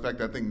talking about is the fact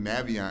that I think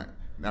Navient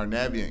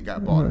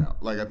got bought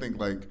out. Like I think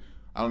like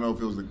I don't know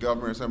if it was the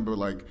government or something, but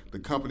like the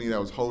company that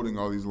was holding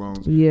all these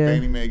loans. Yeah.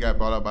 Fannie Mae got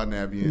bought out by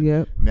Navient.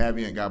 Yep.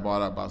 Navient got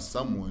bought out by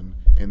someone,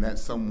 and that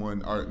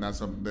someone, or not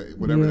some,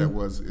 whatever that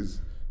was,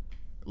 is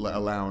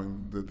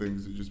allowing the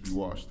things to just be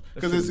washed.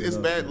 Because it's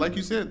bad. Like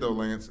you said, though,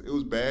 Lance, it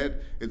was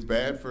bad. It's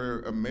bad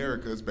for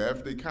America. It's bad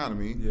for the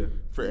economy. Yeah.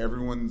 For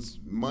everyone's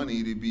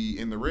money to be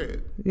in the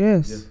red.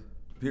 Yes. Yeah.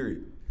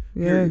 Period.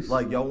 Yes. Period.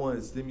 Like, y'all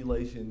wanted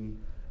stimulation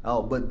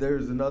out. But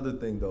there's another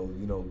thing, though.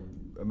 You know,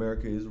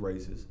 America is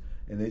racist.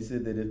 And they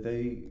said that if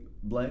they,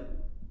 black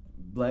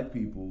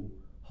people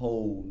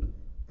hold,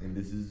 and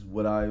this is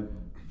what I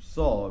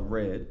saw and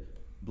read,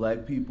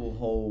 black people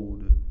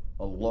hold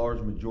a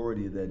large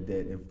majority of that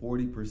debt, and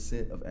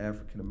 40% of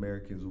African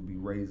Americans will be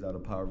raised out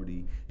of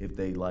poverty if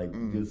they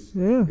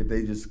if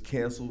they just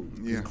canceled,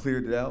 just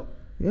cleared it out.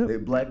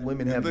 Yep. Black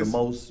women have the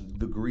most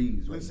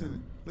degrees.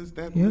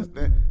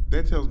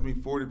 That tells me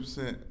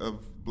 40%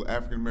 of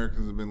African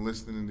Americans have been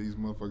listening to these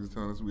motherfuckers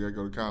telling us we gotta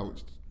go to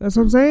college. That's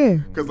what I'm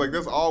saying. Because like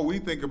that's all we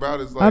think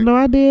about is like. I know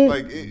I did.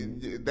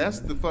 Like that's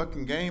the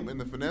fucking game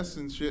and the finesse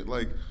and shit.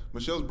 Like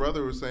Michelle's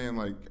brother was saying,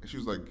 like she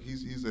was like he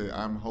said,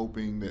 I'm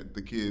hoping that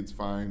the kids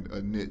find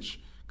a niche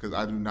because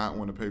I do not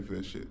want to pay for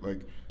that shit.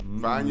 Like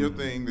find your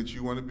thing that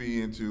you want to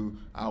be into.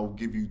 I'll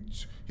give you.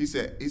 He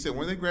said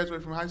when they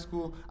graduate from high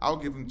school, I'll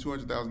give them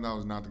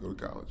 $200,000 not to go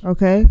to college.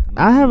 Okay,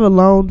 I have a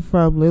loan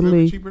from Little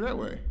League. Cheaper that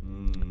way.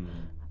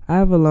 I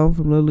have a loan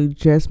from Little League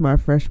just my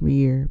freshman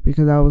year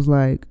because I was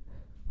like,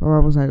 my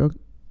mom was like, okay,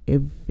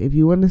 if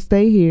you want to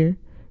stay here,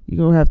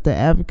 you're gonna have to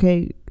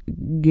advocate,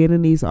 get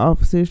in these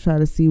offices, try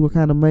to see what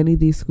kind of money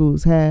these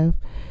schools have,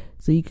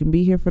 so you can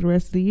be here for the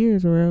rest of the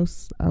years, or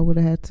else I would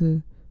have had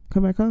to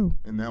come back home.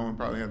 And that one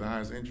probably had the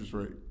highest interest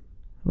rate.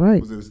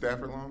 Right. Was it a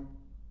Stafford loan?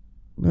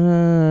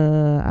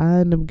 I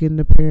ended up getting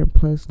a Parent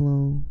Plus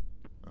loan.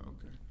 Oh,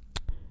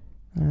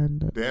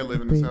 okay. Dad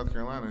living in South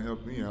Carolina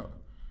helped me out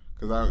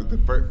because the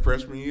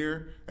freshman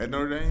year at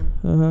Notre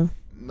Dame,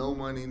 no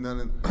money,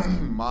 none.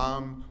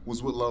 Mom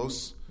was with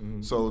Los,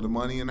 so the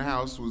money in the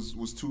house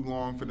was too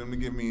long for them to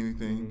give me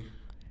anything.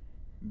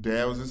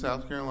 Dad was in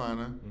South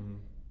Carolina.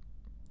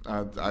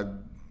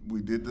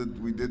 We did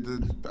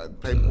the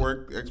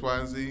paperwork X, Y,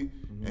 and Z.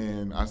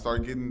 And I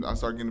started getting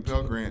a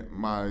Pell Grant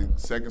my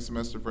second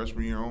semester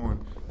freshman year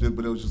on,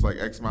 but it was just like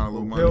X amount of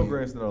little money. Pell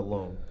Grant's not a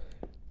loan.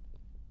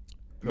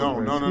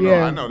 No,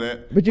 Yeah. I know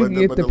that. But you can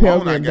get the Pell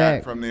loan Grant I got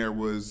back from there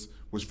was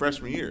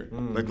freshman year.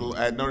 Like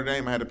at Notre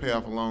Dame, I had to pay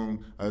off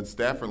a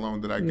Stafford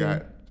loan that I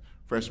got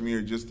freshman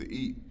year just to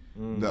eat.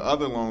 The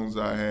other loans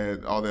I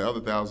had, all the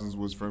other thousands,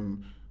 was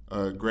from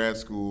grad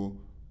school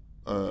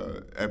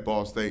at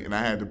Ball State, and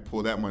I had to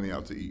pull that money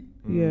out to eat.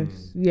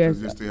 Yes.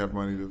 Just to have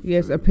money to.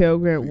 Yes, a Pell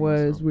Grant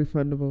was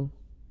refundable.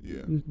 Yeah.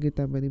 You can get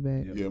that money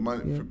back. Yeah,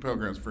 money. Pell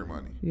Grant's free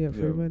money. Yeah,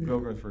 free money. Pell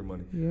Grant's free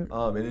money. Yeah.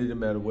 And it didn't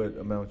matter what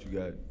amount you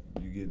got,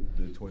 you get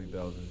the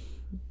 $20,000.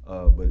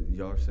 But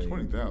y'all are saying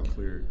 $20,000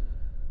 cleared.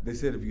 They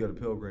said if you got a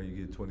Pell Grant,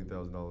 you get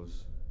 $20,000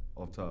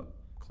 off top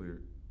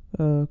cleared.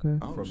 Oh, okay.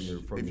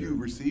 If you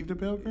received a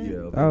Pell Grant?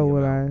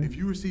 Yeah. If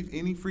you receive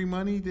any free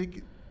money, they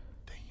get.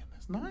 Damn,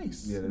 that's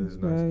nice. Yeah, that is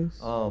nice.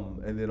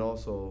 And then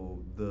also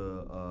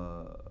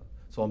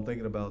so I'm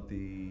thinking about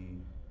the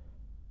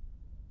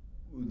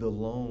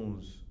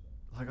loans.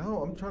 Like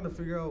I'm trying to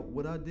figure out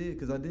what I did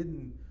because I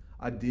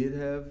did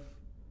have.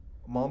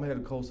 Mom had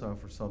a cosign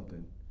for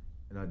something,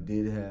 and I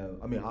did have.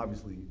 I mean,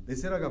 obviously, they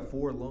said I got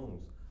 4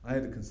 loans. I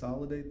had to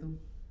consolidate them.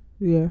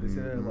 Yeah. They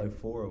said I had like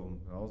 4 of them.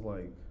 I was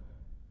like,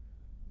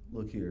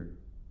 look here.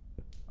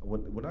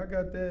 When I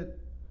got that,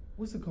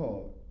 what's it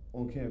called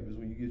on campus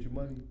when you get your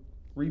money?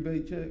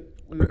 Rebate check?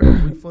 What is it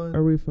called? Refund?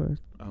 A refund.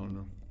 I don't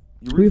know.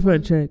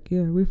 Refund check.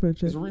 Yeah, refund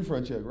check. It's a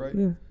refund check, right?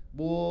 Yeah.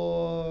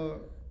 Boy.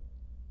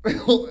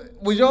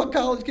 Was y'all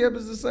college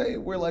campus the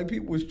same where like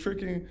people was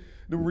tricking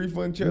the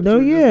refund checks? No,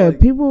 yeah. Like,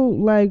 people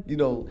like,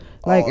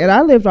 and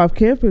I lived off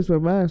campus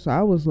with mine, so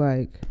I was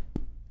like,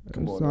 it's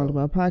all in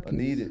my pockets. I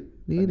need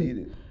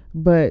it.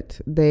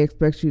 But they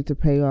expect you to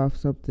pay off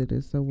something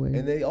in some way.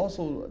 And they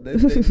also they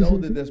know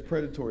that that's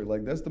predatory.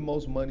 Like that's the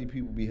most money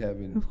people be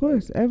having, of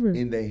course, ever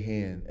in their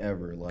hand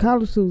ever. Like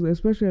college students,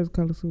 especially as a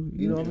college student.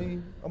 You know what I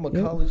mean? I'm a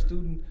college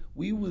student.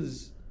 I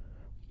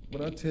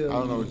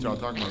don't know what y'all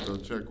talking about though,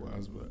 check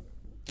wise, but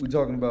we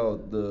talking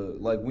about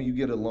when you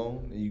get a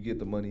loan and you get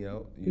the money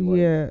out.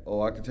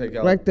 I can take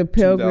out like the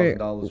Pell Grant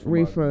 $2,000 from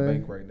refund my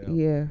bank right now.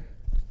 Yeah.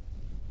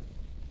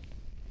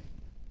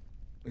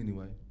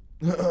 Anyway.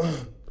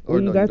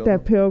 When you got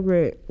that Pell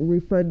Grant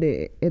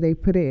refunded and they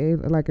put it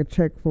in like a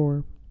check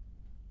form.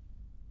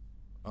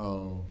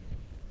 Oh.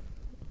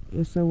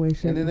 In some way,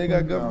 shape, and then they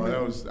got government. No,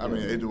 that was. I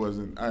mean, it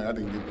wasn't. I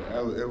didn't get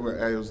that. It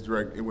was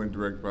direct. It went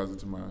direct deposit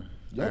to my.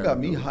 Y'all got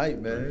me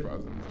hyped, man.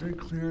 They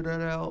clear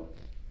that out.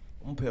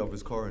 I'm gonna pay off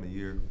his car in a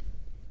year,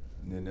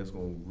 and then that's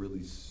gonna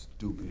really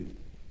stupid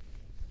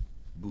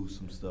boost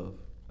some stuff.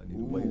 I need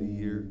to wait a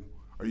year.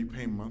 Are you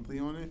paying monthly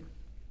on it?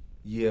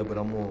 Yeah, but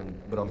I'm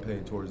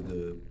paying towards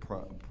the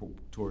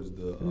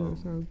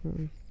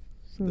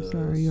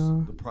sorry,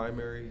 y'all. The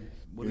primary.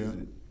 What is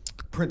it?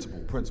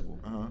 Principal.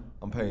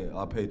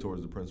 I pay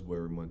towards the principal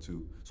every month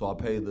too. So I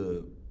pay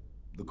the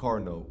car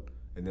note,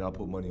 and then I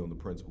put money on the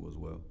principal as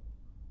well.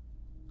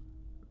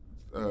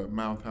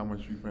 Mouth, how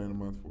much you paying a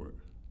month for it?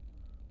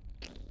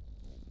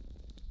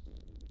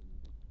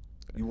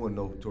 You want to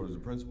know towards the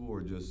principal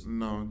or just?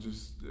 No,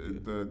 just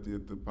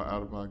the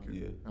out of pocket.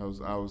 Yeah. I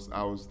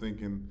was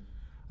thinking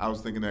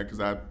that because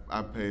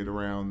I paid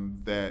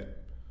around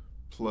that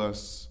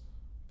plus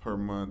per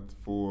month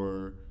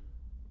for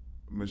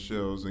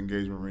Michelle's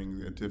engagement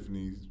ring at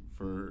Tiffany's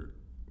for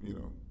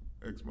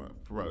X month,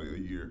 for probably a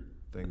year.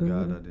 Thank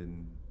God I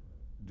didn't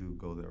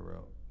go that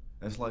route.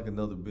 That's like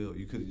another bill.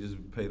 You could have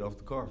just paid off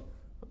the car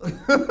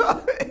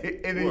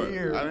in a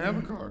year. I didn't have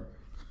a car.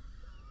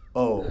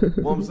 Oh,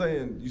 well, I'm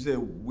saying, you said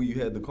you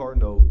had the car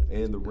note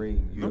and the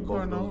ring. You no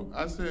car note.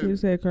 I said. You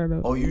said car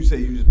note. Oh, you say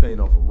you just paying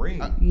off a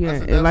ring. Yeah,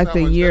 and like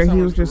the year,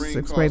 he was just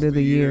explaining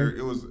the year.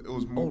 It was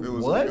more.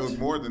 What? It was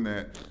more than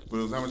that, but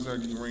it was how much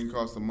the ring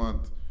cost a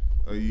month,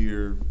 a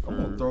year. I'm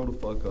gonna throw the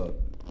fuck up.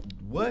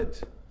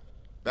 What?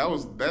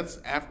 That's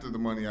after the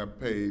money I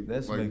paid.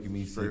 That's like, making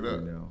me sick right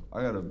up. now.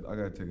 I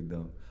gotta take a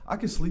dump. I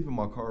can sleep in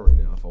my car right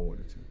now if I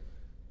wanted to.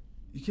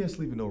 You can't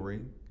sleep in no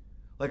ring.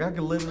 Like I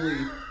could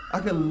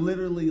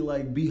literally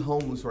like be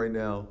homeless right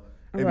now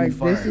and like, be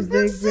fine. This is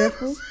the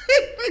example.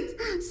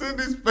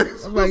 Cindy's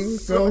face. I'm like, you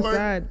so go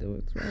inside.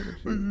 What's wrong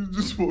with you? You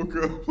just woke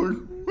up like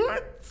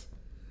what?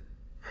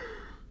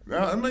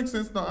 Now it makes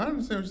sense. No, I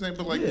understand what you're saying,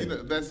 but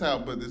like that's how.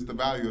 But it's the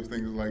value of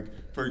things. Like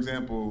for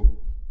example,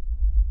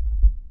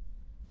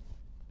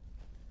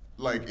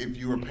 like if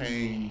you were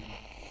paying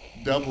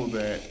double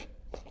that,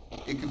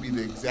 it could be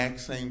the exact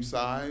same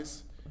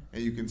size,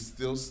 and you can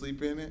still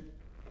sleep in it.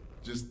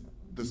 Just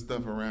the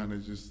stuff around it,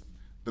 just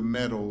the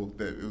metal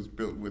that it was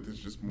built with is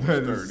just more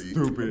sturdy. Is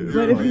stupid.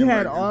 But if you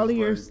had all of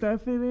your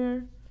stuff in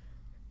there,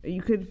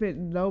 you couldn't fit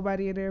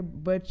nobody in there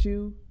but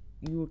you.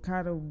 You would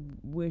kind of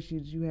wish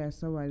that you had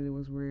somebody that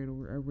was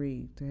wearing a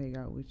ring to hang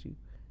out with you.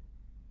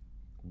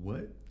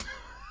 What?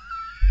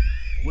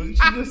 What did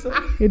you just say?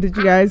 Hey, did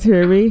you guys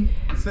hear me?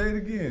 Say it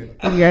again.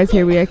 Did you guys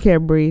hear me? I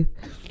can't breathe.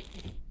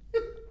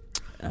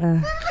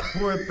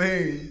 Poor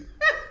thing.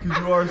 Because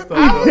you are stuck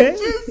up.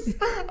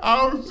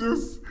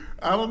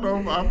 I don't know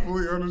if I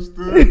fully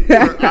understood,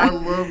 but I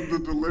love the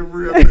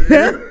delivery at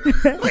the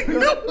end. Like,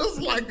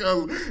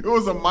 it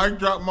was a mic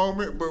drop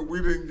moment, but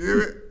we didn't get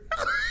it.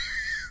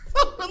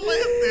 So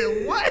Lynn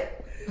said,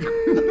 what?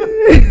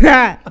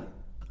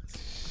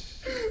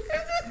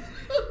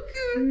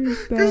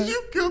 Because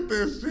you killed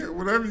that shit.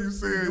 Whatever you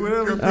said, you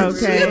killed that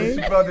shit.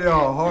 She found it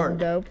all hard.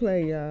 Don't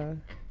play, y'all.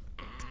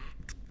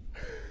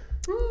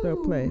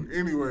 Don't play.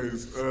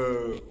 Anyways,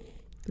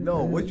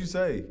 no, what'd you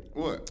say?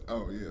 What?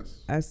 Oh,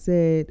 yes. I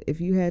said if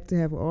you had to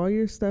have all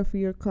your stuff in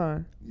your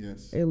car,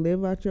 yes, and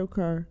live out your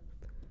car,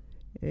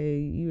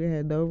 and you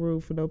had no room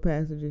for no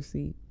passenger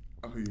seat,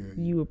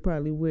 you would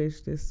probably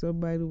wish that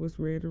somebody was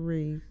wearing a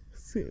ring.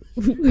 Still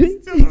don't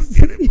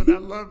get it, but I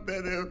love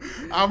that.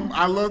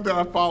 I love that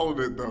I followed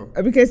it though.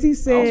 Because he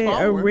said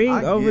a ring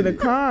over the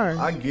car.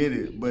 I get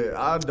it, but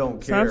I don't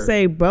care. So I'm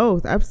saying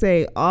both. I'm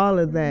saying all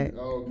of that.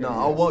 Okay,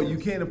 well, you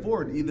can't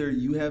afford. Either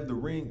you have the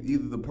ring,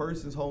 either the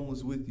person's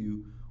homeless with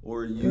you,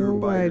 or you're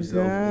by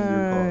yourself in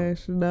your car.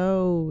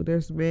 No,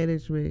 there's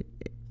management.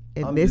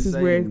 And this is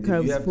where it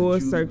comes full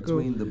circle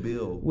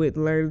with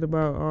learning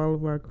about all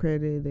of our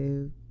credit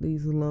and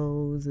these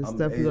loans and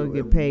stuff you're going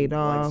to get paid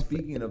off.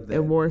 Speaking of that,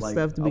 and more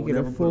stuff that we can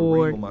afford. Put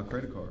a ring on my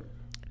credit card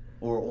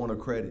or on a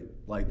credit.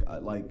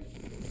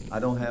 I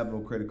don't have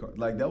no credit card.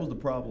 Like that was the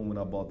problem when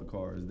I bought the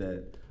car is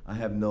that I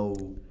have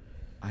no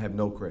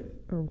credit.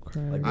 Okay.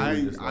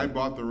 Like, I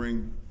bought the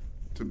ring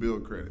to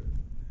build credit.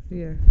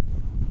 Yeah.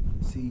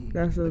 See,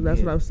 that's what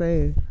I'm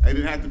saying. It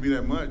didn't have to be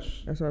that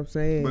much. That's what I'm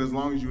saying. But as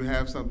long as you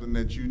have something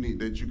that you need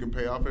that you can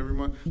pay off every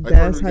month. Like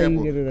that's for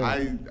example, how you get it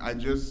up. I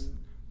just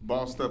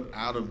bought stuff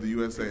out of the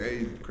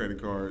USAA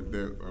credit card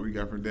that we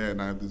got from Dad,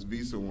 and I have this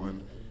Visa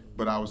one.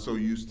 But I was so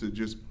used to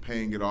just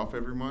paying it off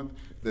every month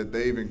that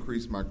they've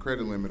increased my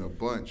credit limit a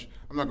bunch.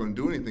 I'm not going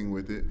to do anything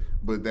with it,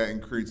 but that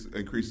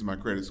increases my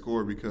credit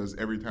score because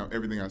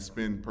everything I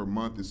spend per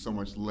month is so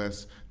much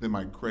less than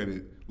my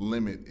credit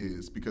limit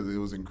is because it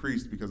was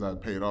increased because I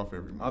pay it off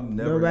every month.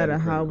 No matter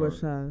how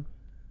much time.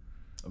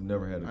 I've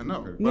never had a I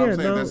know. credit But I'm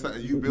saying that's not,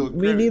 you build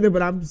credit. Me neither,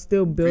 but I'm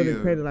still building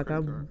credit. Like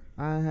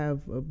I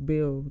have a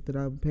bill that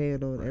I'm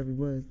paying on every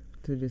month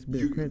to just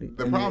build credit.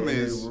 The problem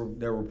is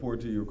that report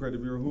to your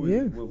credit bureau. Who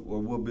is it?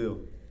 What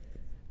bill?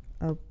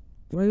 Are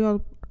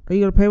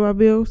you gonna pay my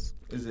bills?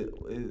 Is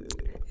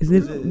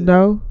it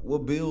no?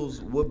 What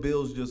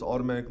bills just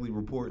automatically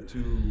report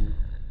to?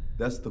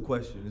 That's the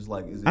question. It's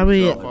like, is it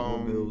cell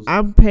phone bills?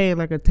 I'm paying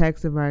like a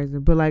tax advisor,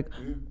 but like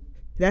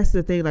that's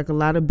the thing. Like a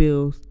lot of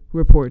bills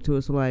report to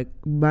us. So like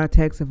my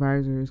tax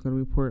advisor is gonna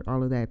report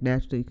all of that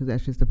naturally because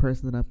that's just the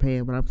person that I'm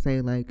paying. But I'm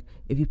saying like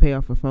if you pay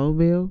off a phone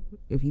bill,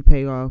 if you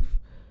pay off,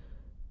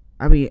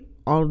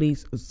 all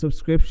these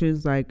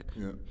subscriptions, like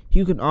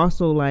you can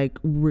also like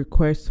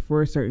request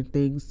for certain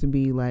things to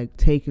be like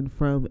taken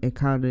from,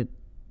 accounted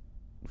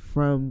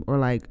from, or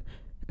like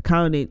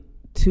accounted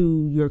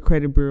to your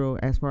credit bureau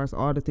as far as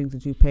all the things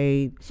that you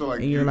paid. So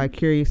like, and you're like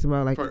curious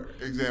about like. For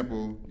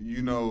example,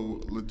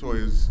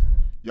 Latoya's.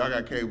 Y'all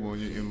got cable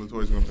and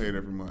Latoya's gonna pay it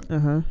every month.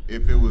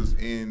 If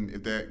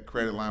that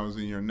credit line was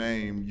in your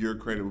name, your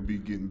credit would be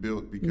getting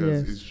built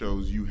because it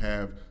shows you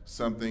have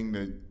something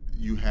that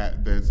you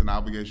have that's an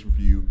obligation for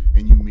you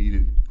and you meet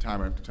it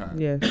time after time.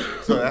 Yeah.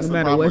 So that's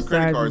the problem with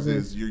credit cards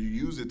is you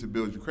use it to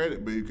build your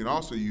credit, but you can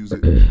also use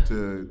it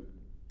to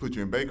put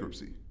you in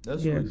bankruptcy.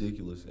 That's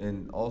ridiculous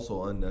and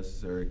also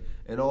unnecessary.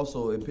 And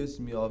also it pisses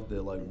me off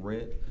that like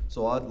rent.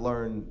 So I'd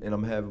learned, and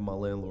I'm having my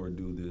landlord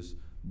do this,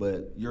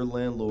 but your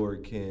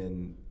landlord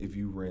can, if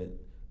you rent,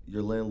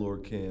 your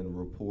landlord can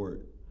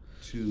report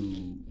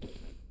to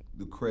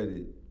the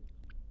credit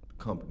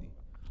company.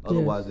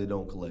 Otherwise, they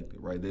don't collect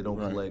it, right? They don't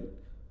collect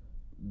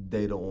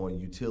data on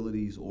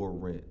utilities or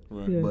rent.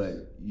 Right. Yes.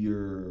 But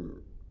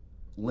your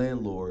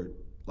landlord,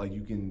 like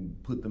you can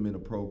put them in a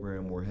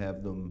program or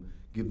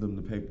give them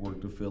the paperwork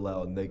to fill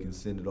out and they can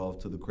send it off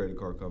to the credit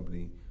card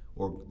company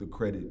or the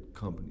credit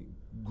company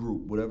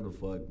group, whatever the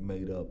fuck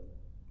made up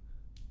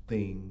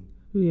thing.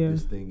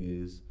 This thing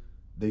is,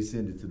 they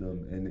send it to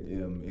them and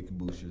it can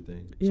boost your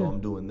thing. So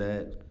I'm doing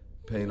that,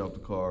 paying off the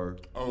car.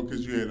 Oh,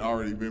 because you had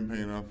already been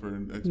paying off for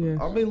an X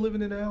month. I've been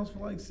living in the house for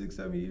like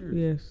 6-7 years.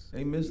 Yes.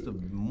 Ain't missed a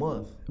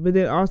month. But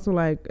then also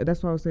like,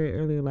 that's what I was saying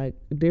earlier, like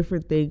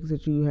different things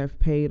that you have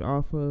paid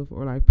off of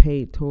or like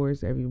paid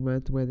towards every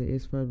month, whether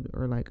it's from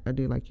or like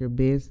under like your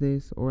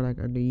business or like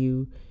under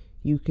you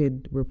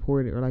could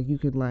report it or like you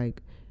could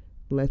like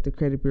let the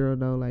credit bureau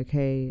know like,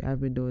 hey, I've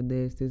been doing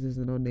this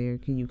isn't on there,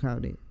 can you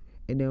count it?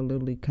 And they'll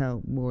literally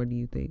count more than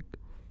you think.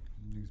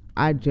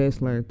 I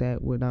just learned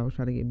that when I was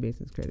trying to get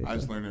business credit. I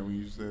just learned that when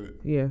you said it.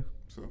 Yeah.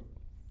 So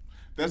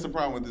that's the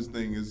problem with this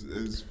thing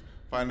is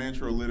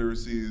financial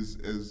literacy is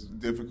as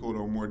difficult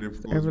or more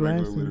difficult as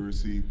regular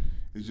literacy.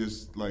 It's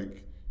just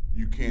like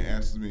you can't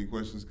ask as many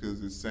questions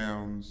because it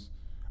sounds.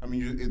 I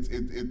mean,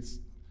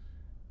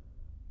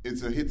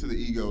 it's a hit to the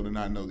ego to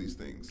not know these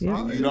things.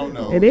 Yeah. You don't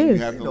know. It is.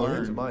 You have to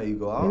learn. It's my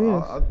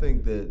ego. I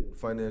think that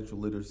financial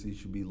literacy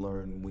should be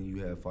learned when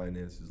you have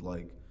finances.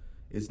 Like,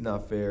 it's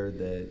not fair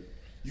that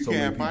you can't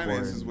have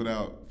finances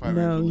without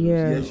financial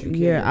literacy. Yes, you can.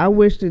 Yeah, I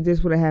wish that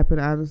this would have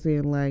happened, honestly,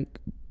 and like,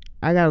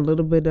 I got a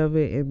little bit of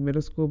it in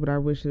middle school, but I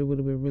wish it would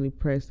have been really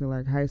pressed in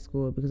like high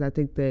school because I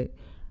think that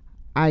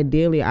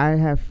ideally I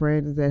have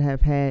friends that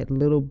have had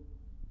little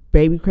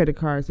baby credit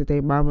cards that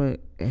their mama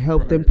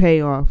helped them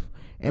pay off.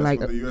 And that's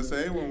like what the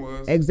USA one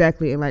was.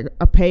 Exactly, and like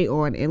a pay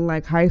on in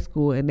like high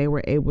school, and they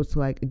were able to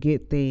like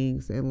get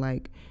things and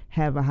like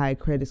have a high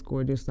credit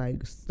score just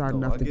like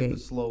starting off the gate. I get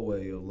the slow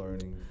way of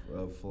learning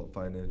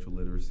financial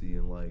literacy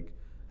and like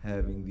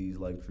having these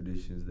like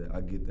traditions. That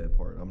I get that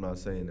part. I'm not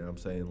saying that. I'm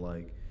saying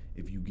like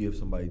if you give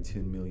somebody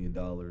 $10 million,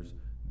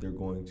 they're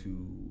going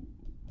to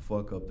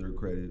fuck up their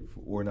credit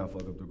or not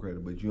fuck up their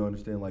credit, but you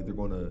understand like they're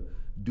going to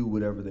do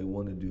whatever they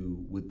want to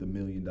do with the $1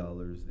 million,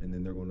 and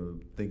then they're going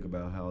to think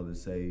about how to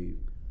save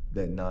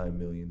that $9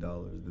 million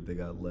that they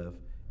got left,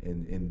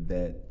 and in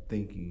that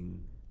thinking,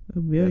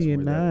 $1.9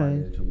 million. That's where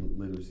that financial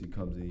literacy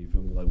comes in. You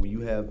feel me? Like when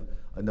you have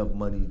enough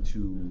money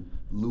to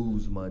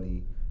lose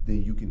money,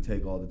 then you can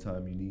take all the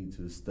time you need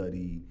to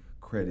study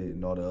credit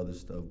and all the other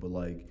stuff. But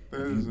like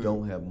if you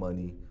don't have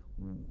money,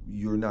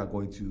 you're not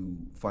going to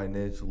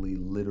financially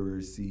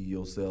literacy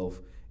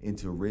yourself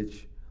into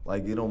rich.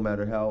 Like it don't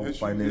matter how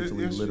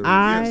financially literate.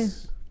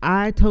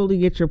 I totally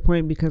get your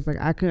point because like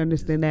I can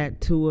understand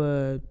that to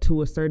a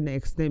certain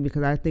extent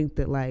because I think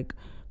that like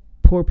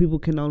poor people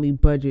can only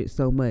budget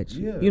so much.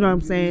 Yeah, you know what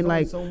I'm saying?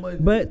 Like, so much,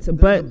 but at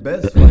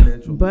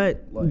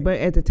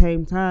the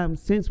same time,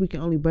 since we can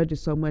only budget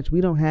so much,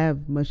 we don't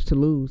have much to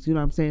lose. You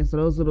know what I'm saying? So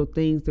those little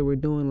things that we're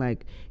doing,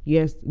 like,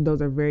 yes,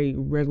 those are very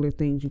regular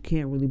things. You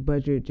can't really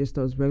budget just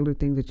those regular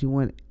things that you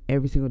want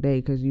every single day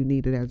because you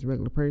need it as a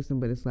regular person.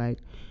 But it's like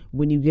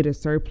when you get a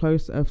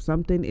surplus of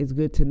something, it's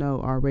good to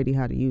know already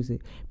how to use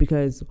it.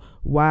 Because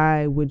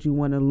why would you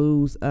want to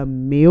lose $1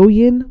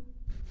 million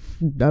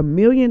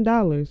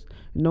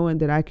knowing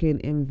that I can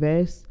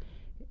invest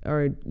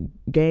or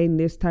gain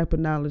this type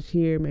of knowledge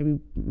here,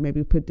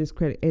 maybe put this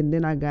credit, and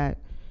then I got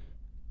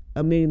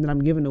 $1 million that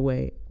I'm giving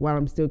away while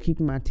I'm still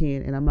keeping my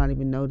 10 and I'm not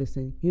even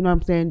noticing. You know what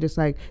I'm saying? Just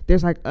like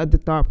there's like other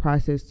thought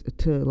process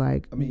to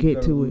like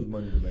get to it.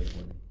 Money to make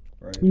money,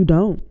 right? You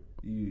don't.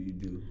 You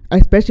do.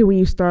 Especially when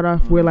you start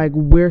off where like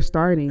we're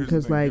starting,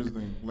 because like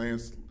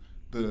Lance,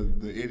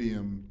 the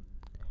idiom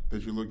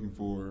that you're looking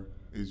for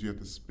is you have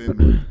to spend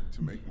money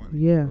to make money.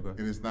 Yeah. Okay.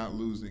 And it's not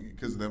losing it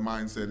because the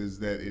mindset is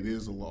that it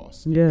is a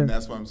loss. Yeah. And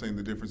that's why I'm saying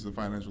the difference of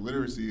financial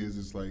literacy is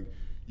it's like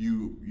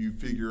you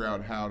figure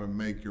out how to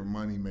make your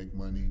money make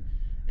money,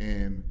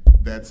 and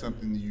that's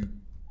something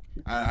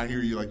I hear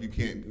you, like you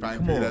can't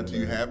figure it out till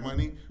you have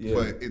money,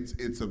 but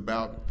it's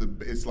about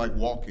it's like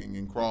walking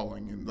and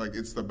crawling, and like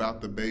it's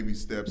about the baby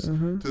steps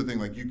to the thing.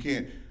 Like you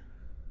can't.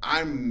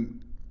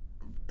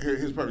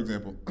 Here's a perfect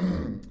example.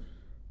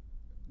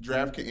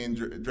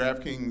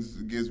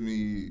 DraftKings gives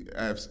me,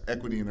 I have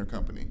equity in their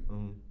company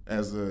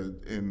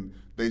and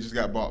they just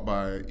got bought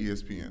by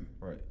ESPN,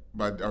 right?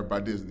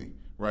 By Disney.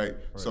 right?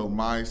 So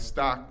my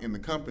stock in the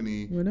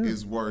company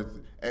is worth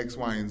X,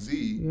 Y, and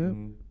Z. Yep.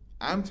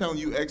 I'm telling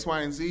you X,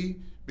 Y, and Z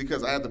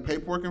because I have the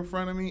paperwork in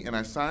front of me and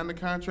I signed the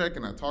contract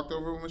and I talked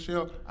over with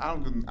Michelle. I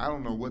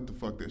don't know what the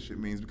fuck that shit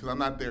means because I'm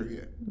not there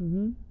yet,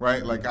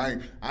 right? Like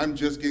I'm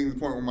just getting to the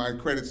point where my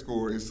credit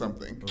score is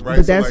something, right?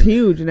 But that's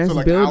huge, and that's so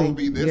like building. I will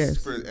be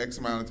this for X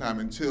amount of time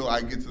until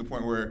I get to the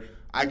point where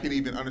I can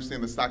even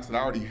understand the stocks that I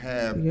already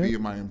have via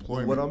my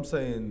employment. What I'm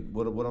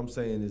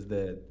saying is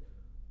that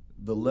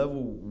the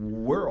level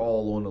we're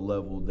all on a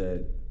level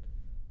that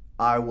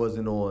I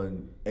wasn't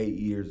on 8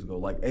 years ago.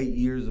 Like 8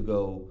 years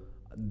ago,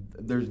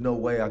 there's no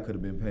way I could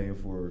have been paying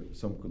for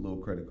some little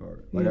credit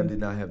card. Like I did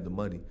not have the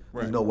money.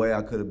 There's no way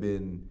I could have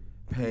been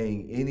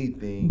paying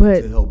anything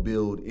to help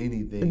build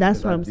anything.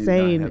 That's what I'm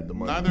saying.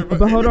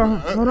 But hold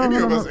on. Any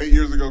of us 8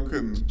 years ago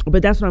couldn't.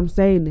 But that's what I'm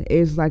saying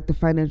is like the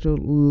financial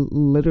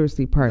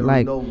literacy part.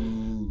 That's what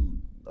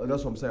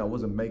I'm saying. I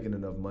wasn't making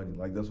enough money.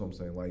 Like that's what I'm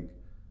saying. Like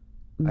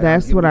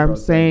that's what I'm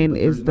saying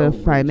is the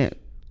finance.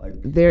 Like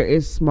there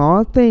is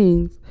small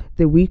things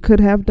that we could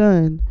have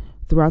done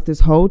throughout this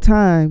whole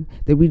time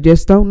that we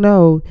just don't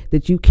know,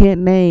 that you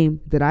can't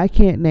name, that I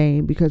can't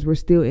name, because we're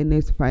still in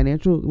this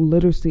financial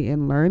literacy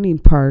and learning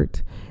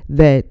part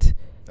that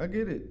I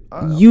get it.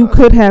 You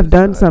could have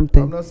done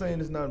something. I'm not saying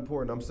it's not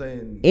important. I'm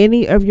saying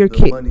any of your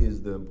kids, money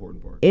is the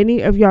important part.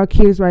 Any of y'all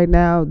kids right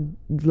now,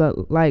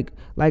 like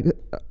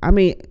I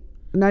mean,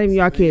 not even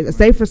y'all kids.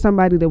 Say for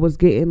somebody that was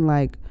getting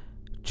like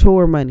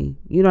chore money,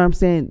 you know what I'm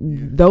saying?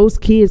 Yeah. Those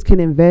kids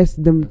can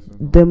invest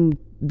them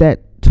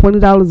that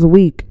 $20 a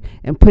week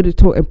and put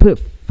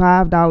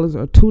 $5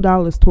 or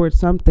 $2 towards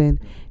something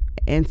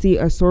and see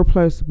a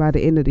surplus by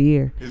the end of the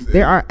year.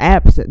 There are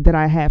apps that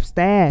I have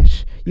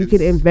stash. You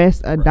can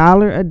invest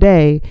 $1 a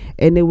day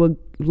and it will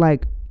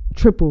like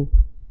triple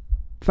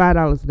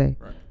 $5 a day.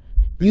 Right.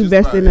 You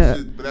invest in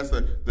but that's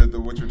the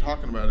what you're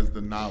talking about is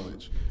the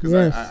knowledge.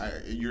 Because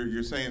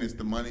you're saying it's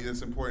the money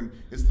that's important.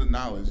 It's the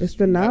knowledge. It's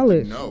the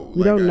knowledge.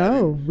 We don't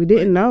know. We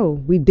didn't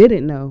know. We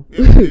didn't know. Yeah,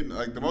 we didn't.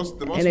 Like the most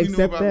we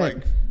knew about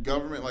like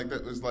government like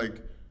that was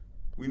like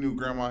we knew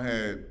Grandma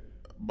had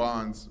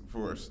bonds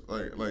for us,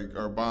 like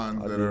our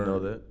bonds. I didn't know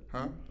that.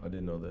 Huh? I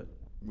didn't know that.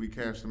 We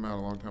cashed them out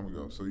a long time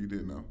ago, so you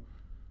didn't know.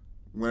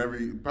 Whenever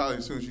probably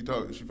as soon as you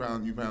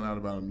found out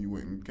about them, you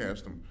went and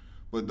cashed them.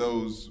 But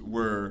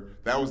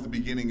that was the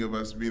beginning of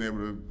us being able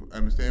to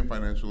understand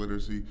financial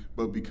literacy.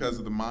 But because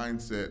of the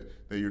mindset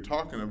that you're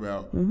talking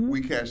about,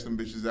 we cashed them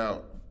bitches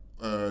out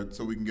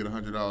so we can get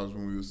 $100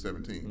 when we was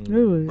 17.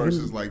 Really?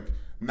 Versus like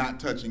not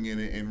touching in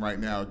it, and right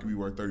now it could be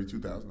worth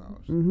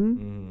 $32,000.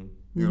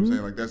 You know what I'm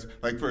saying? Like that's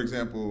like, for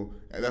example,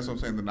 that's what I'm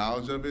saying. The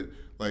knowledge of it.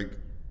 Like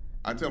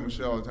I tell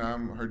Michelle all the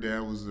time, her dad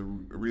was a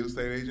real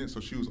estate agent, so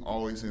she was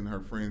always in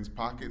her friends'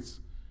 pockets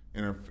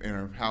in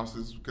her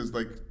houses because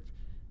like.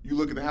 You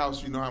look at the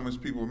house, you know how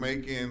much people are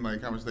making,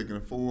 like how much they can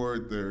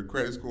afford, their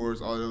credit scores,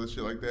 all the other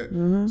shit like that.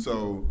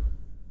 So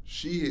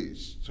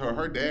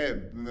her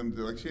dad,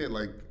 like she had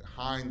like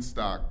Heinz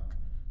stock.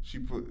 She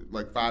put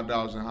like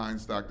 $5 in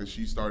Heinz stock that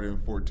she started in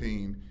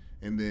 14,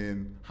 and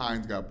then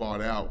Heinz got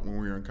bought out when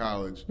we were in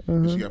college,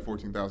 and she got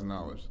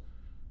 $14,000.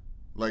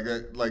 Like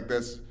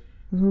that's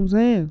what I'm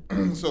saying.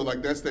 So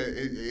like that's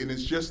and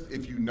it's just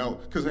if you know,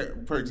 because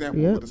for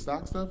example with the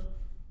stock stuff.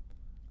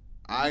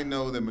 I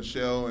know that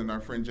Michelle and our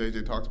friend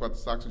JJ talks about the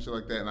stocks and shit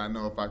like that, and I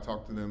know if I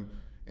talk to them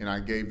and I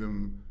gave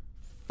them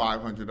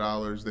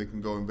 $500, they can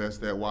go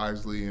invest that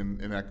wisely, and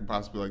that can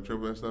possibly like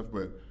triple that stuff.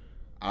 But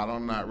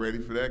I'm not ready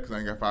for that because I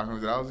ain't got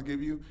 $500 to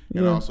give you,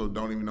 and I also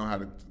don't even know how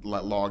to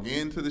like log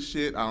into the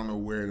shit. I don't know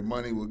where the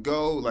money would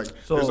go. Like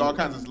there's all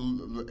kinds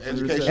of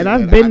education. And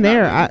I've been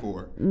there.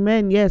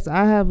 Yes,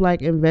 I have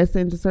like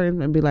invested into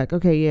certain and be like,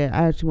 okay, yeah,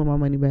 I actually want my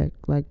money back.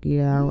 Like,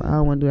 yeah, I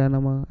don't want to do that no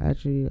more.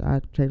 Actually,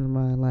 I changed my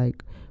mind.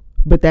 Like.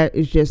 But that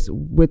is just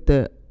with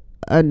the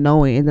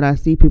unknowing. And then I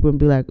see people and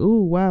be like,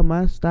 ooh, wow,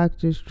 my stock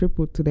just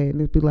tripled today.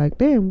 And it'd be like,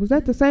 damn, was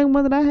that the same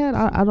one that I had?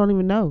 I don't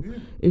even know. Yeah.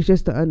 It's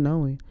just the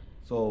unknowing.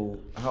 So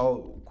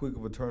how quick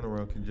of a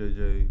turnaround can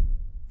JJ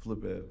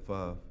flip at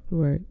 5?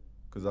 Right.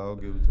 Because I'll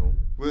give it to him.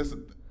 Well, that's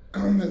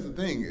the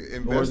thing.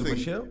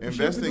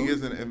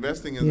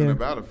 Investing isn't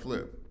about a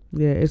flip.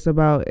 Yeah, it's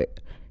about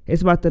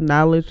the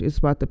knowledge. It's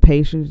about the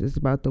patience. It's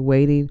about the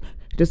waiting.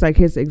 Just like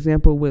his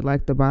example with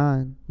like the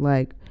bond.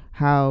 Like,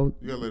 how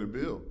you gotta let it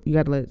build. You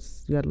gotta let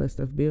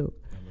stuff build.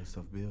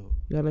 You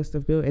gotta let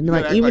stuff build. And then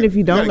like even like, if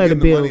you don't let it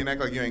build, money and act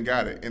like you ain't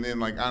got it. And then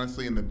like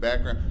honestly in the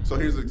background. So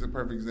here's a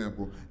perfect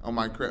example. On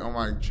my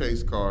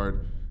Chase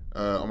card,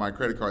 on my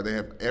credit card, they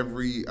have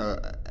every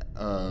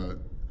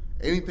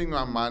anything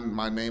on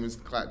my name is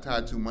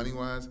tied to money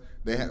wise.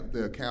 They have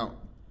the account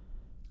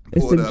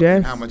pulled up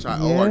and how much I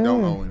owe or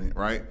don't owe in it.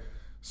 Right.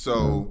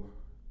 So.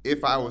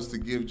 If I was to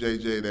give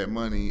JJ that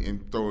money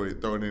and throw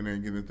it in there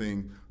and get a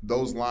thing,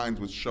 those lines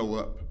would show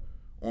up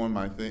on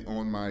my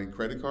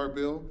credit card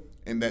bill,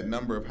 and that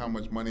number of how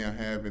much money I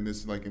have in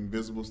this like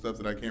invisible stuff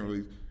that I can't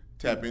really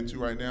tap into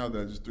right now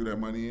that I just threw that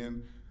money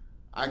in,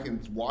 I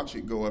can watch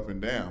it go up and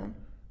down,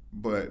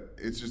 but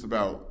it's just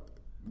about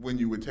when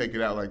you would take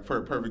it out. Like for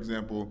perfect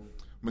example,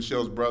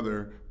 Michelle's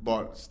brother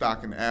bought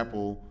stock in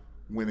Apple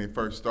when it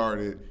first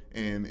started,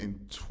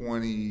 and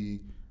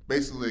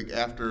basically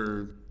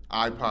after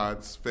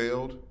iPods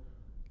failed,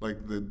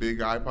 like the big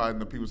iPod,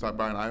 and the people started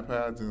buying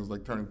iPads, and it was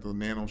like turning to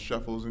nano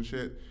shuffles and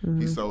shit.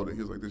 He sold it.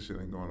 He was like, this shit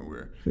ain't going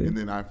nowhere. And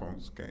then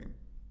iPhones came,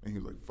 and he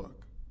was like, fuck.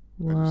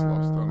 I just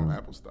lost on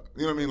Apple stock.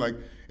 You know what I mean? Like,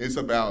 it's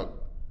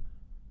about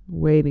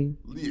waiting.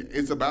 Yeah,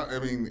 it's about, I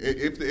mean,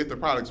 if the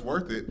product's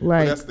worth it,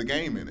 like, but that's the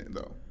game in it,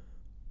 though.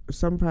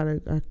 Some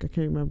product, I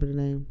can't remember the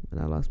name,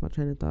 and I lost my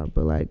train of thought,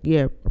 but like,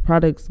 yeah,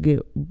 products get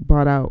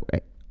bought out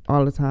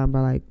all the time by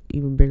like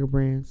even bigger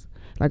brands.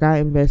 Like, I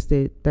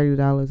invested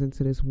 $30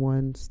 into this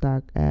one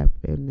stock app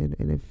and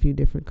in a few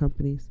different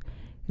companies,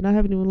 and I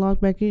haven't even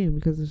logged back in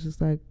because it's just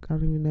like, I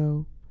don't even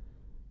know.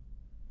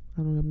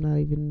 I'm not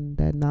even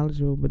that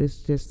knowledgeable, but it's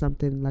just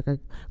something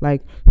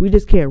like we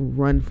just can't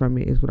run from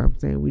it is what I'm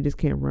saying. We just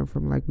can't run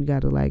from it. Like, we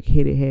got to like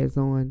hit it heads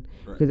on,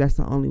 because that's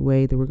the only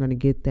way that we're going to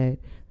get that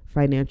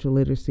financial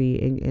literacy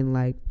and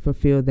like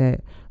fulfill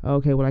that.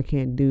 Okay, well, I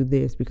can't do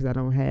this because I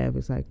don't have.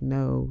 It's like,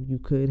 no, you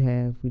could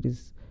have. We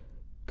just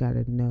got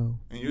to know.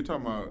 And you're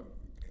talking about,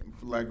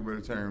 for lack of a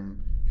better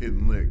term,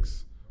 hitting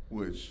licks,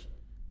 which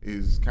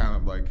is kind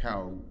of like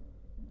how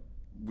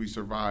we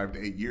survived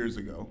 8 years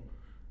ago.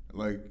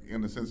 Like,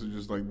 in the sense of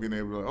just like being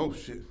able to, oh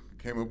shit,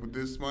 came up with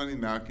this money,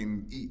 now I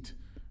can eat,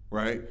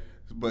 right?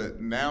 But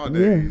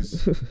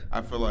nowadays,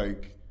 I feel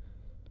like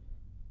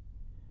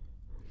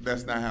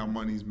that's not how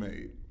money's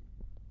made.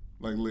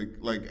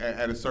 Like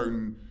at a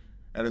certain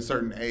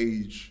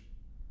age,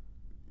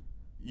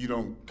 you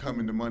don't come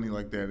into money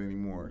like that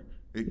anymore.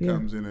 It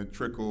comes in a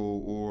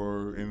trickle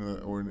or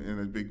in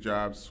a big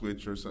job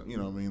switch or something. You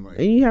know what I mean? Like,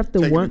 and you have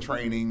to want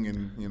training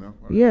and whatever.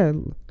 Yeah.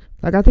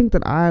 Like, I think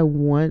that I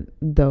want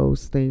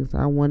those things.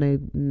 I want to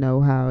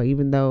know how,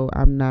 even though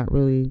I'm not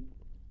really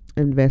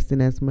investing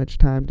as much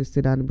time to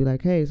sit down and be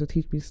like, hey, so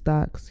teach me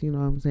stocks, you know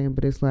what I'm saying?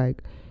 But it's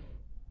like,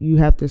 you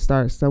have to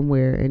start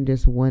somewhere and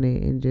just want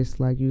it, and just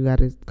like, you got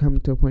to come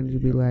to a point where you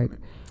be like,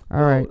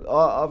 all right.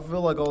 I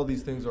feel like all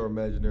these things are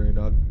imaginary, and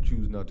I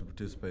choose not to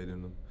participate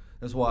in them.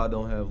 That's why I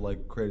don't have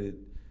like credit.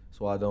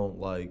 So I don't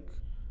like,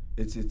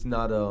 it's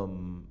not,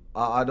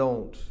 I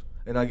don't,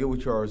 and I get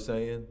what you are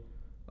saying.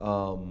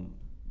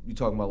 You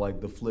talking about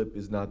like the flip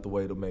is not the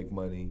way to make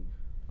money,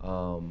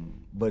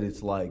 but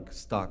it's like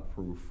stock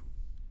proof.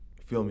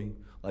 Feel me?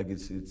 Like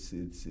it's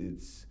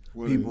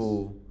what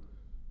people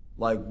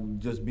like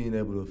just being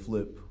able to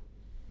flip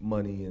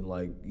money and,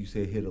 like you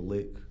said, hit a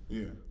lick.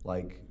 Yeah.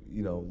 Like,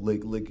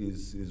 lick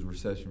is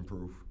recession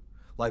proof.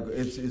 Like,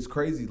 it's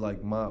crazy.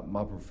 Like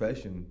my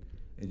profession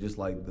and just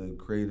like the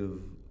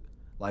creative,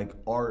 like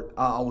art.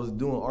 I was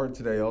doing art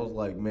today. I was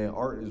like, man,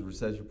 art is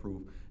recession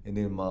proof. And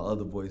then my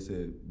other voice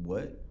said,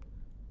 what?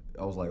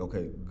 I was like,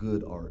 okay,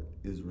 good art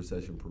is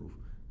recession proof.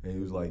 And he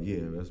was like, yeah,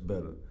 that's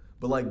better.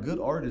 But like,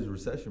 good art is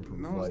recession proof.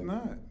 No, it's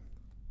not.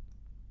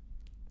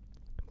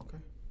 Okay.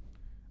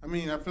 I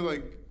mean, I feel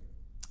like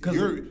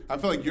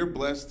you're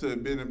blessed to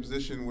be in a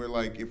position where,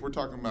 like, if we're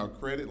talking about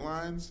credit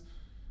lines,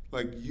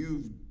 like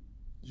you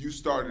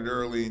started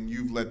early and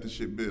you've let the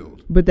shit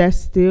build. But that's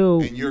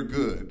still, and you're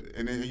good,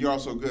 and you're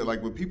also good.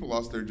 Like, when people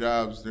lost their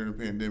jobs during the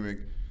pandemic,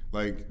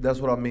 like, that's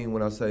what I mean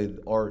when I say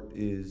art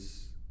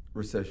is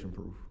recession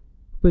proof.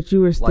 But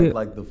you were still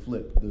like the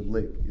flip, the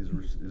lick is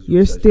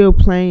you're still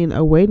playing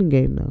a waiting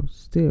game though.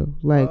 Still,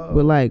 like,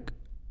 with like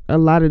a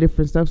lot of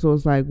different stuff. So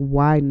it's like,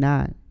 why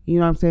not? You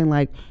know what I'm saying?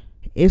 Like,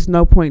 it's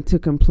no point to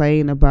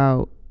complain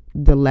about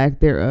the lack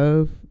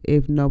thereof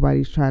if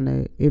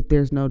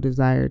there's no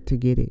desire to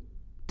get it.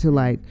 To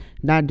like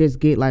not just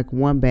get like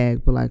one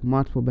bag, but like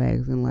multiple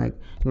bags, and like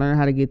learn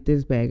how to get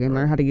this bag and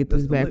learn how to get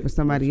this bag for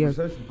somebody else.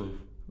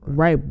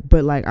 Right,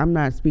 but like, I'm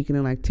not speaking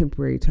in like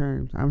temporary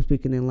terms. I'm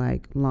speaking in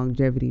like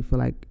longevity for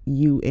like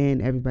you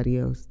and everybody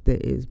else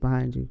that is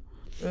behind you.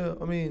 Yeah,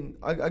 I mean,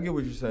 I get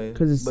what you're saying,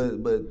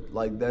 but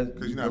like that,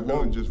 because you're not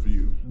building just for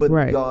you. But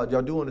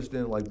y'all do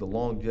understand, like, the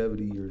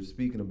longevity you're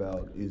speaking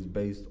about is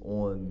based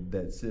on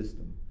that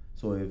system.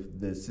 So if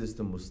the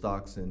system of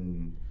stocks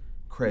and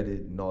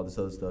credit and all this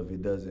other stuff,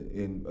 it doesn't.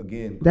 And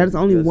again, that is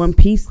only one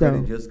piece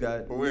though. Just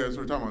got. But that's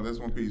what we're talking about. That's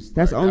one piece.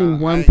 That's like,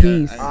 only one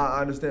piece.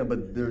 I understand,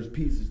 but there's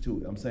pieces to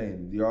it. I'm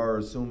saying you are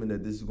assuming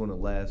that this is going to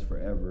last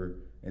forever,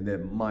 and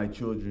that my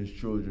children's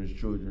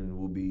children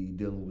will be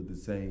dealing with the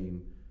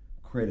same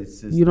credit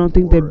system. You don't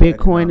think that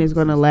Bitcoin is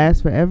going to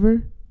last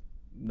forever?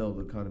 No,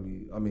 the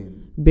economy. I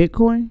mean,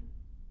 Bitcoin.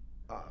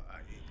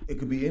 It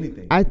could be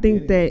anything. I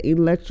think that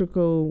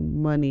electrical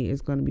money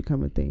is going to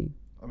become a thing.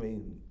 I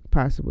mean,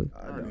 possibly.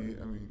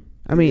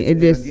 I mean, it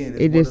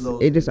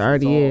just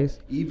already is.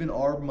 Even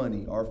our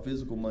money, our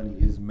physical money,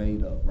 is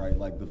made up, right?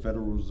 Like the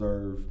Federal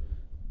Reserve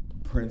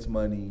prints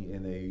money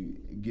and they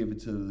give it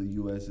to the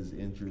U.S. as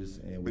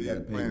interest, and we got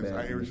to pay back.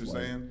 I hear what you're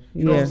saying.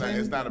 Yeah.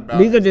 It's not about.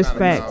 These are just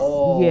facts.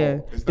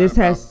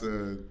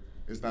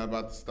 It's not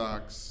about the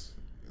stocks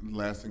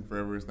lasting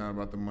forever. It's not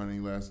about the money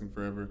lasting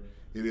forever.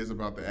 It is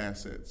about the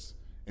assets,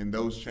 and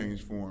those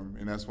change form.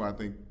 And that's why I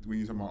think when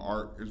you talk about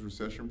art is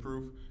recession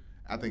proof,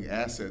 I think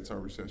assets are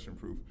recession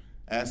proof.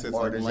 Assets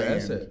art like is land.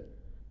 Asset.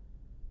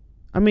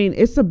 I mean,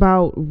 it's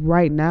about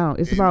right now.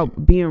 It's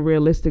about being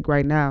realistic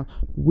right now.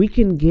 We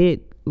can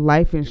get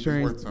life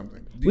insurance. It's worth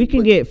something. We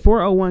can get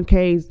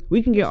 401ks.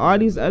 We can get all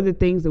these other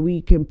things that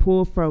we can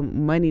pull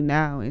from money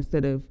now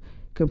instead of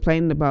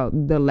complaining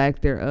about the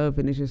lack thereof.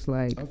 And it's just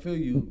like, I feel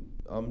you.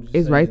 I'm just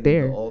it's right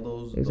there. All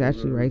those, it's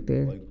actually right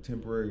there. Like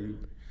temporary.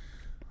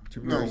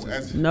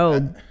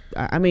 No,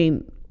 I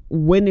mean,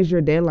 when is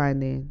your deadline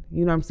then?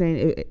 You know what I'm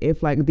saying?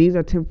 If like these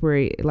are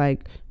temporary,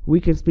 like we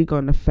can speak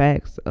on the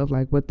facts of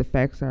like what the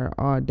facts are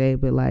all day,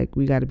 but like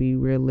we got to be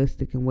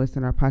realistic in what's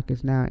in our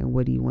pockets now and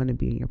what do you want to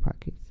be in your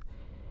pockets.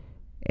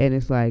 And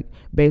it's like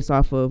based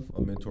off of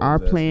our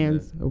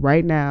plans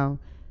right now,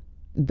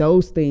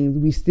 those things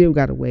we still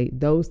got to wait.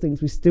 Those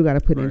things we still got to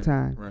put in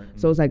time. Right.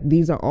 So it's like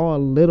these are all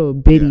little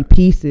bitty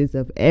pieces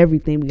of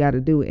everything we got to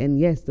do. And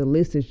yes, the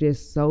list is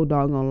just so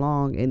doggone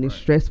long and it's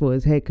stressful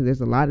as heck because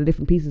there's a lot of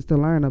different pieces to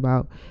learn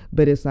about.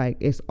 But it's like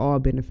it's all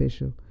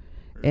beneficial.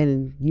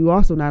 And you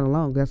also not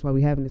alone. That's why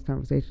we're having this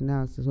conversation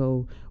now.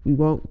 So we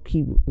won't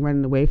keep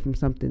running away from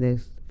something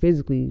that's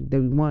physically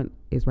that we want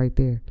is right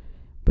there.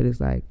 But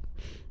it's like.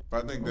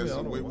 I think that's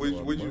what was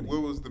the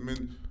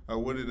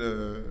what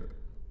did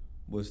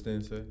what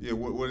Stan say? Yeah,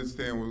 what did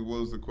Stan? What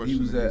was the question? He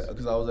was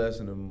because I was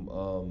asking him.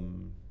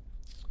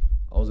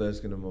 I was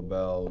asking him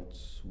about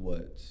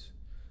what,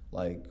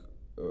 like,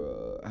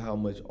 how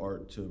much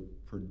art to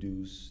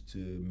produce to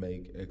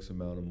make X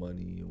amount of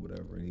money and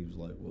whatever. And he was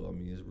like, "Well, I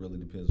mean, it really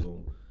depends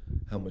on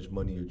how much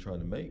money you're trying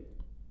to make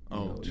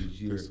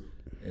each year."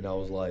 And I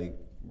was like,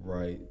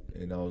 "Right."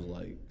 And I was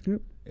like,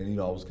 "Yep." And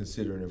I was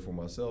considering it for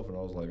myself, and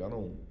I was like,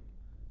 I'm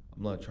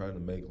not trying to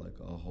make like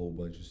a whole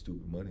bunch of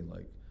stupid money.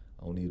 Like,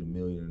 I don't need $1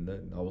 million or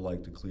nothing. I would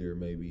like to clear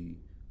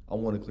I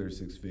want to clear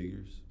 6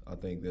 figures. I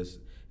think that's,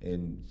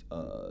 and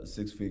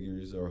 6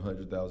 figures or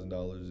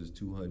 $100,000 is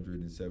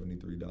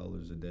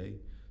 $273 a day.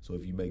 So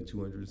if you make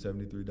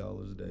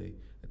 $273 a day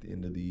at the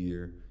end of the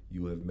year,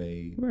 you have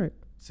made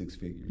 6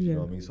 figures. Yeah. You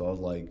know what I mean? So I was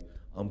like,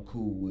 I'm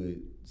cool with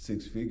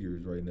 6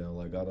 figures right now.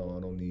 Like I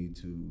don't need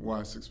to.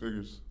 Why 6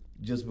 figures?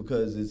 Just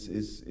because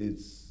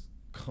it's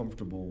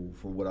comfortable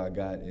for what I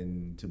got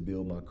and to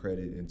build my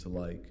credit and to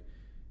like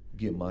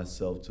get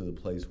myself to the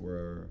place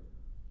where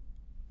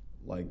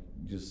like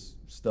just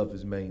stuff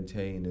is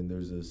maintained and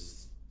there's a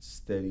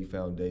steady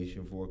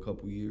foundation for a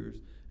couple years,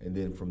 and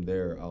then from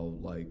there I'll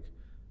like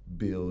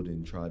build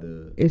and try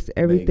to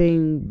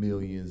everything make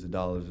millions of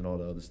dollars and all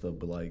the other stuff.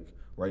 But like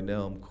right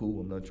now I'm cool.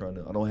 I'm not trying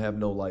to. I don't have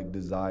no like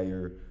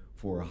desire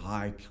for a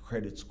high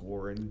credit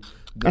score. And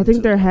I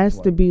think there has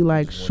to be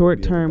like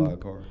short term.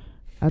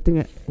 I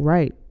think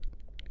right.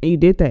 And you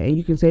did that, and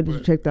you can say that you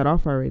checked that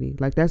off already.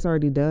 Like, that's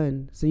already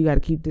done. So you got to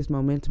keep this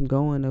momentum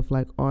going of,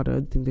 like, all the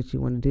other things that you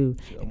want to do.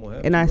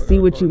 And I see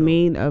what you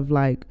mean of,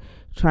 like,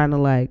 trying to,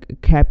 like,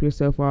 cap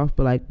yourself off.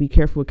 But, like, be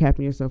careful with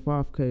capping yourself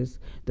off because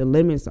the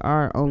limits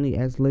are only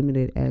as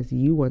limited as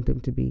you want them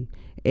to be.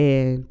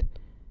 And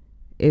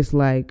it's,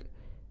 like,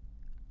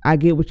 I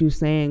get what you're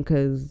saying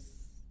because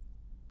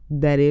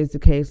that is the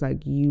case,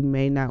 like you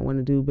may not want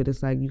to do, but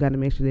it's like you got to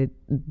make sure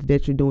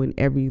that you're doing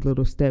every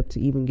little step to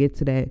even get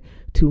to that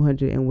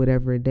 200 and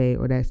whatever a day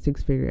or that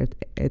 6 figure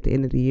at the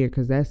end of the year,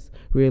 because that's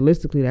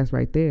realistically that's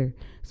right there.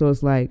 So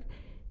it's like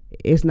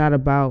it's not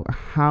about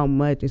how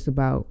much, it's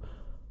about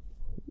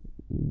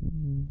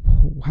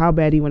how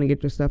bad do you want to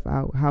get your stuff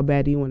out, how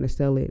bad do you want to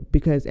sell it,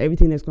 because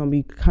everything that's going to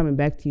be coming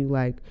back to you,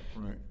 like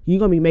you're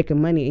going to be making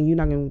money and you're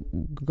not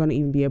going to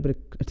even be able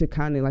to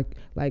count it.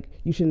 Like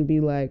you shouldn't be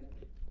like,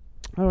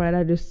 all right,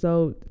 I just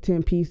sold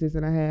 10 pieces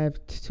and I have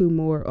 2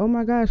 more. Oh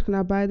my gosh, can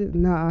I buy this?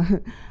 Nah,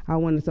 I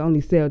wanted to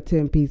only sell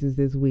 10 pieces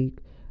this week.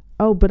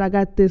 Oh, but I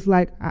got this,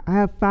 like, I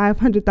have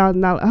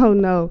 $500,000. Oh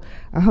no,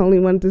 I only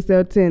wanted to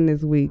sell 10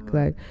 this week.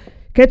 Like,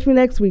 catch me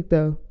next week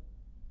though.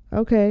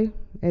 Okay.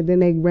 And then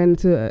they ran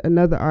into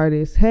another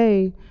artist.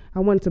 Hey, I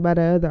wanted to buy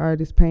that other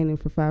artist painting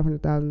for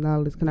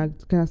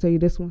 $500,000. Can I sell you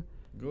this one?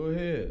 Go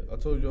ahead. I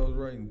told you I was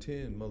writing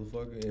 10,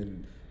 motherfucker.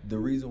 And the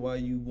reason why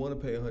you want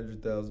to pay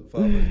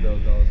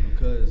 $500,000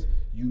 because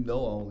you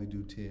know I only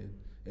do 10,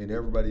 and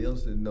everybody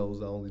else that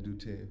knows I only do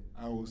 10.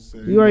 I will say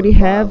you already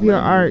have your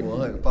art.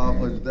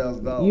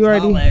 $500,000.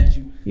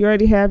 You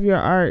already have your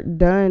art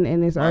done,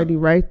 and it's already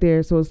right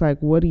there. So it's like,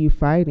 what are you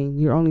fighting?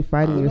 You're only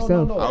fighting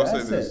yourself. No, I would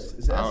say this.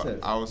 It's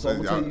assets. I'm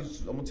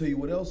gonna tell you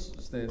what else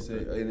Stan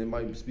said, and it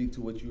might speak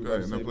to what you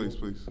were saying. No, please.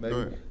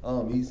 Go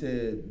ahead. He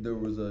said there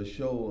was a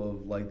show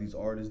of like these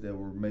artists that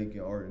were making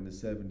art in the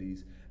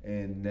 70s.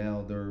 And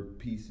now their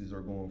pieces are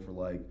going for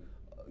like,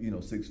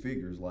 6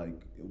 figures.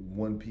 Like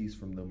one piece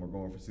from them are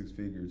going for 6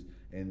 figures,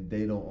 and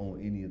they don't own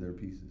any of their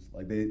pieces.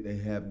 Like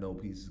they have no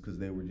pieces because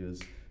they were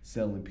just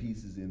selling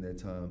pieces in that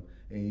time.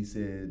 And he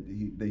said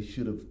they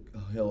should have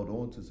held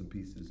on to some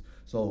pieces.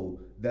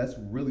 So that's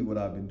really what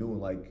I've been doing.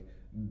 Like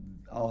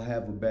I'll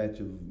have a batch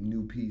of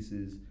new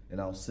pieces and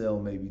I'll sell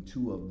maybe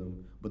 2 of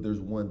them, but there's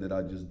one that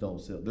I just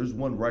don't sell. There's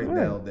one right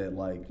now that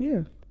like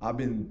I've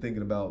been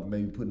thinking about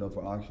maybe putting up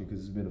for auction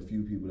because there's been a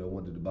few people that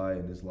wanted to buy it,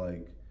 and it's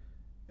like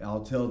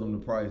I'll tell them the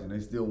price and they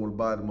still want to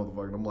buy the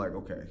motherfucker. And I'm like,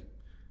 okay,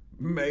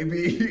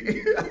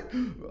 Maybe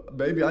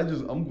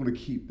I'm gonna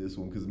keep this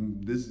one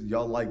because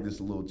y'all like this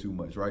a little too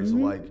much, right? So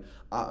like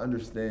I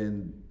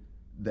understand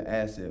the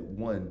asset.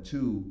 1,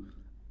 2.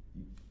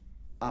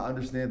 I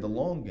understand the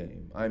long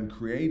game. I'm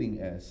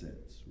creating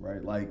assets,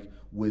 right? Like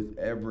with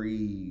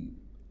every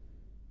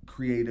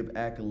creative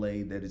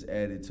accolade that is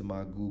added to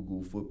my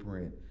Google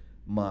footprint,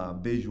 my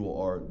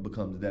visual art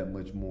becomes that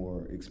much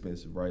more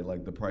expensive, right?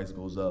 Like the price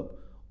goes up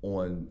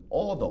on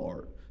all the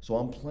art. So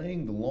I'm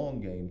playing the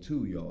long game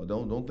too, y'all.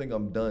 Don't think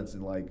I'm dunce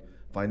in like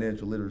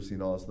financial literacy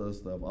and all this other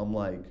stuff.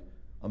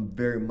 I'm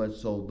very much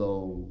so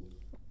though,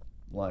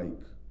 like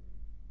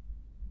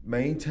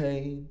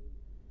maintain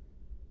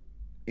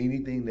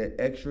anything that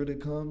extra that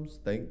comes.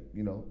 Thank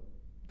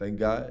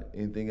God.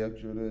 Anything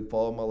extra that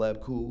fall in my lap,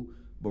 cool.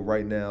 But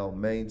right now,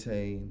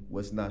 maintain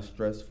what's not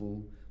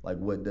stressful, like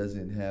what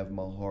doesn't have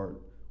my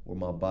heart or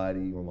my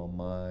body or my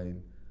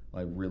mind,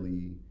 like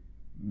really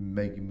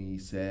making me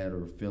sad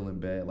or feeling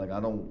bad. Like I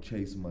don't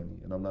chase money,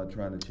 and I'm not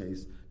trying to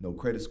chase no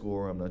credit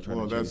score. I'm not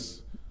trying to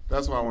chase.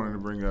 That's what I wanted to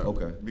bring up.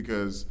 Okay.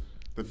 Because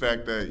the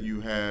fact that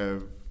you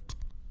have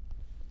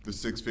the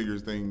 6-figure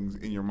things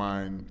in your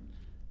mind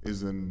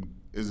is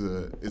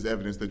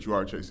evidence that you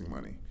are chasing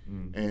money,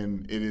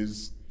 and it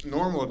is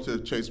normal to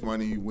chase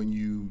money when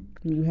you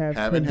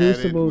haven't had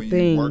it, when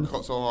you work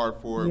so hard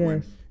for it,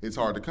 when it's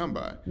hard to come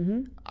by.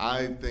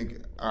 I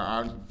think,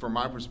 from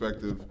my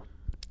perspective,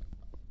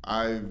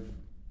 I've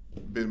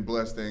been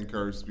blessed and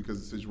cursed because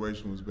the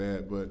situation was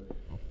bad, but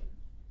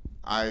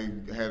I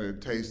had a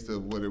taste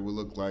of what it would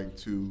look like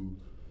to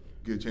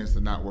get a chance to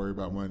not worry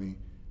about money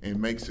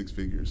and make 6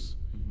 figures.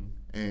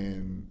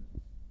 And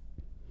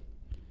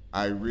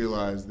I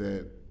realized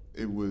that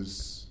there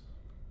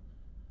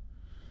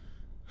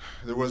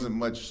wasn't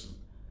much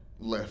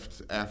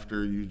left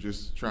after you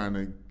just trying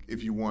to,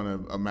 if you want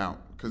an amount,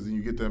 because then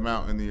you get the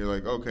amount and then you're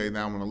like, okay,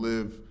 now I'm going to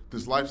live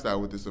this lifestyle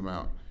with this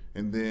amount.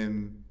 And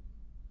then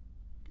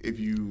if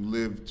you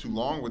live too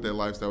long with that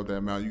lifestyle with that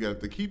amount, you got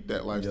to keep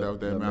that lifestyle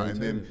with that amount.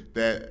 And then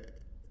that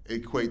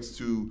equates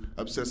to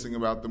obsessing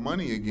about the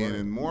money again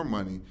and more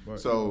money. Right.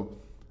 So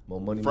more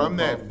money, from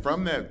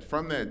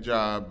that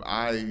job,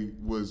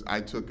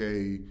 I took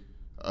a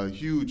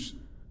huge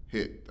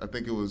hit. I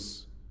think it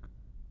was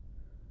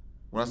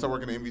when I started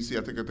working at NBC.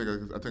 I think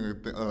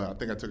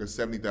I took a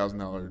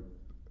 $70,000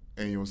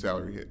 annual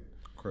salary hit.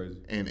 Crazy.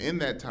 And in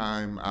that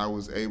time, I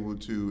was able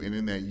to, and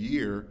in that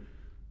year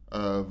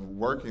of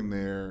working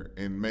there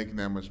and making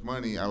that much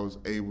money, I was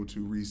able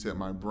to reset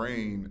my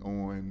brain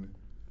on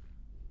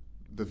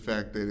the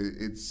fact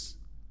that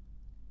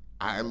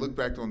I look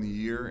back on the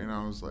year and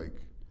I was like,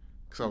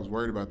 because I was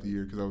worried about the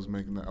year because I wasn't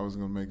going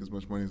to make as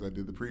much money as I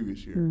did the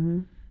previous year.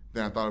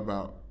 Then I thought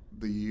about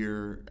the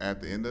year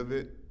at the end of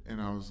it,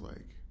 and I was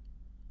like,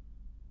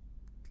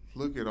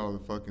 look at all the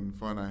fucking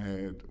fun I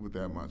had with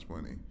that much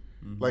money.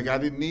 Like, I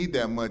didn't need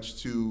that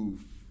much to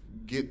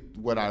get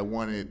what I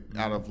wanted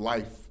out of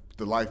life,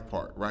 the life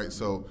part, right?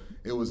 So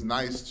it was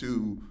nice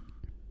to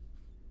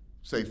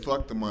say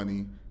fuck the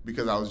money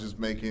because I was just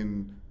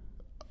making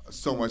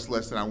so much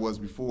less than I was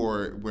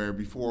before, where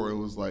before it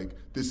was like,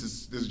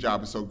 this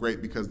job is so great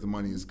because the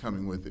money is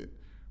coming with it,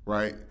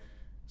 right?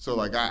 So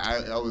like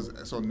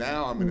so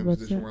now I'm in a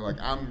position where like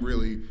I'm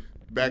really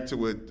back to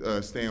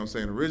what Stan was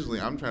saying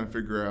originally. I'm trying to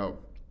figure out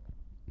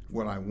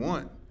what I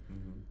want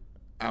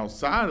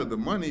outside of the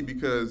money,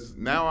 because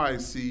now I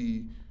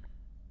see,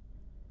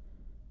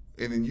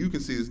 and then you can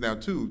see this now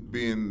too,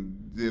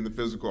 being in the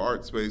physical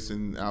art space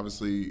and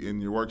obviously in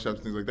your workshops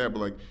and things like that, but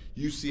like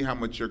you see how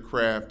much your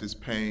craft is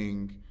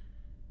paying.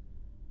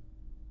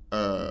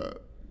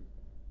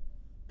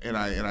 And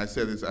I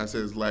said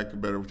this lack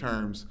of better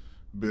terms,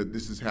 but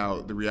this is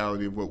how the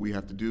reality of what we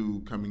have to do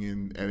coming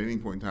in at any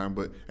point in time,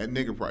 but at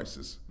nigger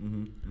prices,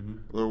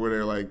 or where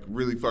they're like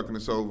really fucking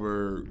us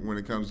over when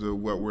it comes to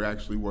what we're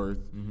actually worth.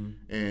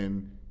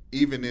 And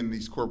even in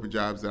these corporate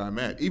jobs that I'm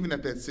at, even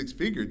at that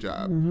 6-figure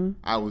job,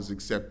 I was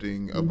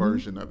accepting a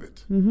version of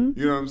it. You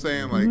know what I'm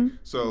saying? Like,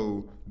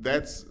 so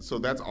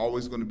that's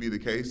always going to be the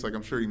case. Like,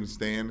 I'm sure even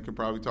Stan can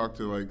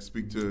probably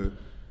speak to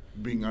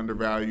being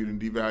undervalued and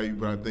devalued,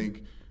 but I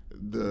think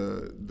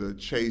the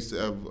chase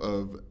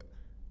of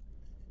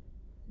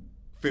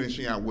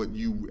finishing out what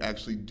you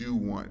actually do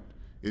want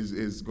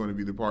is going to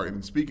be the part.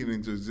 And speaking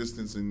into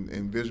existence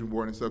and vision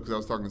board and stuff, because I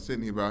was talking to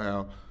Sydney about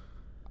how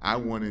I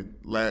wanted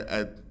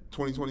at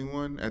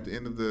 2021, at the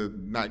end of the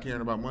not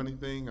caring about money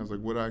thing, I was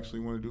like, what do I actually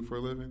want to do for a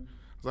living?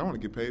 I was like, I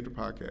want to get paid to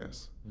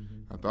podcast.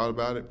 I thought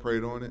about it,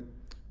 prayed on it,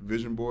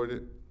 vision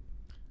boarded.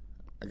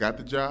 I got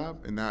the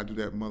job, and now I do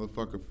that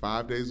motherfucker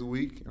 5 days a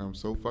week, and I'm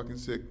so fucking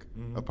sick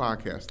of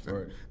podcasting.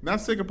 Right. Not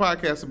sick of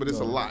podcasting, but it's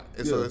a lot.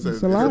 It's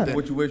a lot.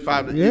 What you wish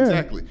for.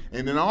 Exactly.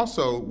 And then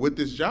also, with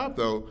this job,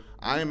 though,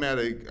 I am at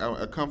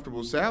a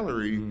comfortable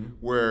salary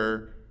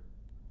where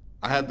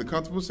I have the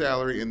comfortable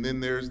salary, and then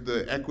there's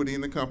the equity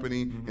in the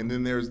company, and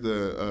then there's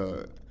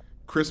the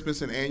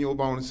Christmas and annual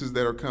bonuses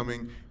that are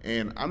coming,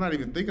 and I'm not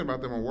even thinking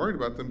about them or worried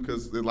about them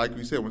because, like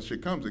we said, when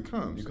shit comes, it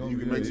comes. You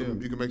can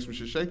make some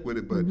shit shake with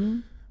it, but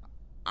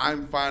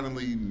I'm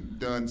finally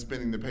done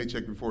spending the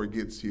paycheck before it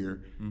gets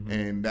here,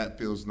 and that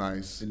feels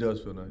nice. It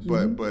does feel nice.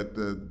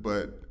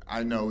 But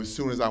I know as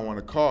soon as I want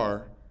a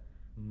car,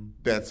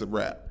 that's a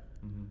wrap.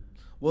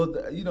 Well,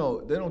 you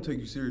know, they don't take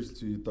you serious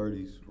to your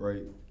 30s,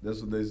 right? That's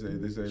what they say.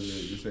 They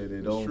say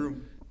they don't.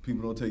 True.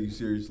 People don't take you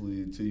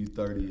seriously until you're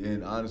 30.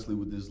 And honestly,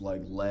 with this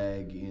like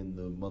lag in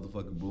the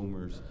motherfucking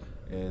boomers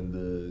and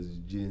the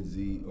Gen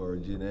Z or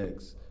Gen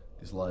X,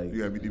 it's like you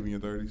gotta be deep in your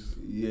 30s.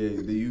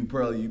 Yeah, you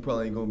probably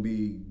ain't gonna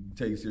be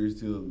taken serious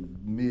till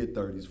mid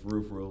 30s for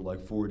real,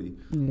 like 40.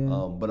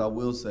 Yeah. But I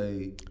will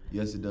say,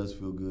 yes, it does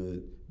feel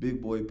good.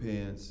 Big boy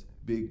pants,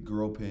 big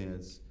girl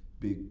pants,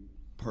 big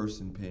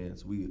person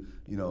pants.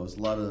 It's a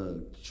lot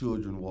of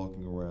children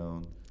walking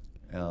around,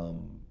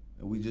 and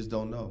we just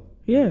don't know.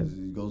 Yeah,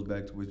 it goes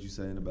back to what you're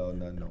saying about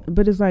not knowing.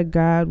 But it's like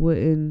God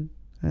wouldn't,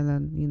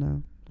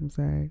 and I'm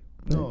sorry.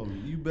 No,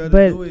 you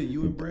better do it.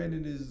 You and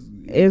Brandon is.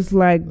 It's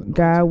like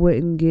God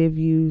wouldn't give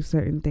you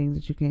certain things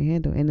that you can't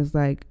handle, and it's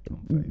like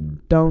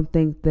don't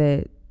think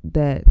that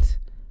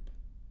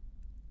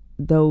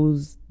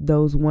those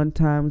one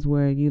times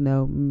where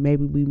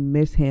maybe we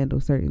mishandle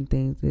certain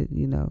things that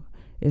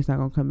it's not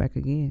gonna come back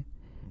again,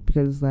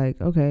 because it's like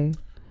okay.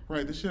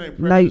 Right, this shit ain't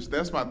precious.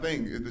 That's my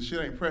thing. The shit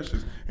ain't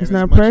precious. And it's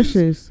not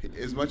precious.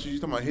 As much as you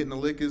talking about hitting the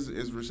lick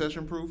is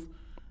recession proof,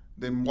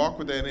 then walk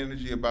with that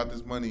energy about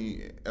this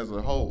money as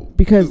a whole.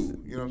 Because too.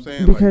 You know what I'm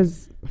saying?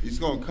 Because it's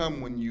gonna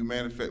come when you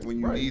manifest, when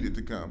you need it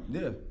to come.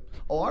 Yeah.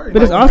 Oh, I already.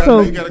 But it's also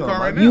you got a car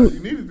right now. You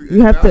need it to.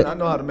 You have to. I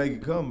know how to make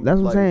it come. That's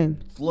what I'm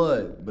saying.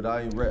 Flood, but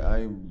I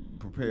ain't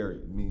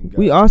prepared.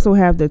 We also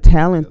have the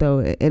talent though,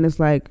 and it's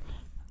like.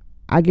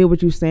 I get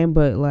what you're saying,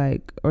 but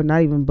or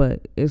not even,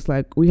 but it's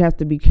like we have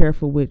to be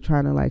careful with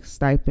trying to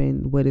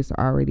stipend what is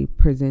already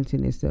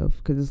presenting itself,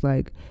 because it's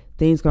like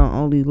things gonna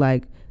only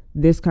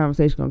this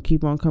conversation gonna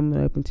keep on coming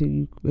up until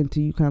you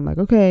kind of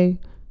okay,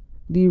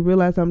 do you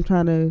realize I'm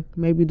trying to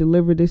maybe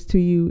deliver this to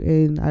you,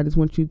 and I just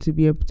want you to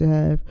be able to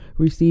have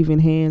receiving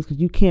hands,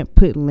 because you can't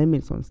put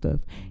limits on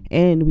stuff.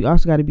 And we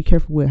also got to be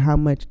careful with how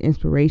much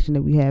inspiration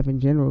that we have in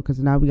general, because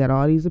now we got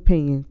all these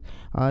opinions,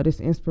 all this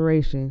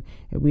inspiration,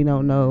 and we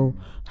don't know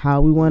how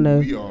we want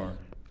to,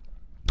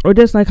 or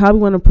just how we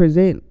want to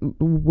present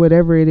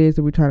whatever it is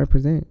that we're trying to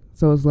present.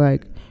 So it's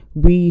like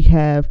we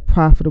have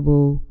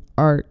profitable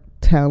art,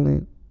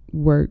 talent,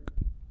 work,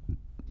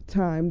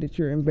 time that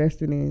you're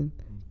investing in,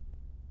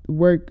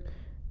 work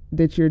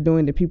that you're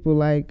doing that people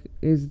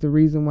is the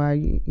reason why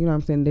you know what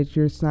I'm saying, that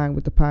you're signed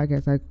with the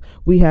podcast.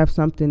 We have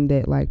something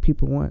that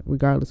people want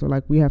regardless,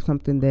 or we have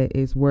something that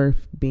is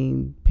worth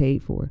being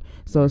paid for.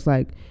 So it's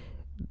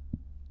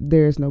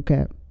there's no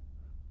cap.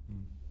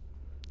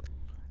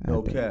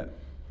 No cap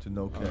to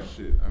no cap. Oh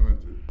shit, I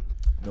meant to.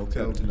 No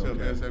cap to no cap. Tell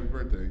Vez happy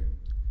birthday.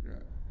 Yeah.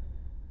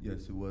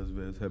 Yes, it was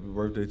Vez. Happy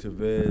birthday to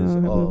Vez.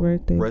 Happy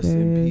birthday, rest Vez.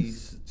 in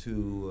peace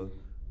to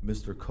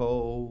Mr.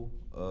 Cole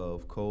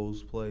of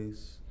Cole's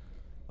Place.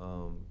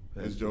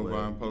 As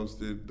Jovan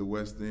posted, the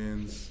West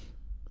End's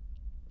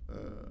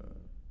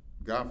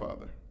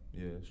Godfather.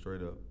 Yeah,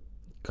 straight up.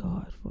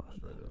 Godfather.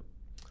 Straight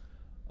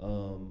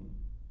up.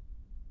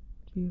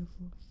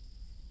 Beautiful.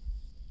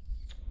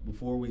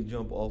 Before we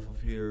jump off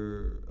of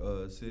here,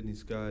 Sydney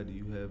Sky, do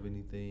you have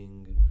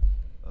anything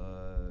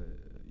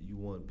you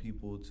want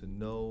people to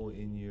know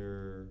in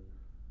your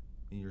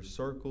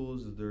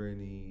circles? Is there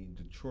any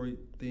Detroit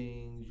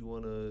things you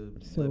want to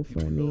let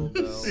people know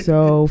about?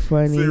 So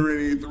funny.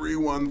 Serenity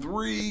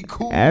 313,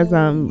 cool. As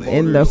I'm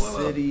in the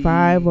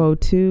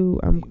 502,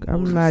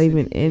 I'm not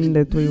even in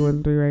the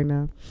 313 right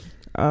now.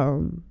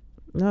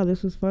 No,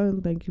 this was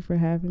fun. Thank you for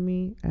having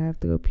me. I have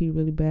to go pee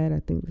really bad. I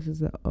think this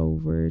is an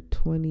over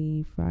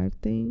 25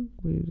 thing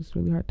where it's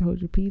really hard to hold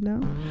your pee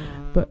now.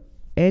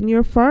 And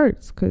your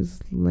farts, because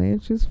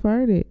Lance just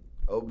farted.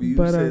 Oh, but you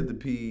said the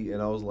pee,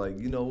 and I was like,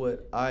 you know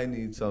what? I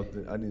need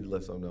something. I need to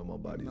let something out of my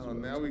body. No,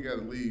 now we got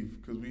to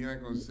leave, because we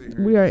ain't going to sit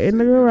here. We are in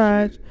the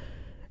garage.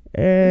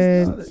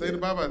 And say the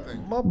bye-bye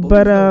thing.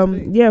 But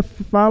yeah,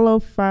 follow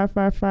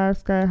 555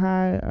 Sky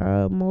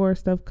High. More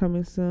stuff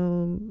coming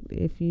soon.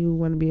 If you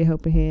want to be a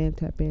helping hand,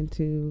 tap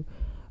into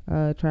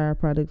try our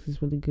products.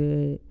 It's really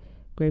good.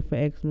 Great for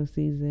eczema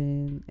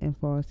season and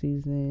fall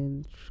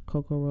season.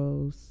 Cocoa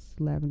Rose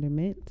Lavender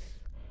Mints.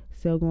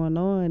 Still going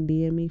on.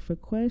 DM me for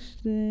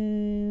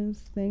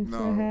questions. Thanks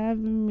for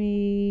having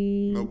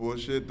me. No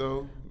bullshit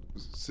though.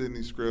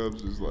 Sydney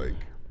Scrubs is like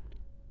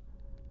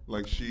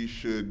she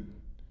should.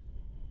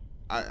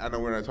 I know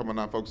we're not talking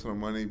about not focusing on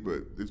money,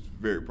 but it's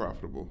very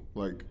profitable.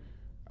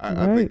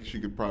 I think she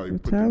could probably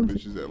put them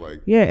bitches at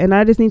and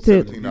I just need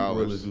to $17. I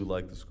really do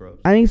like the Scrubs.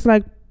 I need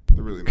to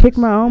really kick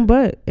my own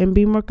butt and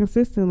be more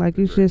consistent.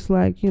 It's just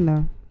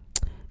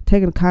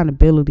taking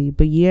accountability.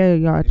 But yeah,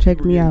 y'all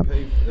check me out.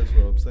 That's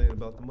what I'm saying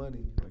about the money.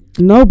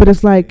 No, but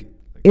it's like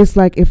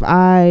if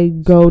I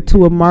go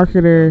to a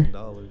marketer.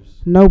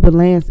 No, but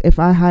Lance, if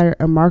I hire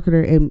a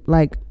marketer and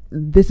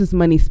this is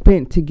money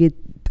spent to get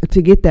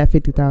that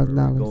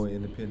 $50,000. Going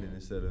independent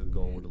instead of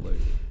going with a label.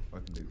 I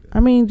can do that. I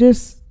mean,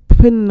 just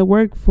putting in the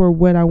work for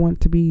what I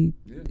want to be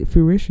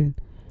fruition.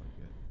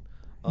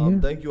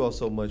 Thank you all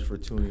so much for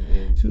tuning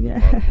in to the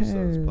Prodigal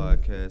Sons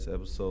Podcast,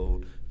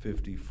 episode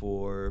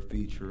 54,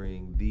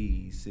 featuring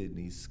the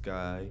Sydney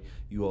Sky.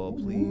 You all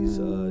please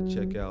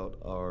check out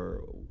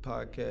our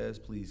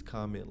podcast. Please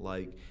comment,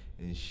 like,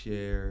 and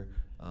share.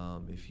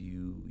 If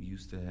you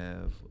used to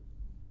have,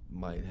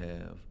 might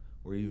have,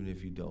 or even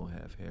if you don't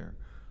have hair.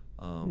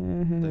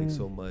 Thanks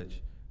so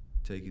much.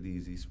 Take it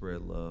easy.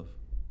 Spread love.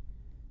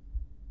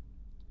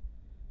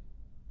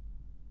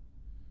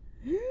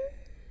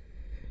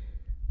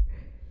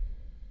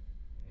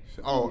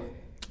 Oh,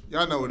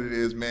 y'all know what it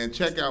is, man.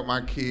 Check out my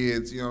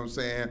kids, you know what I'm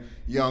saying?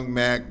 Young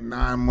Mac,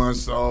 9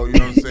 months old, you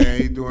know what I'm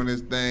saying? He doing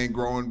his thing,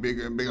 growing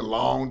bigger and bigger,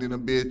 long than a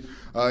bitch. You know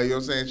what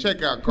I'm saying?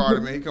 Check out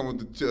Carter, man. He come with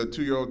the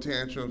 2-year-old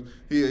tantrums.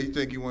 He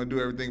think he want to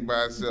do everything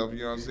by himself, you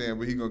know what I'm saying?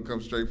 But he going to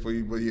come straight for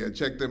you. But, yeah,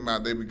 check them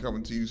out. They be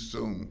coming to you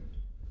soon.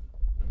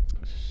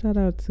 Shout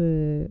out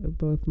to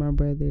both my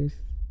brothers.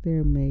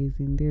 They're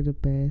amazing. They're the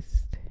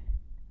best.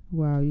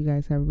 Wow, you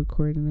guys have a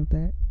recording of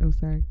that? Oh,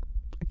 sorry.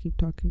 I keep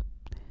talking.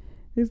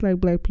 It's like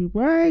black people.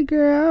 All right,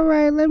 girl. All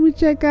right, let me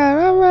check out.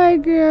 All right,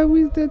 girl.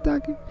 We still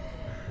talking.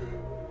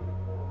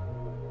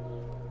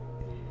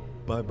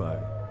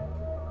 Bye-bye.